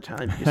steal all the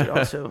time because it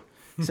also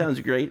sounds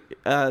great.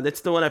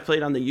 That's the one I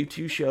played on the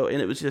U2 show,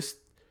 and it was just,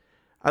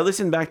 I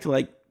listened back to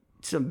like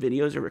some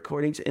videos or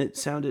recordings, and it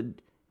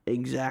sounded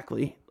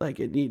exactly like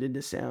it needed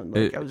to sound.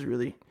 Like I was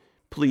really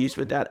pleased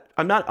with that.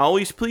 I'm not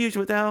always pleased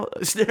with how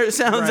snare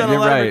sounds on a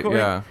live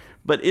recording,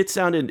 but it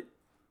sounded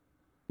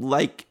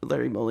like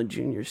Larry Mullen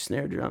Jr.'s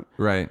snare drum.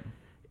 Right.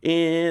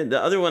 And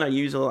the other one I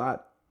use a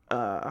lot,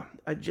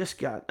 I just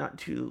got not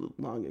too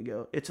long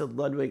ago. It's a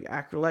Ludwig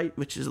Acrolite,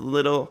 which is a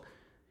little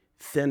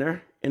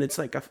thinner, and it's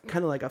like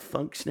kind of like a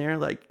funk snare,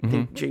 like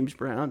think James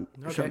Brown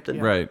or something.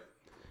 Yeah. Right.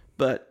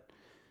 But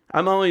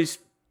I'm always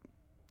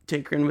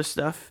tinkering with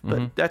stuff,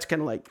 but that's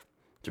kind of like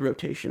the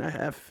rotation I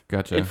have.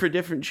 Gotcha. And for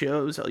different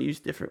shows, I'll use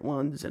different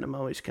ones, and I'm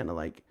always kind of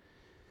like,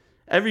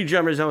 every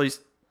drummer is always,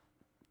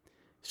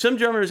 some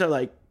drummers are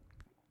like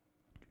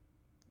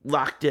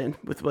locked in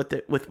with what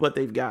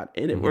they've got,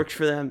 and it works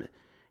for them.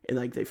 And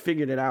like they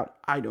figured it out.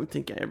 I don't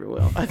think I ever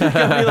will. I think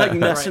I'll be like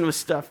messing with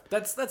stuff.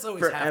 That's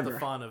always forever. Half the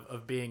fun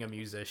of being a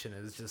musician,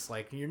 is just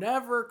like you're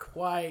never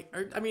quite.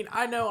 I mean,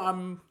 I know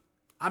I'm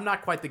I'm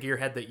not quite the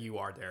gearhead that you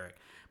are, Derek,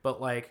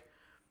 but like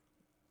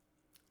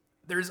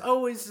there's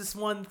always this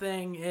one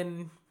thing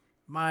in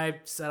my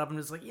setup. I'm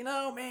just like,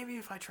 maybe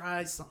if I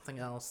try something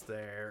else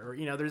there,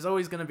 or, there's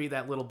always going to be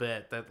that little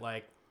bit that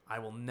like I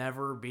will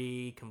never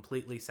be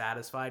completely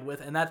satisfied with.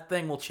 And that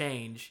thing will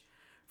change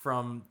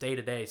from day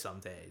to day some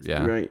days.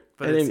 Yeah. Right.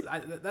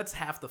 But that's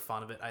half the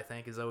fun of it, I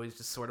think, is always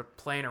just sort of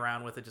playing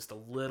around with it just a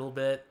little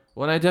bit.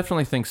 Well, I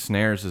definitely think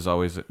snares is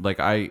always like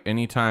to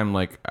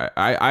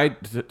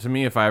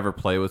me, if I ever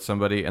play with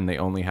somebody and they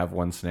only have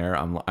one snare,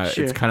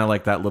 Sure. It's kind of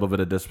like that little bit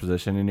of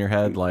disposition in your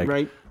head. Like,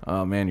 right.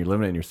 Oh man, you're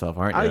limiting yourself,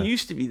 aren't you? I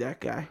used to be that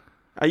guy.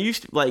 I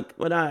used to like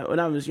when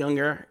I was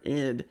younger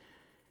and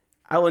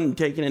I wasn't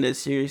taking it as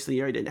seriously,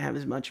 or I didn't have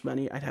as much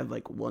money. I'd have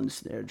like one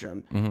snare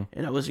drum,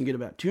 and I wasn't good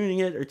about tuning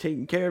it or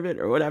taking care of it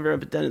or whatever.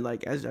 But then,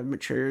 like as I've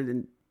matured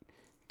and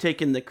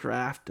taken the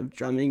craft of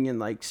drumming and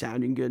like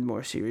sounding good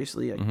more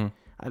seriously,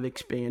 I've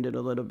expanded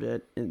a little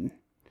bit, and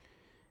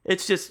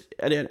it's just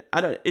I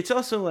don't. It's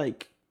also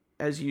like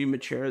as you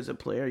mature as a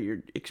player,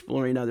 you're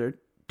exploring other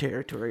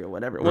territory or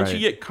whatever. Once you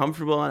get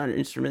comfortable on an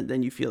instrument,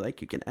 then you feel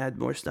like you can add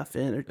more stuff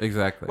in,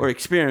 or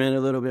experiment a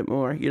little bit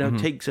more.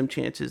 Take some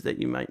chances that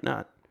you might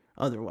not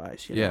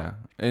otherwise. Yeah,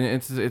 and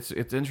it's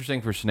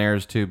interesting for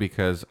snares too,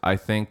 because I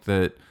think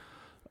that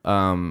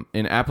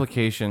in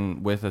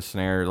application with a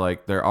snare,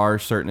 like there are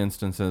certain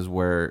instances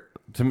where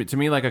to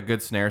me like a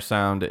good snare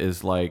sound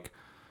is like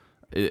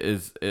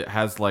it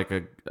has like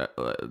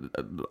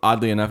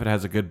oddly enough it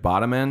has a good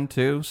bottom end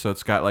too, so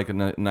it's got like a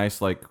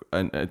nice like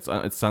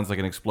it sounds like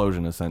an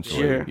explosion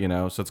essentially.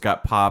 Sure. So it's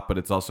got pop, but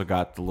it's also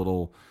got the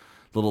little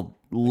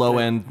low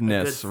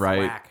endness,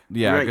 right? Thwack.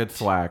 Yeah, right. A good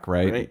thwack,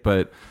 right?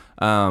 But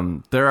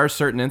there are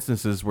certain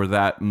instances where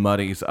that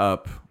muddies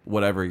up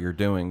whatever you're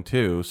doing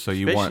too. So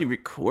you especially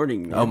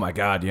recording. Man. Oh my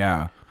God,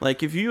 yeah.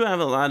 Like if you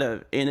have a lot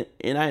of and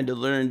I had to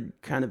learn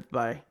kind of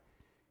by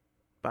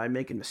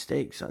making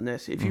mistakes on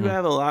this. If you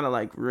have a lot of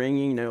like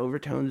ringing and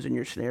overtones in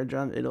your snare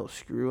drum, it'll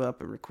screw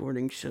up a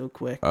recording so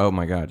quick. Oh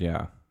my God,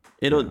 yeah.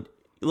 It'll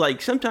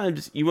like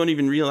sometimes you won't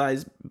even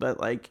realize, but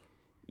like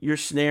your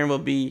snare will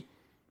be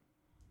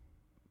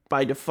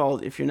by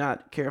default, if you're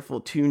not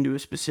careful, tuned to a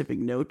specific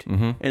note,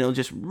 and it'll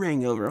just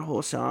ring over a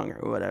whole song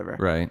or whatever.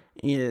 Right.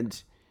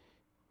 And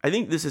I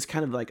think this is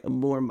kind of like a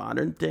more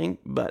modern thing,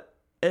 but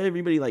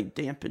everybody like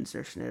dampens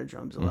their snare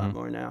drums a lot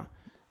more now,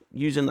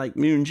 using like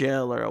Moon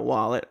Gel or a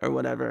wallet or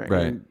whatever.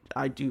 Right. And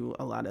I do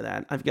a lot of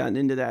that. I've gotten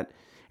into that.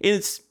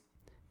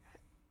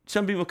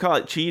 Some people call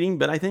it cheating,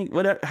 but I think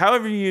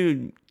however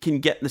you can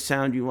get the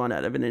sound you want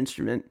out of an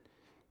instrument.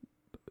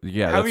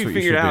 Yeah, however that's you what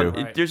figure you it should out,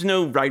 do. Right. There's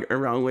no right or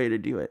wrong way to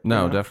do it.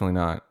 No, definitely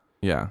not.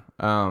 Yeah.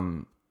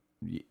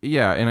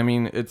 Yeah, and I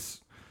mean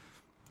it's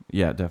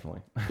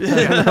definitely. I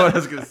don't know what I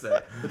was gonna say.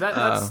 But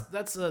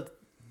that's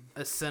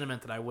a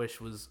sentiment that I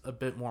wish was a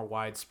bit more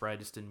widespread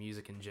just in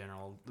music in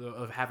general,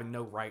 of having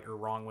no right or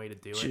wrong way to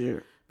do it.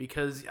 Sure.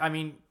 Because I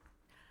mean,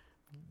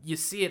 you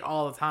see it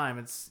all the time.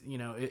 It's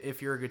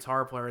if you're a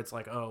guitar player, it's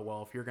like, oh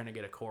well, if you're gonna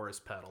get a chorus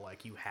pedal,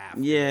 like you have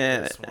to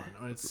get this one.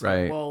 And it's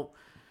right. Like, well,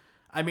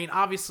 I mean,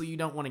 obviously you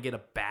don't want to get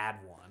a bad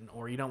one,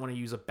 or you don't want to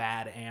use a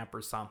bad amp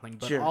or something.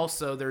 But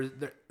also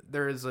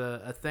there is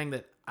a thing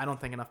that I don't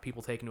think enough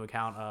people take into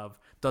account of,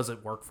 does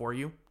it work for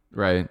you?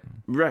 Right.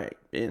 Right.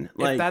 And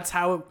like if that's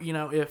how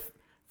if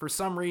for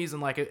some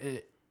reason like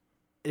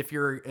if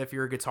you're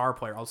a guitar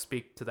player, I'll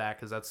speak to that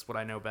because that's what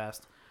I know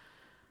best.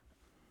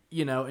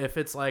 If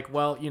it's like,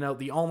 well,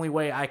 the only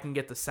way I can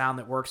get the sound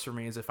that works for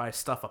me is if I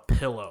stuff a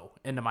pillow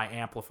into my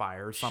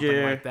amplifier or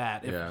something like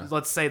that. If,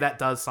 let's say that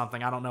does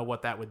something. I don't know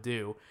what that would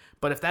do.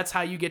 But if that's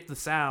how you get the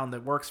sound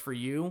that works for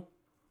you,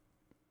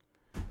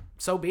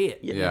 so be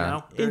it.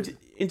 Yeah.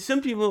 And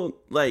some people,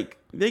 like,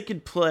 they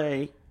could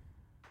play,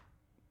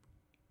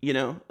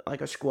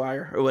 like a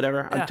Squier or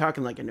whatever. Yeah. I'm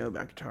talking like I know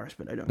about guitars,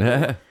 but I don't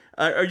know.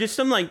 Or just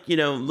some, like,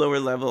 lower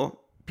level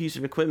piece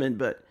of equipment,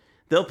 but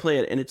they'll play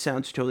it and it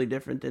sounds totally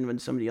different than when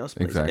somebody else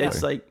plays it.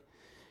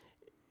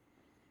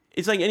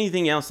 It's like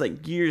anything else.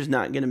 Like, gear's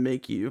not going to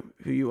make you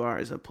who you are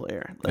as a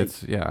player. Like,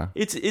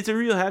 it's a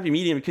real happy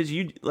medium, because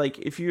you, like,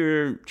 if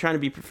you're trying to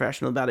be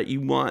professional about it,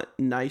 you want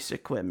nice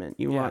equipment.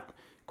 You want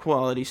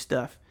quality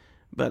stuff.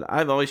 But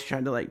I've always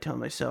tried to, like, tell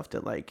myself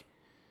that, like,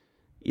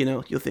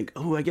 you'll think,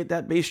 oh, I get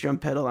that bass drum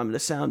pedal, I'm going to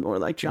sound more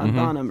like John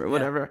Bonham or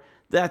whatever.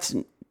 That's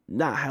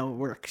not how it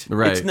works.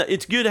 Right.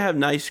 It's good to have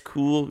nice,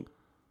 cool,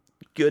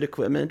 good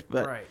equipment,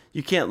 but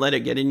you can't let it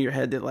get in your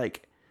head that,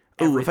 like,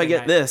 oh, if I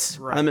get this,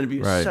 I'm going to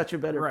be such a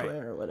better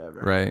player or whatever.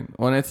 Right.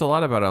 Well, and it's a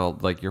lot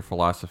about like your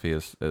philosophy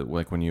is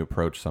like when you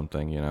approach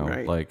something,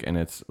 like, and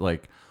it's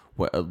like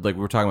we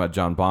were talking about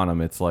John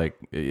Bonham. It's like,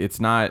 it's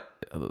not,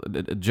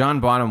 John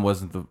Bonham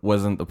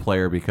wasn't the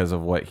player because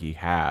of what he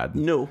had.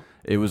 No,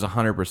 it was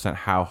 100%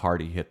 how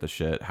hard he hit the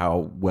shit,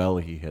 how well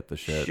he hit the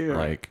shit. Sure.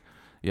 Like,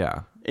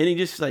 yeah. And he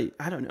just, like,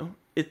 I don't know,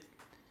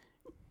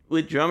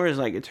 with drummers,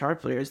 like guitar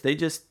players,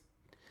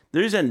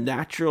 there's a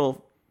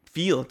natural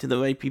feel to the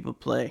way people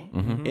play,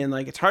 and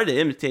like it's hard to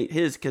imitate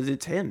his because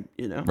it's him,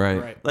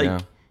 Right.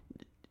 Like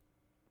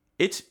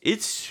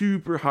it's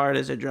super hard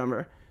as a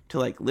drummer to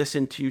like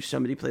listen to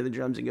somebody play the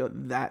drums and go,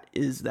 that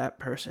is that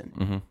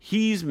person.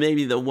 He's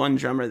maybe the one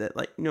drummer that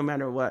like, no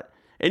matter what,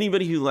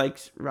 anybody who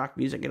likes rock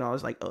music at all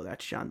is like, oh,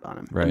 that's John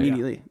Bonham. Right.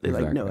 Immediately they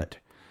like know it.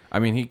 I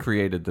mean, he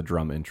created the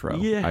drum intro.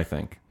 Yeah. I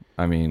think.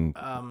 I mean,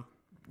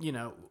 you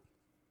know,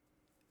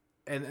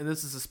 and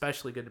this is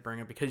especially good to bring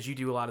up because you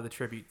do a lot of the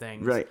tribute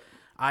things. Right.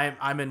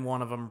 I'm in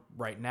one of them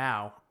right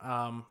now.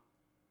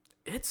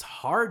 It's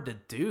hard to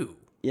do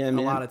a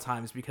lot of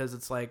times because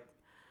it's like,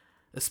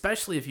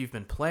 especially if you've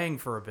been playing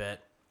for a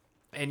bit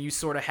and you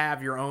sort of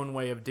have your own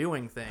way of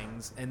doing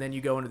things, and then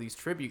you go into these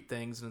tribute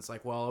things and it's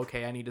like, well,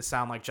 okay, I need to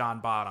sound like John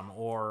Bonham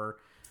or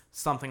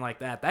something like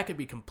that. That could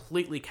be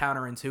completely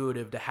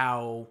counterintuitive to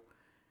how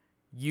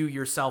you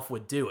yourself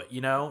would do it.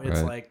 You know,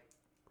 it's like,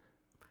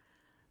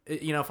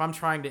 you know, if I'm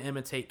trying to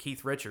imitate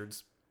Keith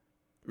Richards,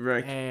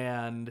 right,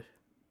 and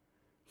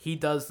he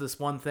does this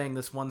one thing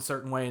this one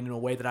certain way and in a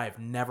way that I've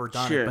never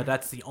done it, but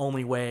that's the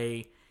only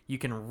way you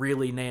can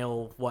really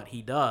nail what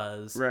he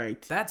does. Right.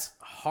 That's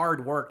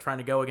hard work trying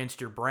to go against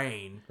your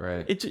brain.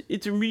 Right.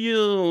 It's a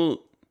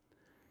real,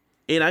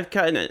 and I've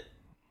kind of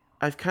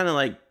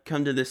like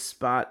come to this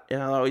spot,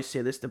 and I'll always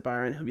say this to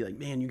Byron. He'll be like,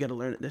 man, you got to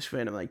learn it this way.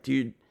 And I'm like,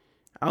 dude,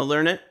 I'll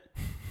learn it,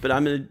 but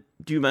I'm going to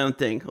do my own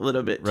thing a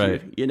little bit too,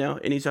 you know?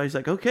 And he's always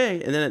like,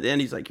 okay. And then at the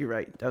end, he's like, you're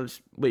right. That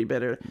was way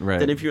better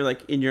than if you're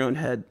like in your own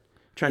head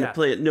trying to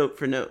play it note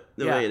for note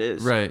the way it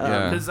is. Right,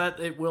 because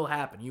it will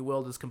happen. You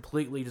will just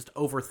completely just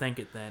overthink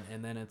it then,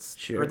 and then it's...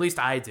 Or at least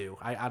I do.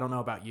 I don't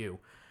know about you.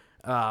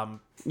 I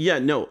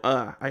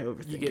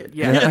overthink it.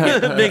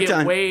 Yeah, you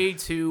get way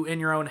too in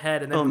your own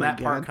head, and then when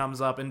that part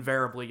comes up,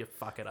 invariably you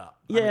fuck it up.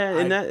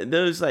 Yeah,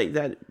 those like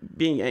that,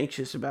 being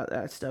anxious about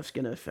that stuff's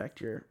going to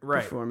affect your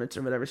performance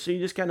or whatever. So you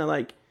just kind of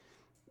like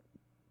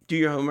do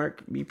your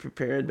homework, be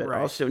prepared, but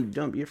also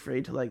don't be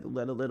afraid to like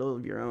let a little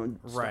of your own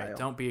style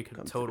don't be a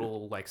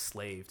total like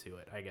slave to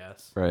it, I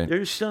guess. Right.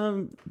 There's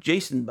some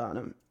Jason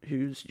Bonham,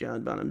 who's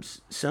John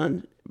Bonham's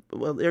son.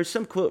 Well, there's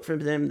some quote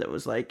from him that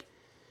was like,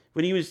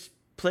 when he was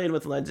playing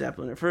with Led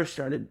Zeppelin or first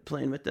started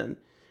playing with them,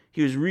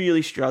 he was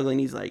really struggling.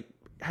 He's like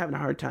having a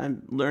hard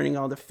time learning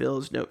all the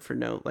fills note for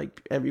note,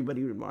 like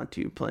everybody would want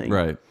to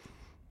playing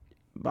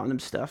Bonham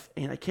stuff.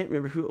 And I can't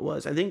remember who it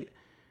was. I think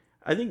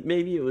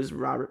maybe it was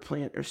Robert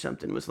Plant or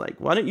something, was like,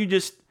 why don't you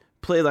just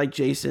play like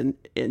Jason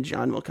and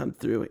John will come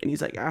through? And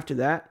he's like, after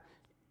that,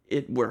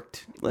 it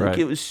worked. Like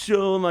it was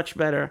so much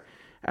better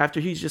after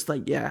he's just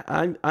like, yeah,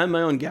 I'm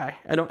my own guy.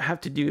 I don't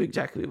have to do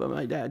exactly what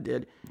my dad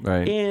did.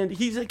 Right. And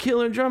he's a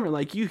killer drummer.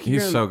 Like you hear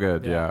he's him, so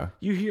good. Yeah.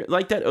 You hear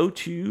like that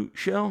O2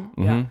 show.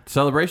 Mm-hmm. Yeah.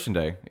 Celebration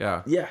Day.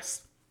 Yeah.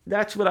 Yes.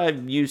 That's what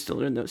I've used to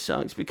learn those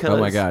songs because oh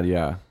my God.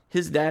 Yeah.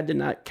 His dad did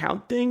not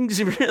count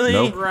things really.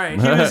 Nope.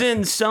 Right. He was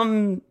in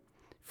some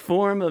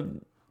form of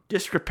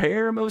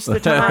disrepair most of the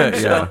time.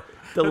 So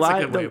the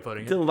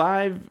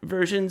live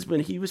versions when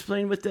he was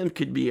playing with them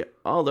could be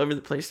all over the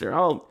place. They're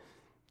all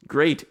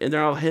great and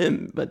they're all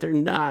him, but they're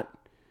not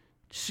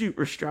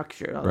super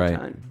structured all the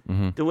time.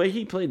 Mm-hmm. The way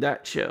he played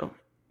that show,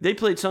 they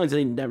played songs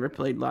they never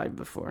played live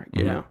before,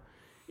 you know,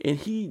 and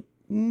he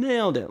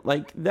nailed it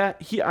like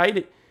that.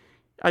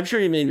 I'm sure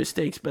he made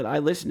mistakes, but I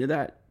listened to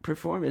that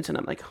performance and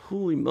I'm like,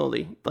 holy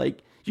moly!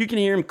 Like you can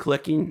hear him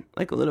clicking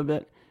like a little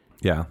bit.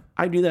 Yeah.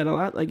 I do that a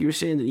lot, like you were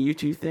saying, the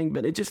U2 thing,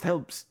 but it just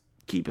helps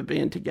keep a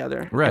band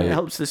together. Right. It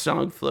helps the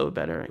song flow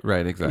better.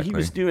 Right, exactly. And he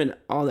was doing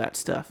all that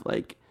stuff.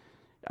 Like,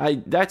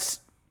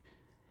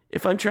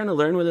 if I'm trying to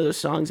learn one of those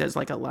songs as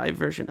like a live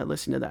version, I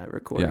listen to that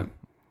recording.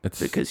 Yeah.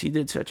 Because he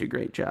did such a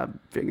great job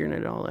figuring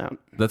it all out.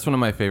 That's one of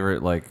my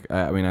favorite, like,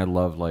 I mean, I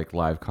love like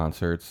live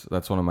concerts.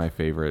 That's one of my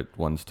favorite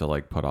ones to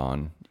like put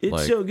on. It's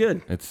like, so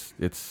good. It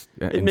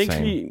insane. Makes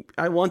me,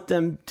 I want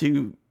them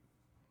to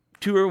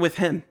tour with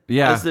him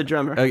as the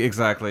drummer.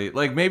 Exactly.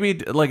 Like maybe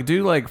like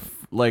do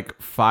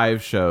like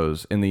 5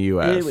 shows in the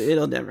U.S.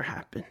 It'll never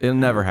happen. It'll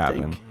never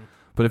happen.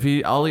 But if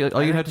he all you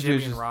have to do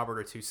is Jimmy and Robert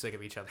are too sick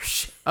of each other.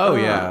 Oh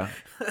yeah.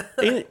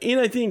 and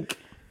I think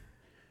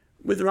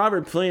with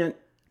Robert Plant,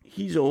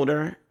 he's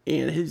older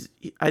and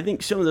I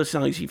think some of those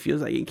songs he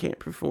feels like he can't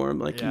perform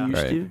like he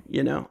used to.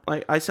 You know,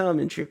 like I saw him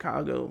in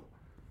Chicago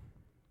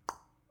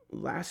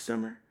last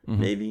summer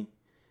maybe,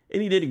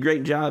 and he did a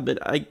great job. But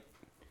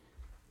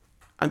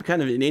I'm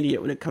kind of an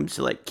idiot when it comes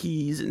to like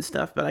keys and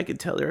stuff, but I could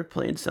tell they were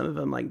playing some of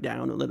them like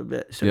down a little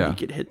bit so he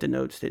could hit the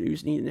notes that he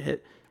was needing to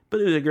hit. But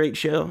it was a great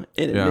show,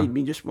 and it made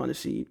me just want to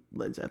see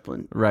Led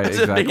Zeppelin. Right,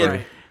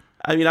 exactly.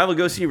 I mean, I would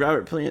go see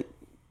Robert Plant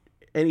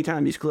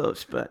anytime he's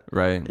close, but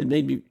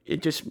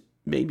it just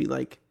made me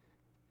like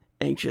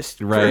anxious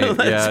for a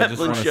Led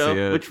Zeppelin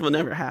show, which will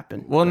never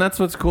happen. Well, and that's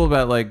what's cool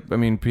about like, I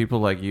mean, people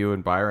like you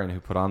and Byron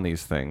who put on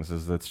these things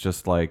is it's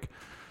just like,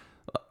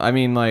 I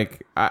mean,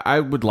 like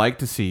I would like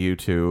to see you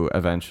two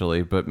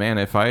eventually, but man,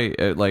 if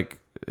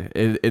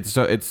it's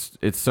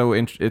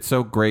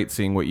so great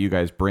seeing what you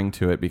guys bring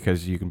to it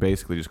because you can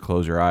basically just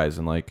close your eyes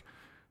and like,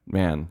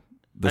 man,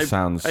 this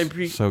sounds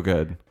so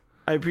good.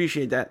 I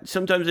appreciate that.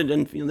 Sometimes it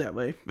doesn't feel that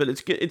way, but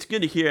it's good. It's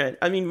good to hear it.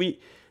 I mean,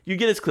 you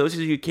get as close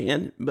as you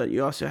can, but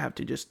you also have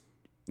to just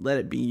let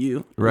it be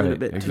you a little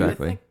bit.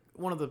 Exactly. I think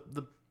one of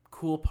the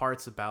cool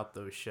parts about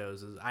those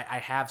shows is I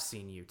have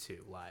seen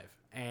U2 live,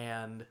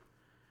 and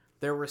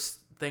there were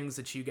things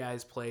that you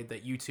guys played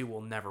that U2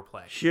 will never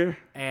play. Sure.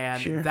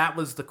 And that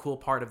was the cool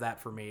part of that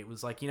for me. It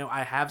was like,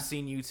 I have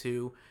seen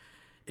U2.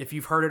 If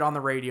you've heard it on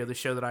the radio, the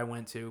show that I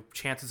went to,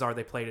 chances are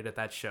they played it at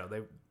that show.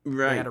 They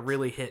had a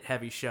really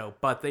hit-heavy show,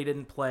 but they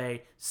didn't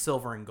play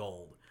Silver and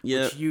Gold,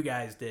 which you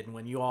guys did. And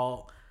when you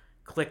all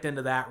clicked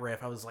into that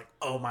riff, I was like,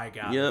 oh my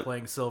God, they're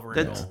playing Silver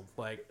and Gold.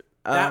 Like,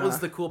 that was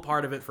the cool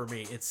part of it for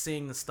me. It's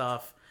seeing the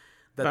stuff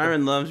that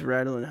Byron loves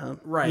Rattle and Hum.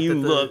 Right.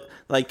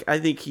 I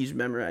think he's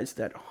memorized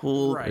that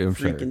whole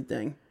freaking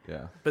thing.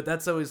 Yeah. But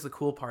that's always the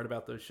cool part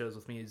about those shows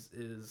with me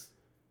is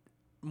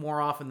more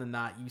often than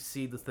not, you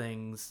see the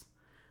things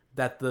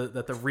that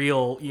the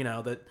real,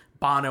 that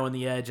Bono and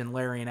the Edge and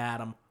Larry and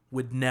Adam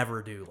would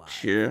never do live.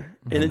 Sure.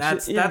 And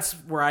that's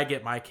where I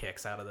get my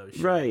kicks out of those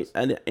shows. Right.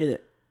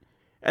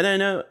 And I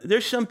know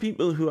there's some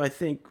people who I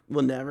think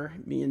will never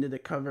be into the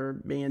cover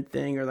band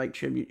thing or like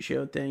tribute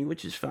show thing,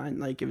 which is fine.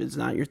 Like if it's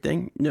not your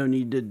thing, no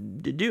need to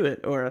do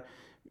it or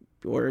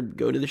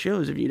go to the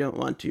shows if you don't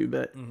want to.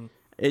 But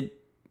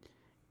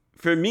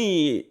for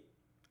me,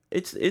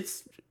 it's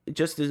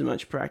just as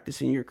much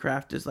practicing your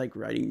craft as like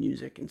writing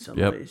music in some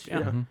ways.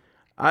 You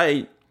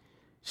know?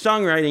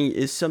 Songwriting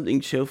is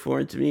something so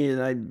foreign to me, and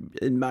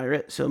I admire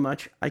it so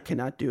much. I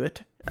cannot do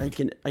it. I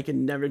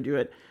can never do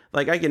it.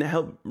 Like I can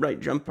help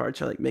write drum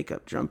parts or like make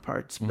up drum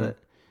parts, but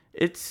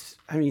it's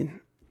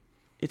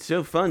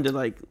so fun to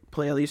like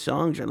play all these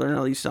songs or learn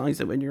all these songs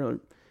that when you're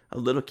a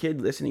little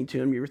kid listening to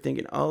them, you were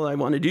thinking, all I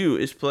want to do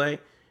is play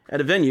at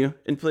a venue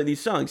and play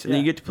these songs. And then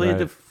you get to play at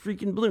the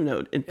freaking Blue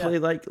Note and play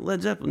like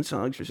Led Zeppelin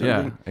songs or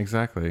something. Yeah,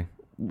 exactly.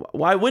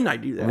 Why wouldn't I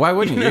do that? Why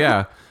wouldn't you?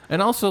 Yeah.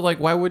 And also, like,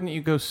 why wouldn't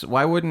you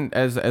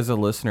as a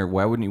listener,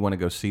 why wouldn't you want to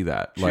go see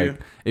that? True. Like,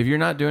 if you're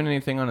not doing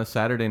anything on a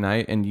Saturday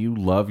night and you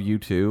love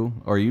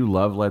U2 or you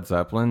love Led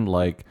Zeppelin,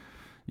 like,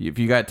 if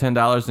you got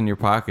 $10 in your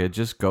pocket,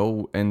 just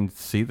go and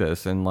see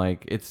this. And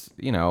like, it's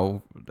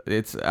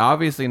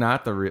obviously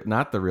not the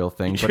real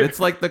thing, but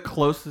it's like the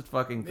closest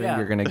fucking thing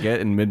you're gonna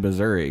get in mid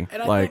Missouri.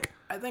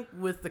 I think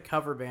with the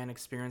cover band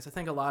experience, I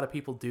think a lot of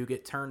people do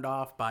get turned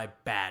off by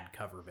bad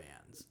cover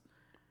bands.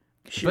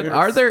 But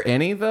are there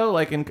any though?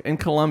 Like in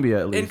Columbia,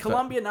 at least. In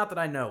Columbia, not that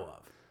I know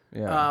of.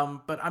 Yeah.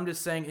 But I'm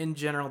just saying, in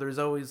general, there's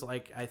always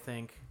like, I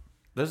think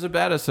there's a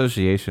bad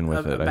association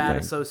with it. A bad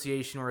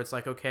association where it's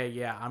like, okay,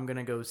 yeah, I'm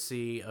gonna go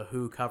see a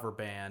Who cover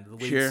band. The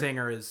lead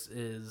singer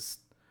is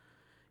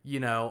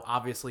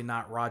obviously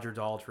not Roger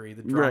Daltrey.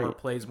 The drummer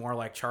plays more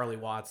like Charlie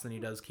Watts than he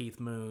does Keith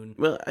Moon.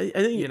 Well, I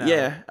think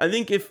I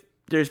think if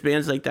there's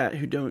bands like that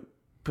who don't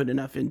put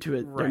enough into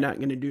it, they're not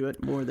going to do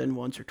it more than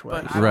once or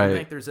twice. But I don't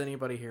think there's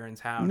anybody here in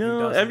town.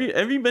 No,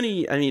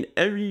 everybody. I mean,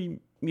 every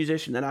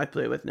musician that I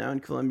play with now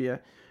in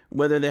Columbia,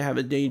 whether they have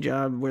a day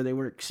job where they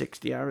work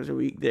 60 hours a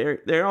week,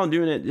 they're all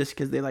doing it just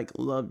because they like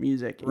love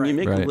music. And you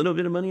make a little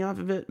bit of money off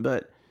of it,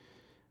 but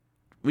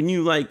when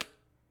you like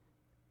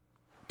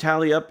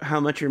tally up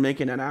how much you're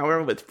making an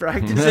hour with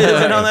practices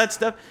and all that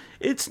stuff,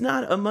 it's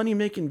not a money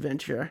making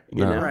venture.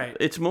 You know,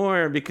 it's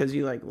more because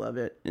you like love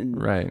it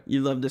and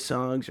you love the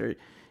songs, or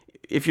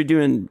if you're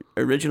doing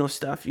original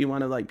stuff, you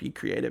want to like be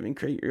creative and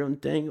create your own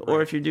thing.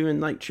 Or if you're doing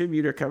like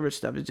tribute or cover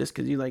stuff, it's just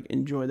because you like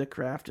enjoy the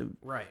craft of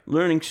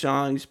learning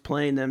songs,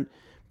 playing them,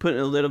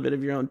 putting a little bit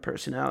of your own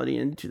personality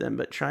into them,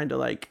 but trying to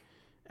like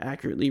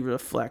accurately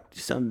reflect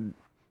some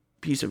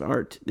piece of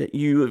art that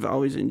you have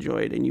always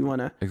enjoyed and you want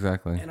to.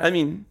 Exactly. I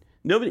mean,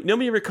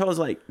 nobody ever calls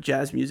like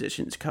jazz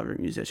musicians cover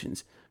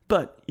musicians,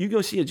 but you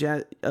go see a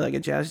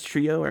jazz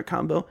trio or a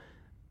combo,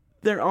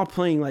 they're all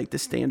playing like the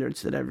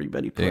standards that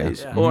everybody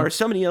plays, or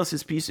somebody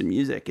else's piece of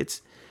music.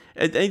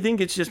 I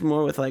think it's just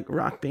more with like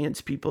rock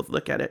bands. People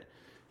look at it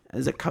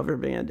as a cover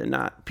band and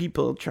not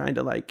people trying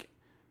to like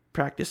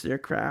practice their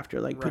craft or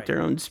like put their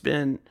own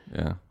spin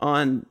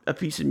on a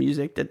piece of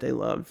music that they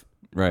love.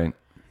 Right.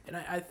 And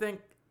I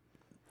think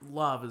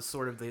love is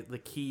sort of the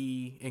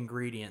key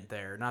ingredient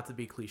there. Not to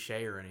be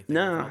cliche or anything.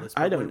 No,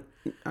 I don't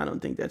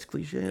think that's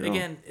cliche at all.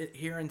 Again,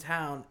 here in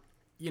town,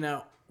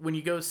 when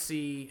you go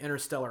see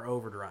Interstellar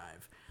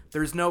Overdrive,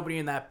 there's nobody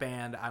in that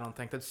band, I don't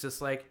think, that's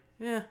just like,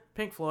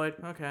 Pink Floyd,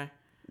 okay.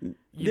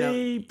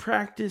 They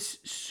practice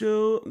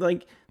so,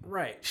 like...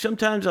 Right.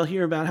 Sometimes I'll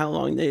hear about how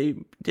long they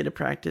did a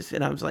practice,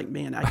 and I was like,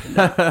 man, I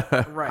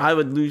cannot. I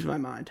would lose my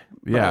mind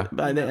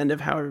by the end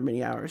of however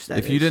many hours that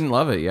If you didn't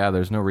love it,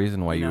 there's no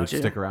reason why you would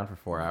stick around for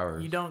 4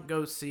 hours. You don't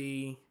go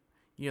see,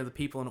 the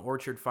people in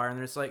Orchard Fire, and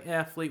they're just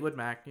like, Fleetwood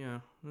Mac,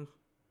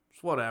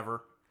 it's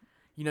whatever.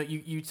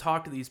 You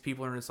talk to these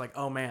people and it's like,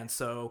 oh man,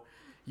 so,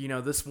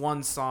 this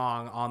one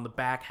song on the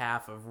back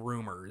half of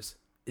Rumors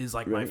is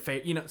like my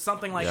favorite,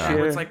 something like that.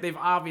 Where it's like they've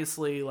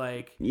obviously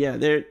like... Yeah,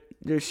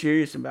 they're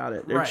serious about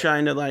it. They're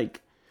trying to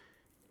like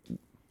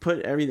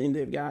put everything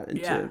they've got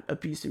into a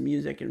piece of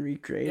music and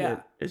recreate it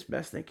as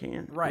best they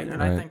can. Right,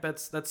 and I think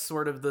that's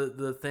sort of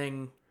the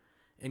thing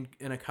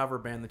in a cover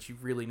band that you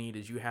really need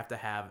is you have to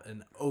have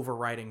an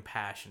overriding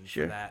passion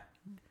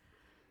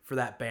for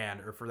that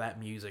band or for that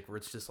music where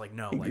it's just like,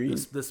 no, like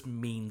this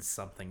means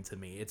something to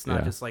me. It's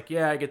not just like,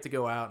 yeah, I get to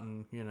go out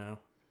and, you know,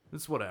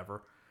 it's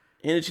whatever.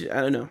 And it's just,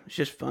 I don't know, it's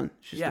just fun.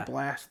 It's just a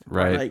blast.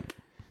 Right. Like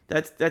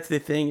that's the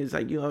thing is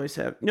like you always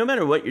have, no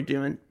matter what you're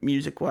doing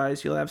music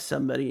wise, you'll have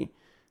somebody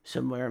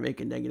somewhere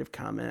make a negative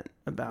comment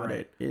about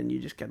it, and you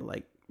just gotta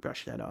like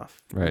brush that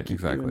off. Right,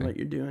 exactly. Doing what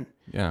you're doing.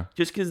 Yeah.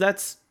 Just because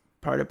that's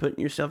part of putting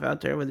yourself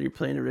out there, whether you're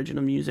playing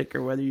original music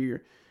or whether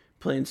you're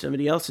playing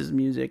somebody else's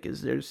music,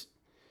 is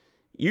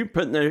you're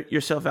putting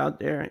yourself out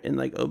there and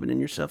like opening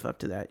yourself up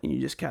to that, and you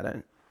just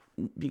gotta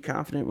be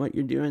confident in what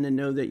you're doing and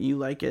know that you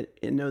like it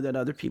and know that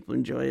other people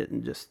enjoy it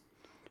and just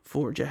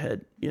forge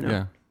ahead. You know.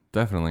 Yeah,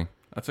 definitely.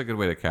 That's a good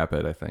way to cap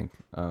it, I think.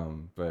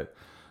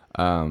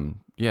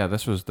 Yeah,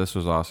 this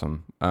was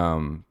awesome.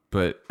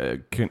 But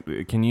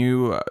can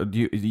you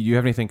do you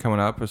have anything coming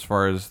up as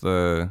far as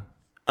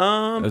what's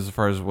on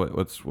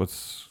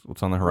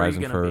the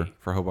horizon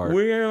for Hobart?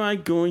 Where am I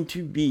going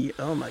to be?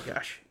 Oh my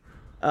gosh.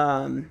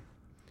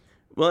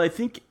 Well, I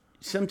think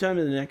sometime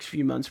in the next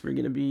few months we're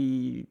going to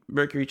be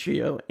Mercury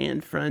Trio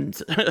and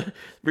Friends.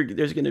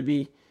 There's going to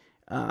be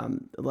a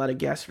lot of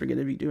guests. We're going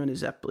to be doing a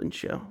Zeppelin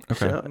show.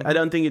 Okay. So I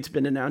don't think it's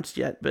been announced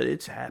yet, but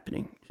it's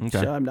happening.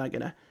 Okay. So I'm not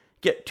going to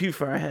get too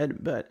far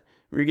ahead, but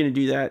we're going to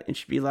do that. It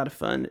should be a lot of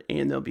fun,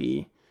 and there'll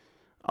be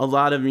a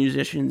lot of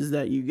musicians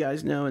that you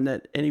guys know and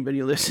that anybody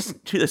who listens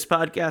to this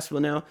podcast will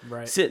know,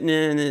 sitting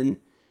in and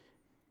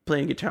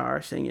playing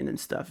guitar, singing and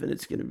stuff, and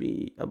it's going to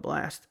be a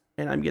blast.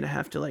 And I'm going to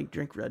have to like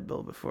drink Red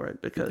Bull before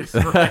it because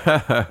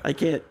I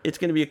can't. It's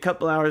going to be a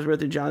couple hours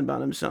worth of John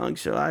Bonham songs,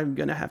 so I'm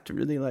going to have to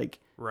really like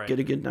get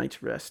a good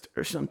night's rest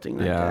or something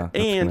like that. Yeah,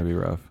 that's going to be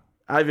rough.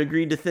 I've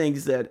agreed to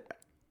things that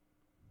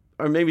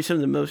are maybe some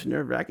of the most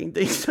nerve-wracking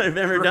things I've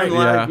ever done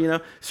live. You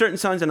know, certain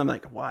songs, and I'm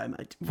like, why am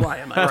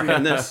I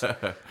doing this?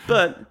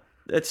 But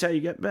that's how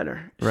you get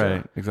better.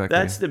 Right, exactly.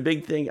 That's the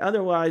big thing.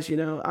 Otherwise, you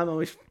know, I'm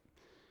always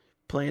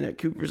playing at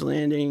Cooper's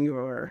Landing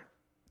or,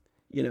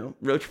 you know,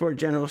 Rocheport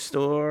General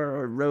Store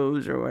or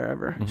Rose or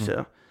wherever. Mm-hmm.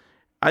 So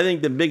I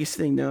think the biggest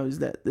thing, though, is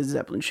that the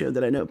Zeppelin show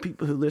that I know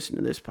people who listen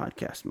to this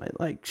podcast might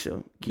like.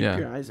 So keep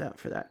your eyes out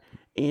for that.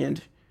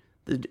 And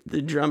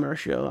the drummer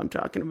show I'm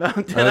talking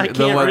about that I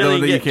can't really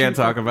that get you can't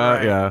talk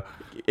about. Yeah.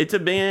 It's a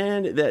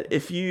band that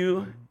if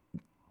you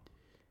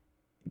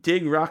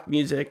dig rock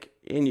music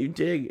and you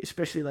dig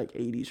especially like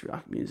 80s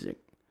rock music,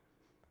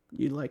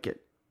 you like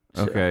it.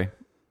 So, okay.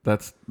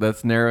 That's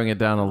narrowing it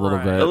down a little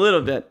bit. A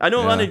little bit. I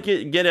don't want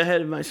to get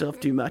ahead of myself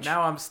too much.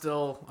 Now I'm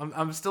still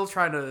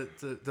trying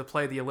to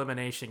play the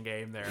elimination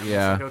game there.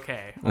 Yeah. Like,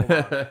 okay, hold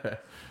on.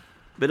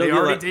 But they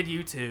already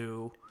did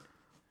U2.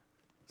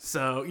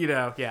 So, you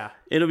know, yeah.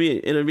 It'll be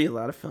a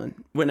lot of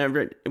fun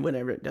whenever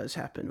it does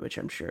happen, which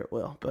I'm sure it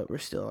will, but we're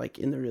still like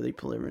in the really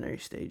preliminary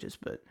stages.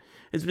 But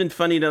it's been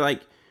funny to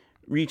like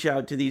reach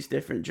out to these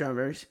different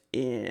drummers,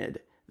 and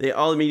they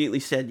all immediately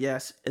said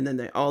yes, and then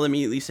they all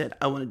immediately said,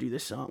 I want to do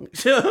this song.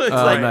 So it's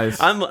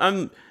nice.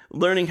 I'm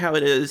learning how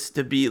it is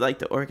to be like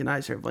the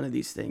organizer of one of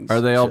these things.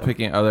 Are they all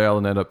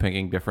end up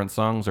picking different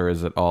songs, or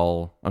is it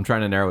all, I'm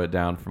trying to narrow it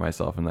down for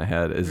myself in the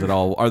head.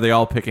 Are they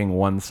all picking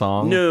one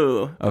song?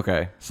 No.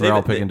 Okay. So they're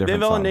all picking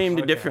different songs. They've all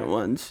named different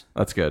ones.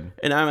 That's good.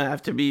 And I'm going to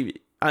have to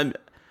be, and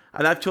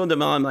I've told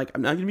them all, I'm like,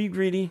 I'm not going to be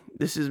greedy.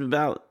 This is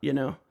about, you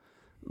know,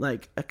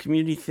 like a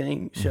community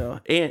thing. So,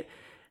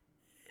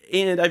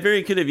 and I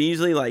very could have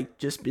easily like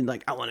just been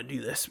like, I want to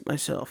do this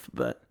myself,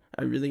 but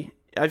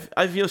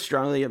I feel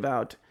strongly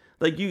about,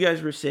 like you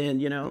guys were saying,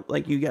 you know,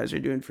 like you guys are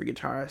doing for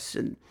guitarists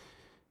and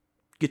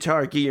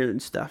guitar gear and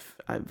stuff.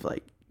 I've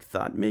like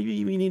thought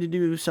maybe we need to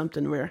do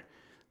something where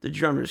the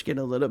drummers get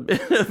a little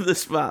bit of the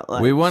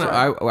spotlight. We want.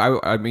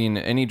 I mean,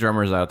 any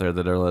drummers out there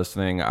that are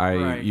listening,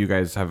 you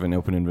guys have an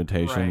open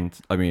invitation. Right.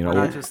 I mean, we're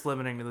not just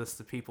limiting this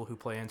to people who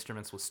play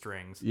instruments with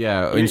strings.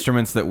 Yeah,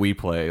 instruments that we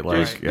play.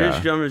 Like,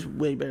 there's drummers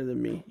way better than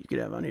me. You could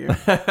have on here.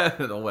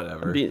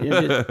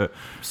 Whatever.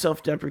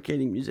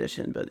 Self-deprecating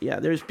musician, but yeah,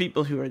 there's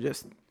people who are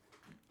just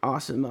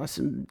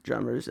awesome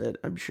drummers that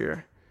I'm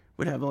sure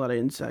would have a lot of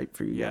insight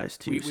for you guys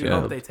too. We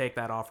hope they take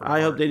that offer. I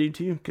hope they do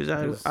too,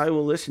 because I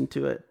will listen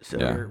to it.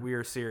 So we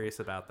are serious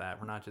about that.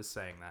 We're not just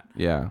saying that.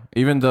 Yeah,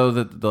 even though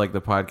the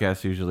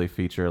podcasts usually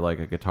feature like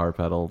a guitar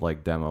pedal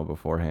like demo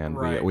beforehand,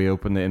 we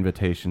open the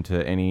invitation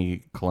to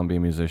any Columbia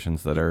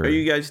musicians that are. Are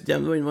you guys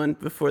demoing one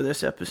before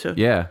this episode?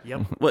 Yeah.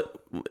 Yep.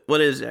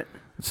 What is it?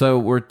 So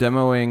we're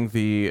demoing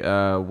the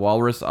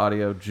Walrus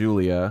Audio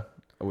Julia,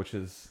 which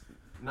is.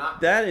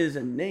 That is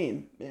a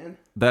name, man.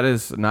 That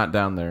is not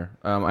down there.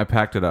 I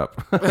packed it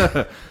up.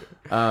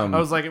 I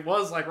was like, it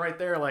was like right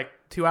there, like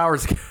 2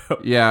 hours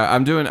ago. Yeah,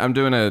 I'm doing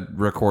a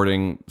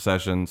recording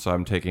session, so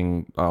I'm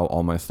taking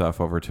all my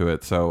stuff over to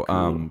it. So,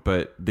 cool.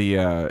 But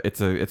the it's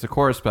a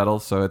chorus pedal,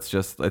 so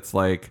it's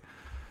like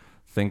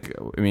think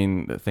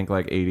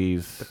like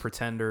 80s. The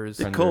Pretenders,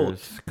 the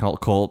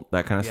Cult,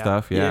 that kind of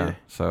stuff. Yeah.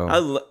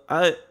 So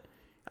I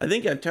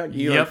think I've talked to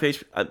you on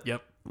Facebook.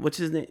 Yep. What's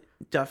his name?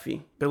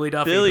 Duffy. Billy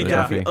Duffy. Billy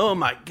Duffy. Oh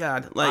my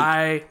God. Like,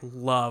 I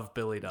love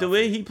Billy Duffy. The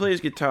way he plays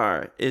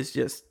guitar is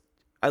just,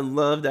 I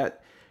love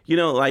that.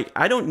 like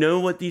I don't know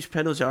what these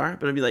pedals are,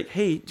 but I'd be like,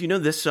 hey, do you know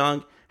this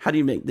song? How do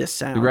you make this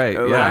sound? Right.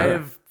 Yeah. I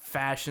have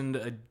fashioned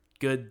a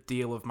good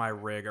deal of my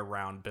rig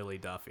around Billy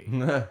Duffy.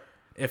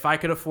 If I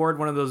could afford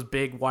one of those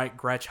big white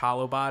Gretsch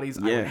hollow bodies,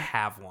 I would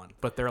have one.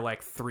 But they're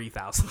like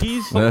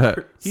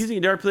 $3,000. He's a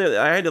guitar player.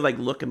 I had to like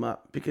look him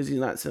up because he's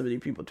not somebody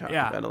people talk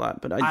about a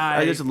lot. But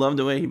I just love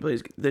the way he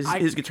plays.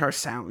 His guitar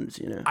sounds.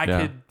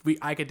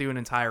 I could do an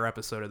entire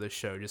episode of this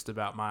show just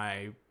about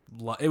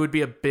it would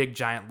be a big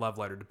giant love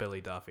letter to Billy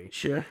Duffy.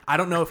 Sure. I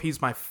don't know if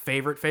he's my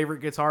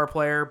favorite guitar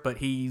player, but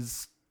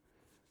he's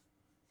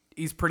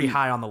pretty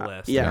high on the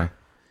list. Yeah.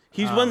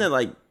 He's one that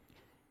like,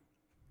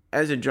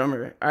 as a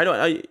drummer,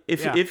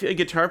 if a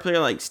guitar player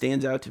like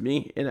stands out to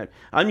me, and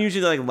I'm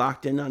usually like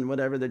locked in on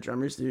whatever the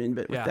drummer's doing,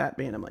 but with that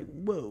band, I'm like,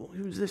 whoa,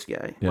 who's this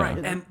guy? Yeah. Right.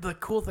 And the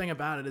cool thing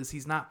about it is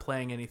he's not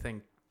playing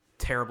anything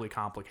terribly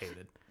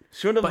complicated.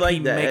 Sort of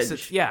like the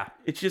Edge.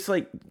 It's just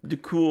like the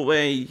cool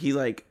way he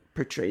like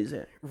portrays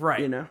it.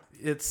 Right.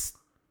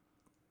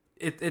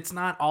 It's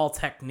not all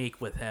technique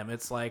with him.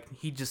 It's like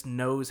he just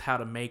knows how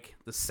to make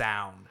the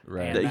sound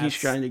that he's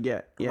trying to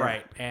get. Yeah.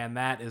 Right. And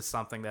that is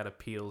something that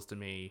appeals to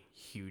me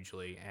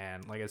hugely.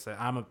 And like I said,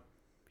 I'm a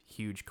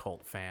huge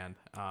Cult fan.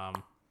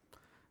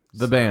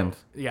 The band.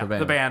 Yeah,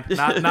 the band.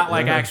 Not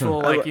like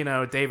actual,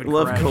 David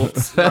Love Koresh.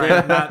 Cults.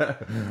 Right?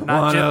 Not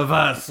one Jim, of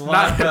us.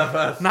 One of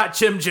us. Not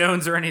Jim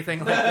Jones or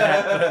anything like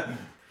that.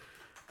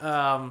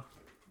 Sorry,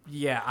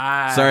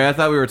 I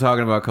thought we were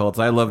talking about Cults.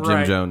 I love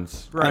Jim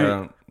Jones.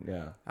 Right.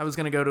 I was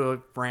going to go to a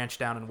ranch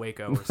down in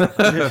Waco or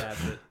something like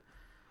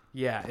that.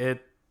 But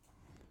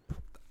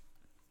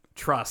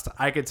trust,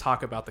 I could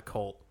talk about the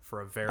Cult for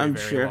a very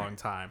long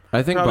time.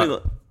 I think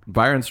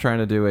Byron's trying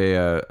to do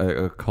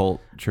a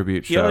Cult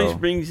tribute show. He always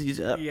brings these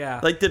up. Yeah.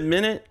 Like the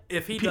minute...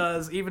 If he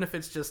does, even if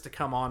it's just to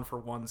come on for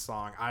one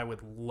song, I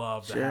would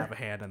love to have a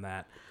hand in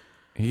that.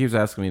 He keeps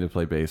asking me to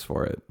play bass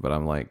for it, but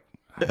I'm like,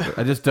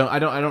 I just don't. I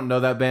don't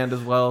know that band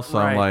as well, so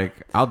I'm like,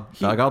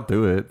 I'll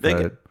do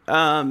it.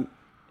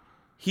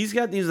 He's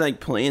got these like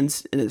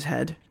plans in his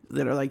head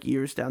that are like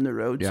years down the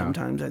road.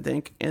 Sometimes I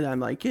think, and I'm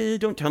like,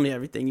 don't tell me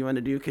everything you want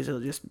to do because it'll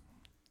just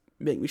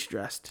make me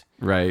stressed.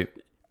 Right.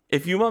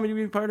 If you want me to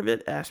be a part of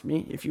it, ask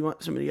me. If you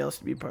want somebody else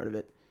to be a part of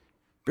it,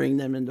 bring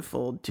them in the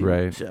fold too.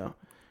 Right. So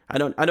I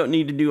don't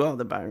need to do all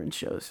the Byron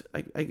shows.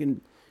 I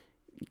can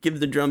give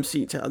the drum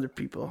seat to other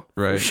people.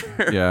 Right.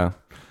 Sure. Yeah.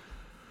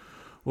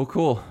 Well,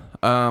 cool.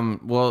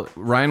 Well,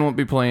 Ryan won't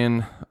be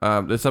playing.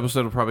 This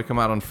episode will probably come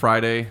out on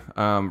Friday.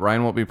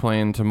 Ryan won't be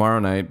playing tomorrow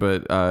night,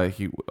 but I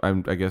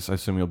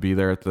assume you'll be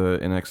there at the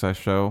NXS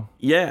show.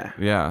 Yeah.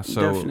 Yeah.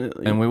 So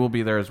definitely. And we will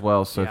be there as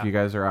well. So if you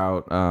guys are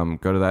out,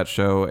 go to that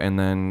show, and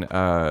then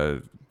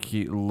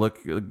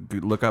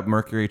look up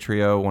Mercury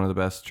Trio, one of the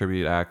best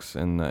tribute acts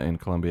in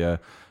Columbia,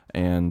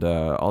 and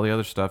all the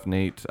other stuff.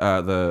 Nate,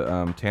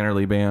 the Tanner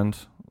Lee Band.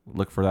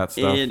 Look for that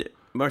stuff. And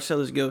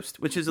Marcellus Ghost,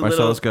 which is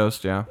Marcellus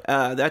Ghost, yeah.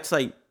 That's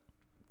like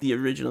the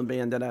original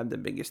band that I have the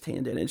biggest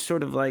hand in. It's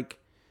sort of like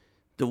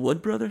the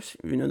Wood Brothers.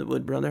 If you know the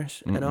Wood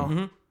Brothers at all?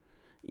 Mm-hmm.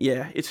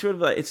 Yeah, it's sort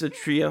of like, it's a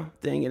trio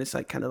thing, and it's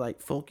like kind of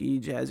like folky,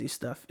 jazzy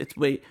stuff. It's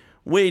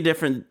way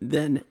different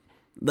than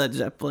Led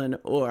Zeppelin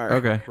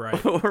or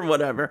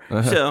whatever.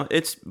 So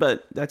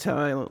but that's how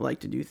I like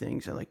to do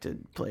things. I like to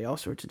play all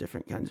sorts of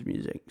different kinds of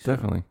music. So.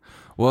 Definitely.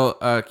 Well,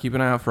 keep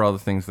an eye out for all the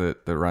things that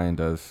Ryan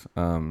does.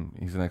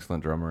 He's an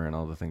excellent drummer, and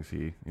all the things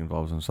he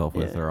involves himself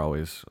with are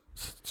always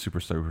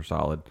super, super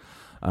solid.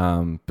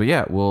 But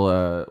yeah, we'll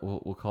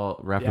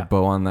wrap a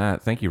bow on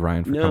that. Thank you,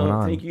 Ryan, for coming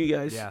on. Thank you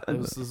guys. Yeah,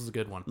 this is a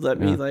good one. Let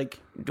me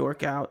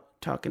dork out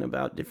talking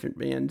about different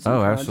bands.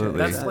 Oh, absolutely.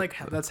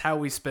 That's how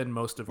we spend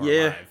most of our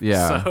life.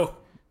 Yeah. So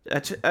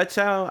that's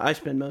how I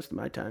spend most of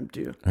my time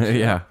too. So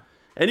yeah.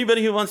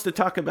 Anybody who wants to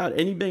talk about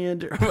any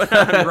band or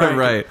whatever.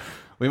 Right.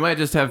 We might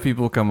just have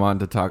people come on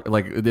to talk.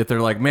 Like if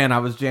they're like, "Man, I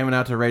was jamming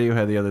out to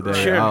Radiohead the other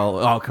day." Sure.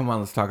 Oh, come on,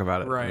 let's talk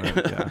about it. Right.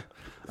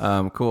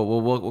 Cool.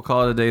 Well, we'll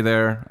call it a day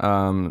there.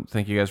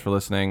 Thank you guys for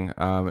listening,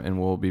 and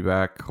we'll be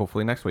back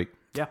hopefully next week.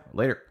 Yeah.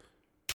 Later.